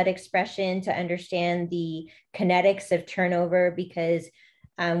have gut expression to understand the kinetics of turnover, because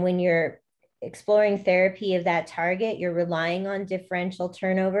when you're exploring therapy of that target, you're relying on differential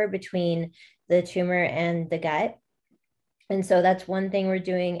turnover between the tumor and the gut. And so that's one thing we're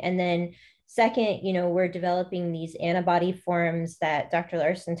doing. And then second, we're developing these antibody forms that Dr.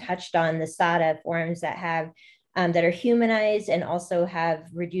 Larson touched on, the SADA forms that have that are humanized and also have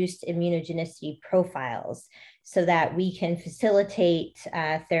reduced immunogenicity profiles, so that we can facilitate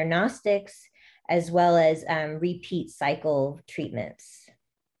theranostics as well as repeat cycle treatments.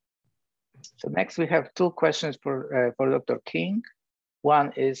 So next we have two questions for Dr. King.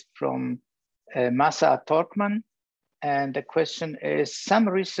 One is from Masa Torkman, and the question is, some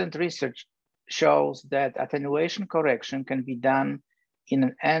recent research shows that attenuation correction can be done in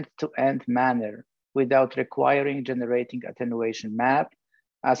an end-to-end manner without requiring generating attenuation map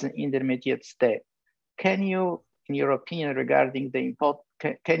as an intermediate step. Can you, in your opinion, regarding the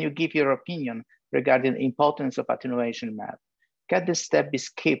can you give your opinion regarding the importance of attenuation map? Can this step be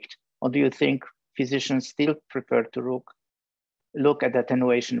skipped, or do you think physicians still prefer to look at the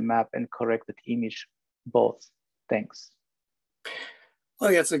attenuation map and corrected image both? Thanks.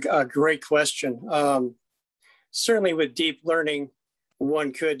 Oh, that's a great question. Certainly with deep learning,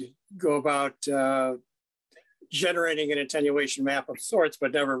 one could go about generating an attenuation map of sorts,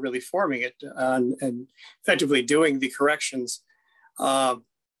 but never really forming it and effectively doing the corrections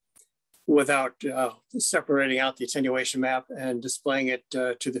without separating out the attenuation map and displaying it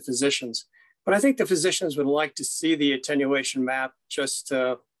to the physicians. But I think the physicians would like to see the attenuation map just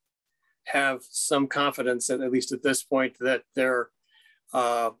to have some confidence, at least at this point, that they're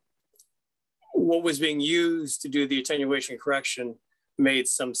what was being used to do the attenuation correction made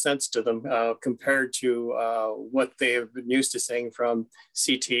some sense to them compared to what they have been used to seeing from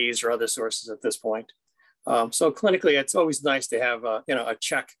CTs or other sources at this point. So clinically, it's always nice to have a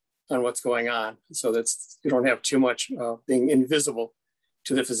check on what's going on, so that you don't have too much being invisible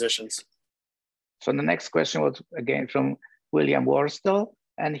to the physicians. So the next question was again from William Worstel,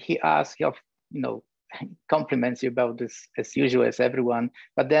 and he asked, compliments you about this as usual as everyone,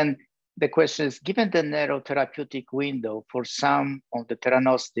 but then the question is, given the narrow therapeutic window for some of the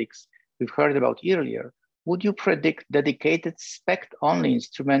theranostics we've heard about earlier, would you predict dedicated SPECT-only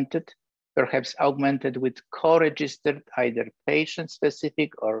instrumented, perhaps augmented with co-registered either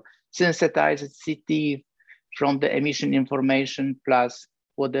patient-specific or sensitized CT from the emission information plus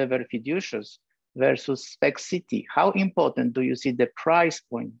whatever fiducious versus SPECT-CT? How important do you see the price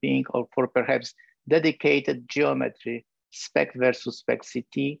point being, or for perhaps dedicated geometry, SPECT versus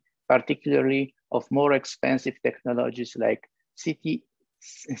SPECT-CT, particularly of more expensive technologies like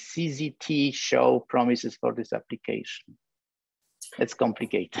CZT show promises for this application? It's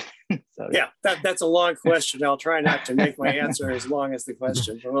complicated. Sorry. Yeah, that's a long question. I'll try not to make my answer as long as the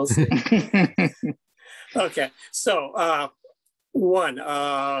question, but we'll see. Okay, so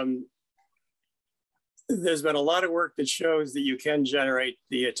there's been a lot of work that shows that you can generate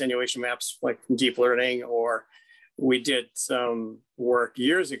the attenuation maps like from deep learning, or we did some work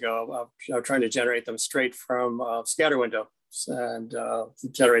years ago of trying to generate them straight from scatter window and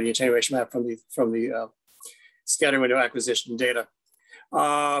generating attenuation map from the scatter window acquisition data.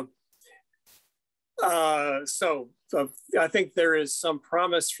 So I think there is some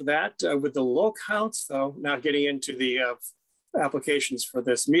promise for that with the low counts, though, not getting into the applications for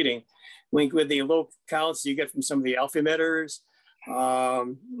this meeting. With the low counts you get from some of the alpha emitters,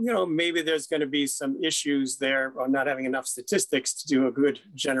 maybe there's going to be some issues there on not having enough statistics to do a good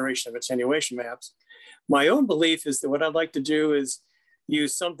generation of attenuation maps. My own belief is that what I'd like to do is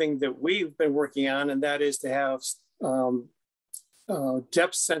use something that we've been working on, and that is to have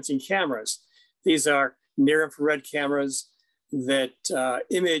depth sensing cameras. These are near infrared cameras that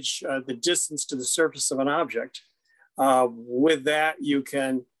image the distance to the surface of an object. With that, you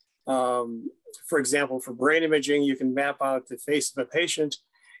can, for example, for brain imaging, you can map out the face of a patient.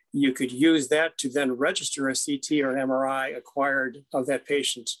 You could use that to then register a CT or an MRI acquired of that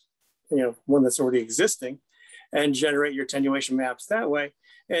patient, one that's already existing, and generate your attenuation maps that way.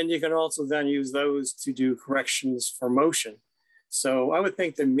 And you can also then use those to do corrections for motion. So I would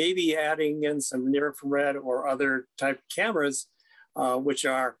think that maybe adding in some near infrared or other type cameras, which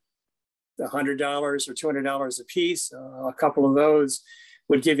are $100 or $200 a piece, a couple of those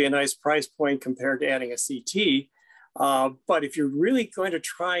would give you a nice price point compared to adding a CT. But if you're really going to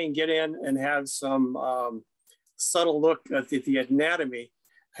try and get in and have some subtle look at the anatomy,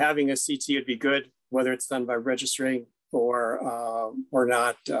 having a CT would be good, whether it's done by registering or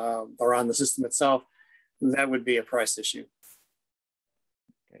not, or on the system itself. That would be a price issue.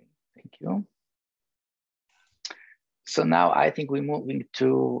 Okay, thank you. So now I think we're moving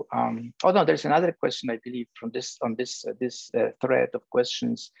to, oh no, there's another question I believe from this, on this thread of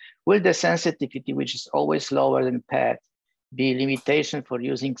questions. Will the sensitivity, which is always lower than PET, be a limitation for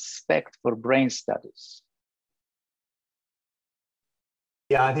using SPECT for brain studies?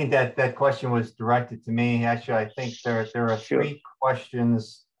 Yeah, I think that question was directed to me. Actually, I think there are three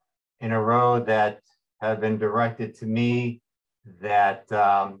questions in a row that have been directed to me that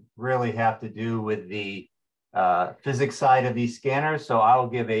really have to do with the physics side of these scanners. So I will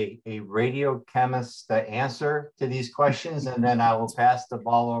give a radiochemist answer to these questions, and then I will pass the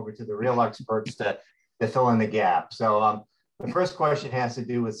ball over to the real experts to fill in the gap. So the first question has to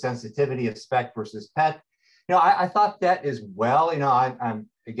do with sensitivity of SPECT versus PET. You know, I thought that as well. You know, I'm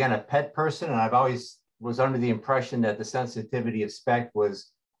again a PET person, and I've always was under the impression that the sensitivity of SPECT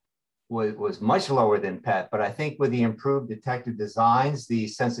was much lower than PET, but I think with the improved detector designs, the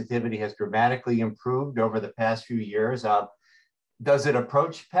sensitivity has dramatically improved over the past few years. Does it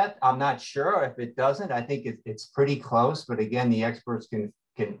approach PET? I'm not sure. If it doesn't, I think it's pretty close, but again, the experts can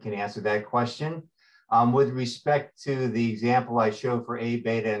answer that question. With respect to the example I showed for A,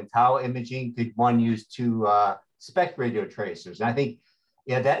 beta, and tau imaging, could one use two SPECT radio tracers? And I think,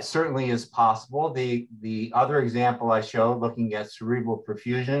 yeah, that certainly is possible. The other example I showed, looking at cerebral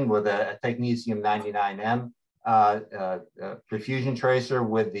perfusion with a technetium-99m perfusion tracer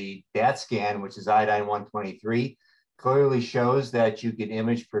with the DAT scan, which is iodine-123, clearly shows that you can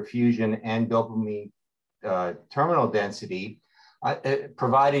image perfusion and dopamine terminal density,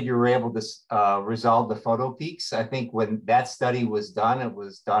 provided you're able to resolve the photo peaks. I think when that study was done, it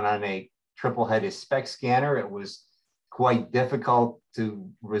was done on a triple-headed SPECT scanner. It was quite difficult to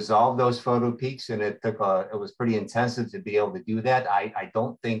resolve those photo peaks, and it was pretty intensive to be able to do that. I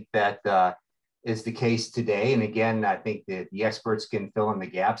don't think that is the case today. And again, I think that the experts can fill in the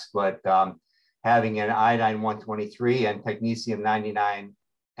gaps, but having an iodine-123 and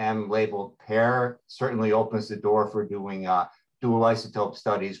technetium-99m labeled pair certainly opens the door for doing dual isotope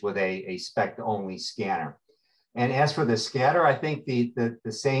studies with a SPECT-only scanner. And as for the scatter, I think the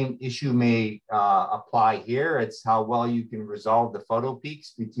same issue may apply here. It's how well you can resolve the photo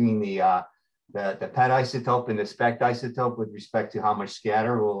peaks between the PET isotope and the SPECT isotope with respect to how much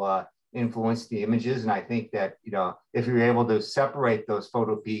scatter will influence the images. And I think that, you know, if you're able to separate those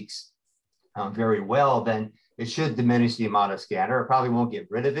photo peaks very well, then it should diminish the amount of scatter. It probably won't get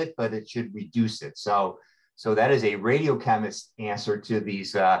rid of it, but it should reduce it. So that is a radiochemist answer to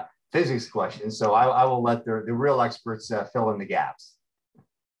these physics questions. So I will let the real experts fill in the gaps.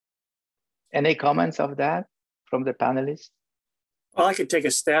 Any comments of that from the panelists? Well, I could take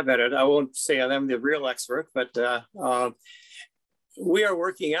a stab at it. I won't say I'm the real expert, but we are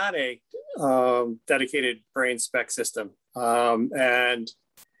working on a dedicated brain SPECT system. And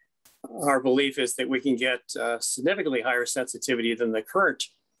our belief is that we can get significantly higher sensitivity than the current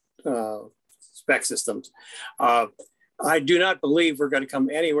SPECT systems. I do not believe we're going to come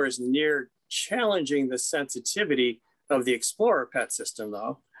anywhere near challenging the sensitivity of the Explorer PET system,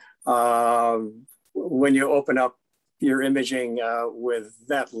 though. When you open up your imaging with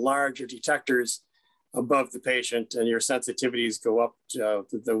that large of detectors above the patient and your sensitivities go up to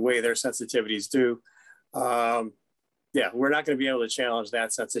the way their sensitivities do, yeah, we're not going to be able to challenge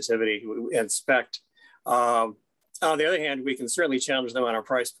that sensitivity in SPECT. On the other hand, we can certainly challenge them on our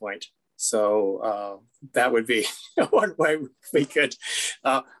price point. So that would be one way we could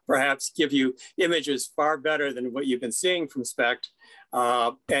perhaps give you images far better than what you've been seeing from SPECT,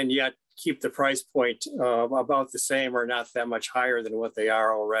 and yet keep the price point about the same or not that much higher than what they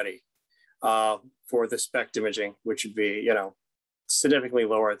are already for the SPECT imaging, which would be, you know, significantly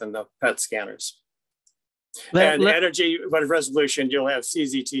lower than the PET scanners. Energy, but resolution, you'll have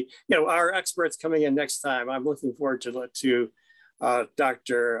CZT. You know, our experts coming in next time. I'm looking forward to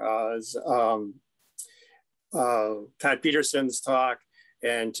Dr. Pat Peterson's talk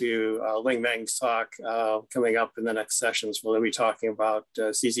and to Ling Meng's talk coming up in the next sessions. We'll be talking about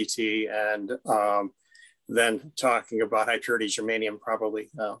CZT and then talking about high purity germanium, probably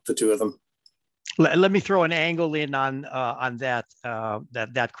the two of them. Let me throw an angle in on that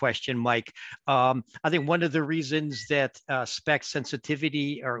question, Mike. I think one of the reasons that SPECT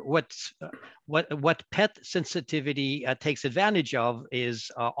sensitivity, or what PET sensitivity takes advantage of, is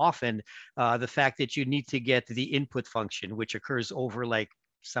often the fact that you need to get the input function, which occurs over like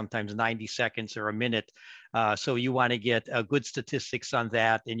sometimes 90 seconds or a minute. So you want to get good statistics on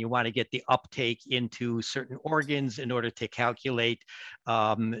that, and you want to get the uptake into certain organs in order to calculate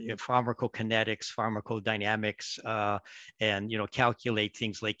pharmacokinetics, pharmacodynamics, and calculate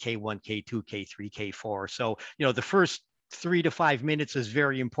things like K1, K2, K3, K4. So the first 3 to 5 minutes is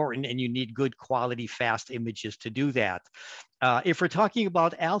very important, and you need good quality, fast images to do that. If we're talking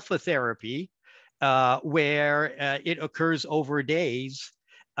about alpha therapy, where it occurs over days,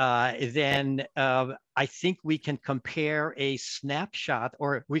 then I think we can compare a snapshot,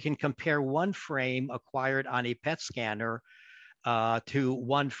 or we can compare one frame acquired on a PET scanner to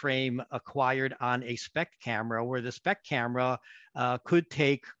one frame acquired on a SPECT camera, where the SPECT camera could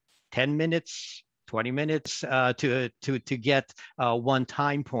take 10 minutes, 20 minutes to get one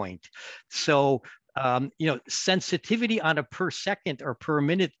time point. So, sensitivity on a per second or per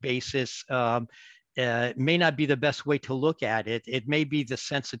minute basis may not be the best way to look at it. It may be the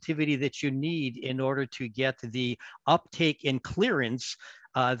sensitivity that you need in order to get the uptake and clearance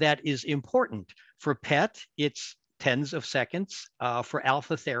that is important. For PET, it's tens of seconds. For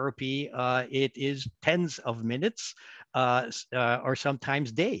alpha therapy, it is tens of minutes or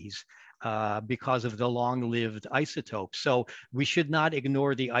sometimes days because of the long-lived isotopes. So we should not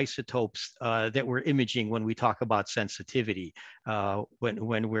ignore the isotopes that we're imaging when we talk about sensitivity,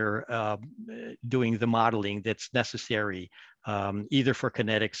 when we're doing the modeling that's necessary, either for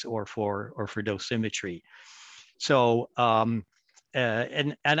kinetics or for dosimetry. So,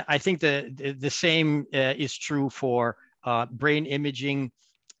 and I think the same is true for brain imaging.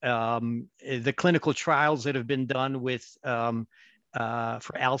 The clinical trials that have been done with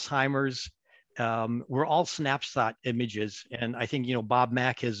for Alzheimer's were all snapshot images, and I think Bob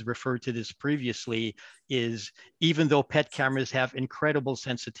Mach has referred to this previously. Is even though PET cameras have incredible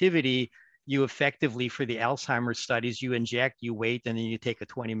sensitivity, you effectively, for the Alzheimer's studies, you inject, you wait, and then you take a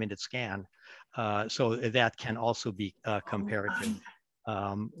 20-minute scan. So that can also be comparative.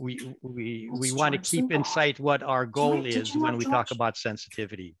 We want to keep in sight what our goal is when we talk about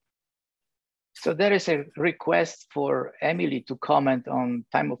sensitivity. So there is a request for Emily to comment on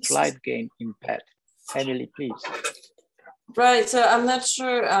time of flight gain in PET. Emily, please. Right, so I'm not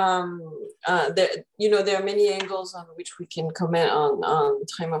sure, there are many angles on which we can comment on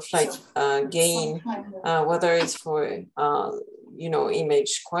time of flight gain, whether it's for,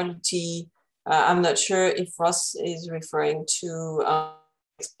 image quality. I'm not sure if Ross is referring to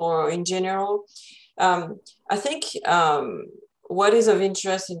Explorer in general. I think what is of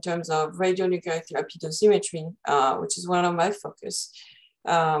interest in terms of radionuclide therapy dosimetry, which is one of my focus,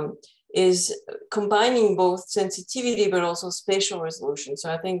 is combining both sensitivity but also spatial resolution. So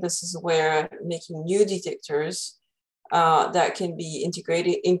I think this is where making new detectors that can be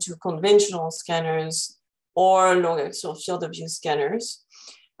integrated into conventional scanners or long axial field of view scanners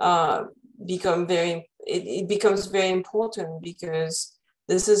becomes very important, because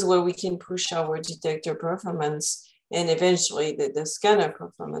this is where we can push our detector performance and eventually the scanner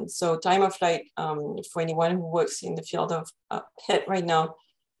performance. So time of flight, for anyone who works in the field of PET right now,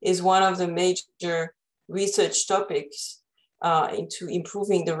 is one of the major research topics into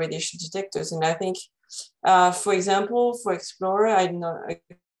improving the radiation detectors. And I think, for example, for Explorer, I don't know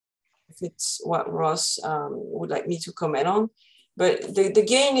if it's what Ross would like me to comment on, but the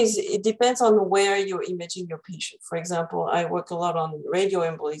gain is, it depends on where you're imaging your patient. For example, I work a lot on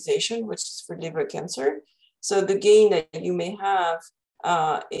radioembolization, which is for liver cancer. So the gain that you may have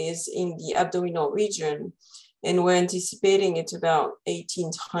is in the abdominal region, and we're anticipating it's about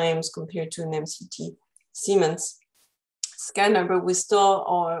 18 times compared to an MCT Siemens scanner, but we still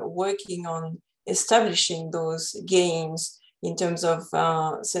are working on establishing those gains in terms of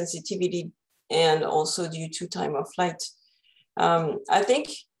sensitivity and also due to time of flight. I think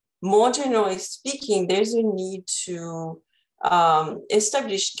more generally speaking, there's a need to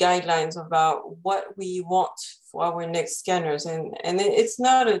establish guidelines about what we want for our next scanners. And it's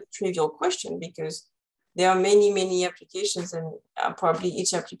not a trivial question, because there are many, many applications, and probably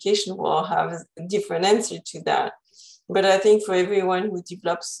each application will have a different answer to that. But I think for everyone who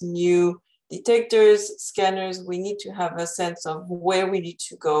develops new detectors, scanners, we need to have a sense of where we need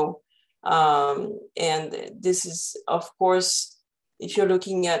to go. And this is, of course, if you're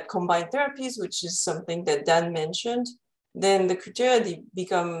looking at combined therapies, which is something that Dan mentioned, then the criteria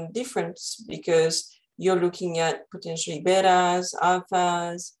become different, because you're looking at potentially betas,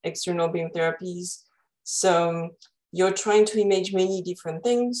 alphas, external beam therapies. So you're trying to image many different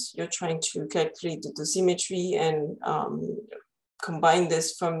things. You're trying to calculate the dosimetry and combine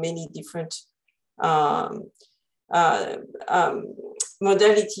this from many different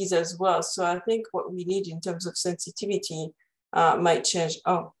modalities as well. So I think what we need in terms of sensitivity might change.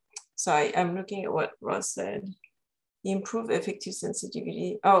 Oh, sorry, I'm looking at what Ross said. Improve effective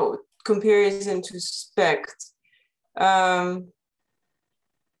sensitivity. Oh, comparison to SPECT.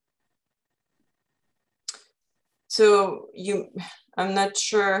 So I'm not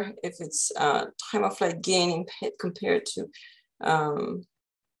sure if it's time of flight gain in PET compared to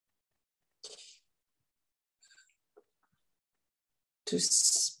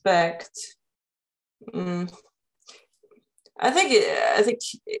SPECT. I think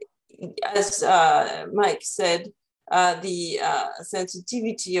as Mike said, the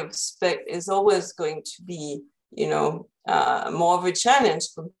sensitivity of SPECT is always going to be, more of a challenge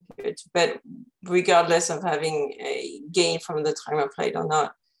compared to PET, regardless of having a gain from the time of flight or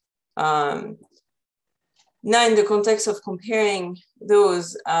not. Now, in the context of comparing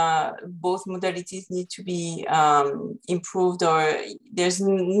those, both modalities need to be improved, or there's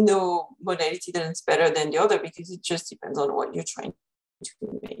no modality that's better than the other, because it just depends on what you're trying to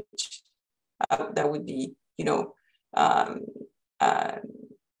image. That would be,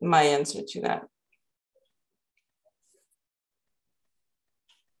 my answer to that.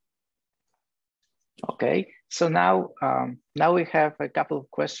 Okay, so now we have a couple of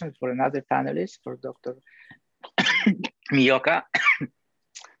questions for another panelist, for Dr. Mioka.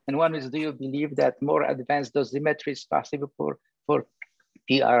 And one is, do you believe that more advanced dosimetry is possible for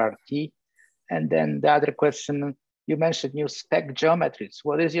PRRT? And then the other question, you mentioned new SPECT geometries.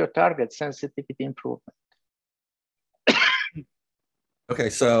 What is your target sensitivity improvement?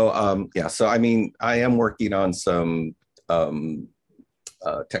 Okay, so yeah, so I mean, I am working on some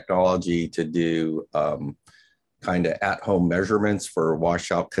technology to do kind of at-home measurements for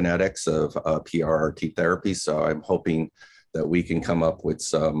washout kinetics of PRRT therapy. So I'm hoping that we can come up with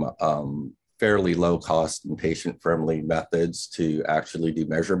some fairly low cost and patient-friendly methods to actually do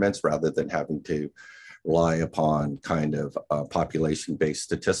measurements rather than having to rely upon kind of population-based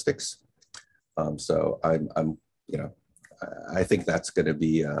statistics. So I'm I think that's going to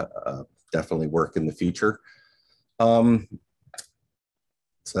be definitely work in the future.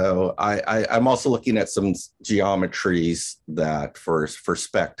 So I'm also looking at some geometries that for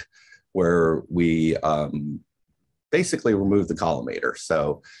SPECT, where we basically remove the collimator.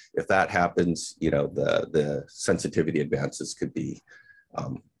 So if that happens, the sensitivity advances could be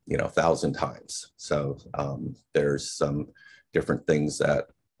 1,000 times. So there's some different things that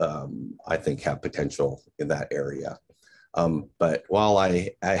I think have potential in that area. But while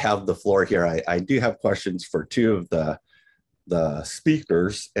I have the floor here, I do have questions for two of the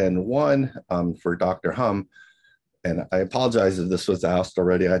speakers, and one for Dr. Humm. And I apologize if this was asked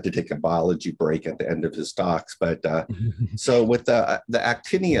already. I had to take a biology break at the end of his talks. But so with the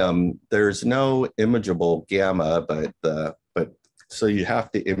actinium, there's no imageable gamma, but so you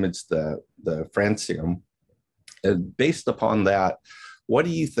have to image the francium. And based upon that, what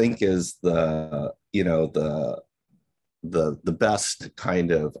do you think is the best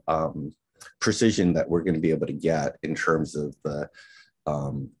kind of precision that we're going to be able to get in terms of the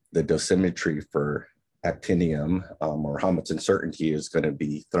dosimetry for actinium, or how much uncertainty is going to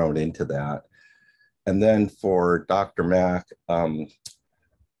be thrown into that? And then for Dr. Mach,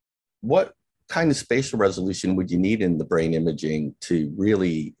 what kind of spatial resolution would you need in the brain imaging to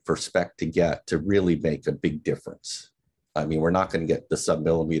really, for SPECT to really make a big difference? I mean, we're not going to get the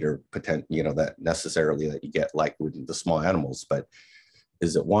sub-millimeter potential, that necessarily that you get like with the small animals, but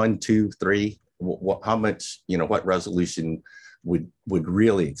is it 1, 2, 3? How much, what resolution would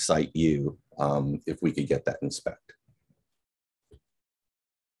really excite you if we could get that in SPECT?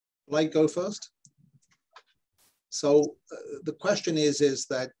 Will I go first? So the question is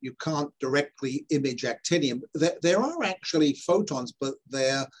that you can't directly image actinium. There are actually photons, but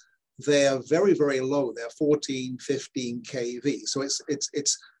they're very, very low. They're 14, 15 keV. So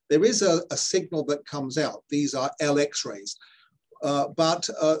there is a signal that comes out. These are LX rays. But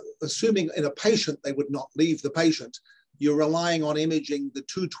assuming in a patient, they would not leave the patient, you're relying on imaging the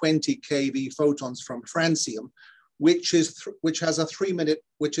 220 keV photons from francium, which has a 3-minute,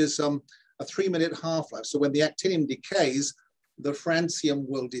 a 3-minute half-life. So when the actinium decays, the francium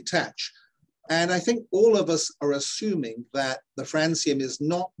will detach. And I think all of us are assuming that the francium is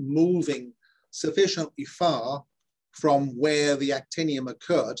not moving sufficiently far from where the actinium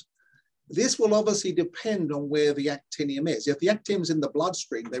occurred. This will obviously depend on where the actinium is. If the actinium is in the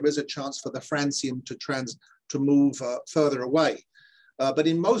bloodstream, there is a chance for the francium to move further away. But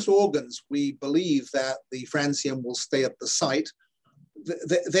in most organs, we believe that the francium will stay at the site.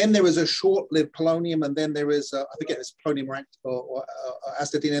 Then there is a short-lived polonium, and then there is, I forget, it's polonium or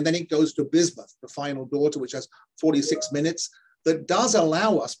astatine, and then it goes to bismuth, the final daughter, which has 46 minutes. That does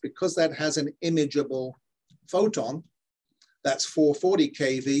allow us, because that has an imageable photon, that's 440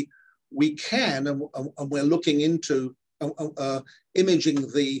 keV, we can, and we're looking into imaging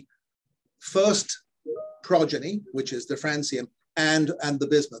the first progeny, which is the francium, and the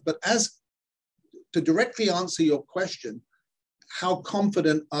bismuth. But as to directly answer your question, how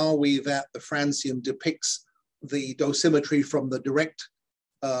confident are we that the francium depicts the dosimetry from the direct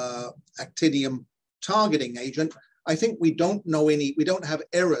actinium targeting agent? I think we don't know we don't have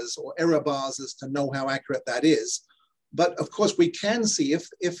errors or error bars as to know how accurate that is. But of course, we can see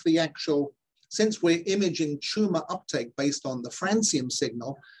if the actual, since we're imaging tumor uptake based on the francium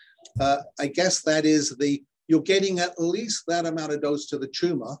signal, I guess that is you're getting at least that amount of dose to the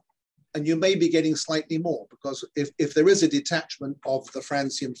tumor, and you may be getting slightly more, because if there is a detachment of the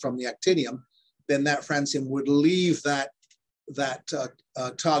francium from the actinium, then that francium would leave that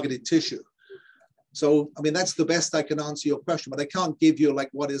targeted tissue. So, I mean, that's the best I can answer your question, but I can't give you like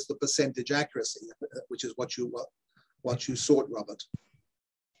what is the percentage accuracy, which is what you sought, Robert.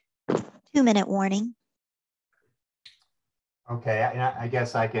 2-minute warning. Okay, I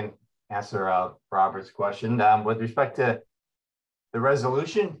guess I can answer Robert's question. With respect to the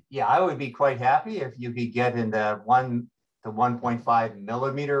resolution, yeah, I would be quite happy if you could get in the 1 to 1.5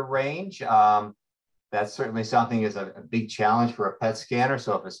 millimeter range. That's certainly something is a big challenge for a PET scanner.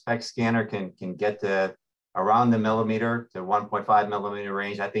 So if a SPECT scanner can get to around the millimeter to 1.5 millimeter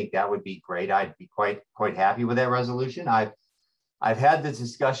range, I think that would be great. I'd be quite happy with that resolution. I've had this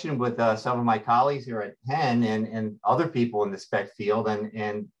discussion with some of my colleagues here at Penn and other people in the SPECT field,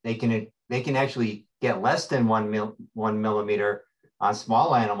 and they can actually get less than 1 millimeter on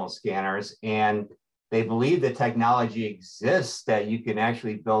small animal scanners, and they believe the technology exists that you can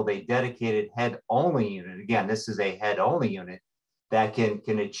actually build a dedicated head-only unit. Again, this is a head-only unit that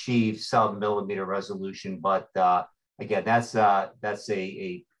can achieve sub-millimeter resolution. But again, that's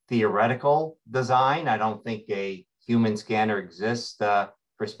a theoretical design. I don't think a human scanner exists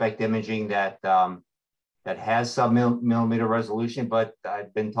for SPECT imaging that has sub-millimeter resolution, but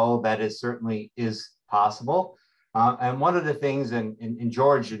I've been told that it certainly is possible. And one of the things, and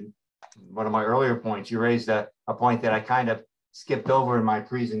George, one of my earlier points, you raised a point that I kind of skipped over in my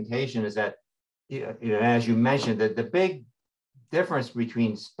presentation, is that, as you mentioned, that the big difference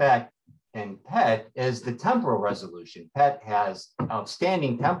between SPECT and PET is the temporal resolution. PET has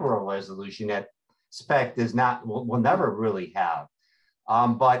outstanding temporal resolution that SPECT will never really have.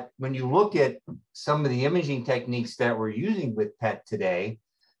 But when you look at some of the imaging techniques that we're using with PET today,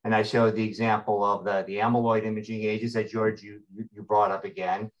 and I showed the example of the amyloid imaging agents that George, you brought up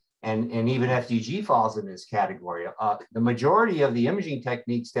again, and even FDG falls in this category. The majority of the imaging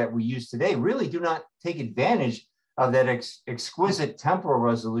techniques that we use today really do not take advantage of that exquisite temporal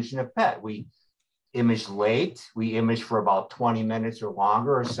resolution of PET. We image late, we image for about 20 minutes or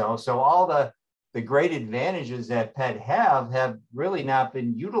longer or so. So all the great advantages that PET have really not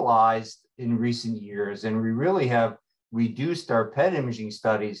been utilized in recent years. And we really have reduced our PET imaging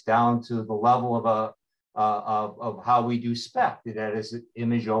studies down to the level of how we do SPECT, that is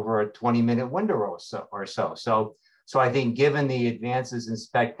image over a 20-minute window or so. So I think given the advances in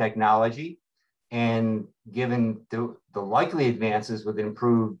SPECT technology and given the likely advances with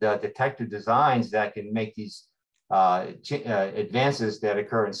improved detector designs that can make these advances that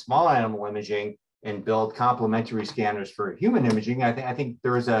occur in small animal imaging and build complementary scanners for human imaging, I think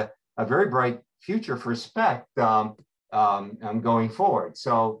there is a very bright future for SPECT going forward.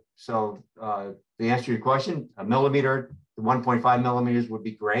 So the answer to your question, 1 millimeter to 1.5 millimeters would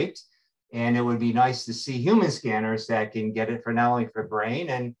be great. And it would be nice to see human scanners that can get it for not only for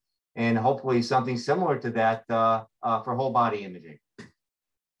brain and hopefully something similar to that for whole body imaging.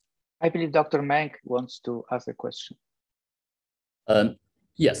 I believe Dr. Mank wants to ask a question.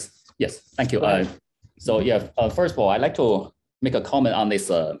 Yes, thank you. First of all, I'd like to make a comment on this,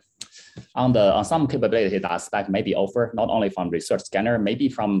 on some capability that SPECT may be offered, not only from research scanner, maybe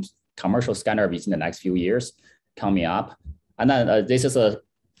from commercial scanner within the next few years coming up. And then this is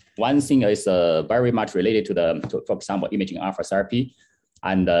one thing is very much related to, for example, imaging alpha therapy.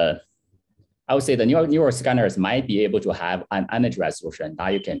 And I would say the newer scanners might be able to have an energy resolution that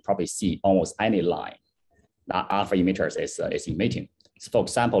you can probably see almost any line that alpha emitters is emitting. So for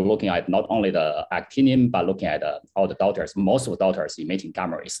example, looking at not only the actinium, but looking at all the daughters, most of the daughters emitting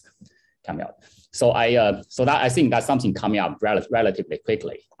gamma rays coming out. So I think that's something coming up relatively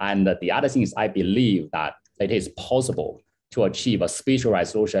quickly. And the other thing is I believe that it is possible to achieve a spatial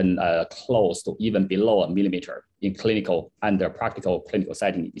resolution close to even below 1 millimeter in clinical and practical clinical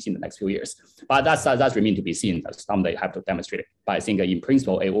setting within the next few years. But that's remain to be seen. Someday have to demonstrate it. But I think in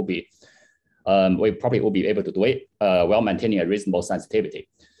principle, it will be, we probably will be able to do it while maintaining a reasonable sensitivity.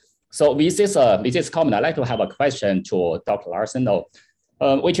 So with this comment, I'd like to have a question to Dr. Larson,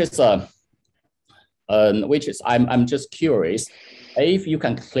 which is I'm just curious if you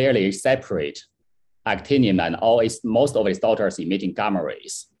can clearly separate actinium and most of its daughters emitting gamma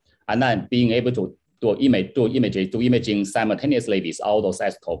rays, and then being able to do imaging simultaneously with all those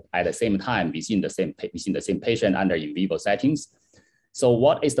isotopes at the same time within the same patient under in vivo settings. So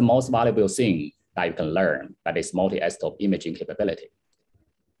what is the most valuable thing that you can learn by this multi-isotope imaging capability?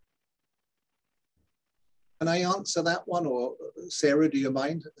 Can I answer that one, or Sarah, do you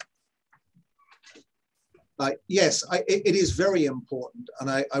mind? Yes, it is very important, and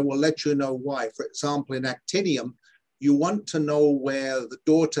I will let you know why. For example, in actinium, you want to know where the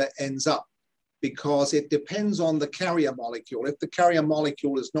daughter ends up, because it depends on the carrier molecule. If the carrier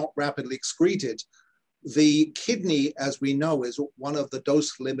molecule is not rapidly excreted, the kidney, as we know, is one of the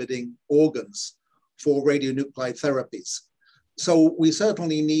dose-limiting organs for radionuclide therapies. So we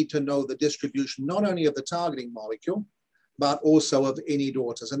certainly need to know the distribution, not only of the targeting molecule, but also of any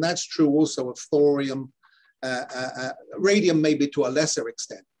daughters. And that's true also of thorium, radium maybe to a lesser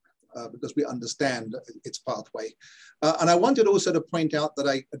extent, because we understand its pathway. And I wanted also to point out that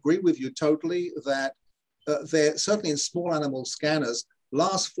I agree with you totally that there, certainly in small animal scanners,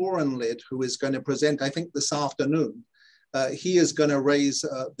 Lars Forenlid, who is going to present, I think this afternoon, he is going to raise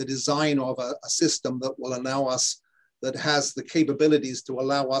the design of a system that will allow us, that has the capabilities to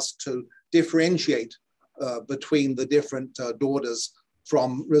allow us to differentiate between the different daughters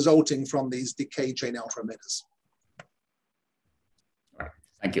resulting from these decay chain alpha emitters.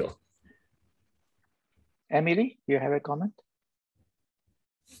 Thank you. Emily, you have a comment?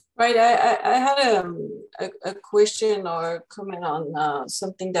 Right, I had a question or comment on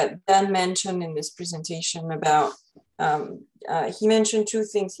something that Dan mentioned in this presentation about, he mentioned two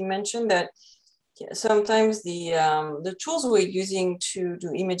things. He mentioned that sometimes the tools we're using to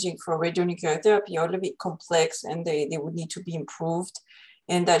do imaging for radionuclide therapy are a little bit complex and they would need to be improved,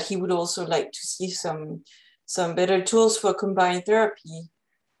 and that he would also like to see some better tools for combined therapy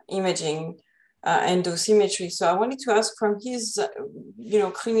imaging and dosimetry. So I wanted to ask from his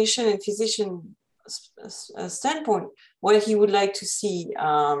clinician and physician standpoint, what he would like to see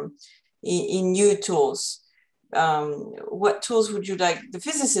in new tools. What tools would you like the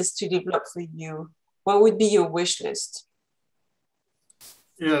physicists to develop for you? What would be your wish list?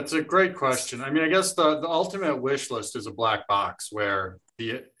 Yeah, it's a great question. I mean, I guess the ultimate wish list is a black box where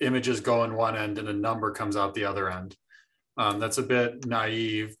the images go in one end and a number comes out the other end. That's a bit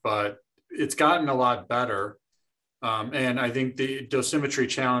naive, but it's gotten a lot better. And I think the dosimetry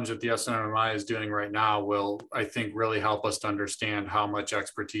challenge that the SNMMI is doing right now will, I think, really help us to understand how much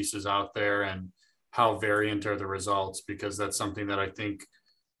expertise is out there and how variant are the results, because that's something that I think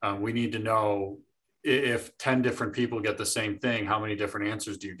we need to know. If 10 different people get the same thing, how many different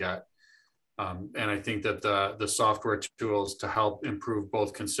answers do you get? And I think that the software tools to help improve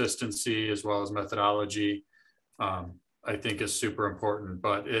both consistency as well as methodology, I think is super important,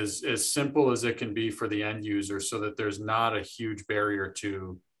 but as simple as it can be for the end user so that there's not a huge barrier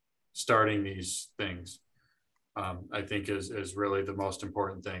to starting these things, I think is really the most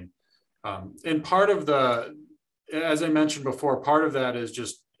important thing. And part of as I mentioned before, part of that is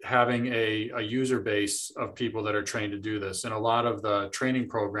just having a user base of people that are trained to do this. And a lot of the training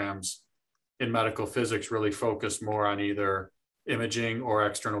programs in medical physics really focus more on either imaging or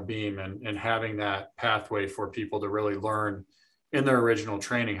external beam, and having that pathway for people to really learn in their original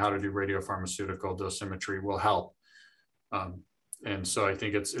training how to do radiopharmaceutical dosimetry will help. And so I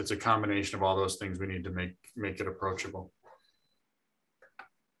think it's a combination of all those things we need to make it approachable.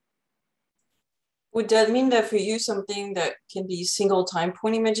 Would that mean that for you, something that can be single time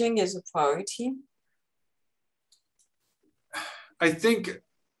point imaging is a priority? I think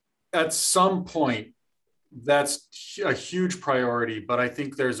at some point that's a huge priority, but I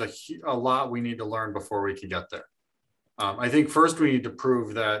think there's a lot we need to learn before we can get there. I think first we need to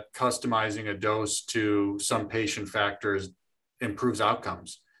prove that customizing a dose to some patient factors improves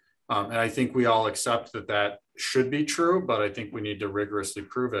outcomes. And I think we all accept that that should be true, but I think we need to rigorously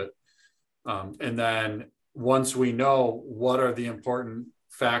prove it. And then once we know what are the important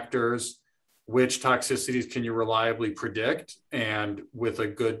factors, which toxicities can you reliably predict, and with a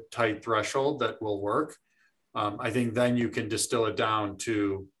good tight threshold that will work, I think then you can distill it down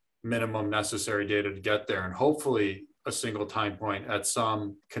to minimum necessary data to get there. And hopefully a single time point at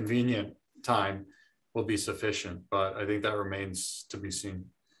some convenient time will be sufficient, but I think that remains to be seen.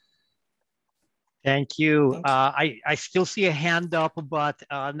 Thank you. I still see a hand up, but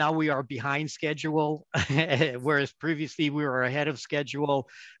now we are behind schedule, whereas previously we were ahead of schedule.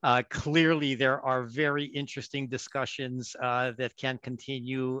 Clearly, there are very interesting discussions that can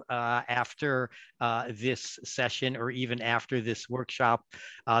continue after this session or even after this workshop.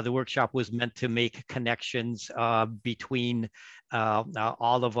 The workshop was meant to make connections between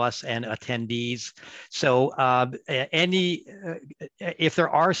all of us and attendees. So if there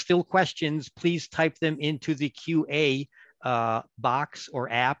are still questions, please type them into the QA box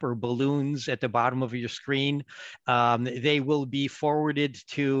or app or balloons at the bottom of your screen. They will be forwarded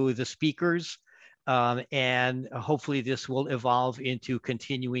to the speakers. And hopefully this will evolve into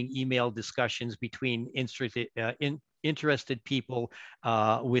continuing email discussions between interested people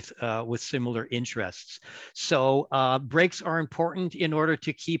with similar interests. So breaks are important in order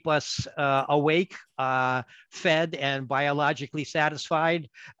to keep us awake, fed, and biologically satisfied,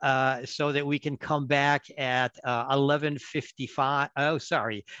 so that we can come back at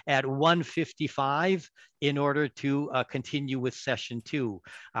 1:55 in order to continue with session 2.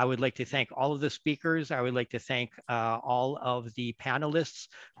 I would like to thank all of the speakers. I would like to thank all of the panelists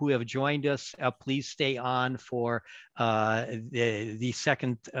who have joined us. Please stay on for the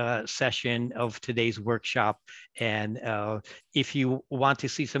second session of today's workshop. And if you want to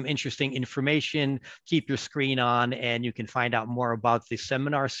see some interesting information, keep your screen on and you can find out more about the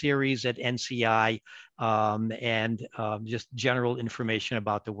seminar series at NCI and just general information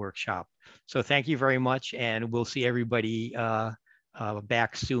about the workshop. So thank you very much, and we'll see everybody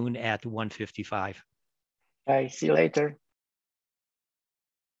back soon at 1:55. Bye, see you later.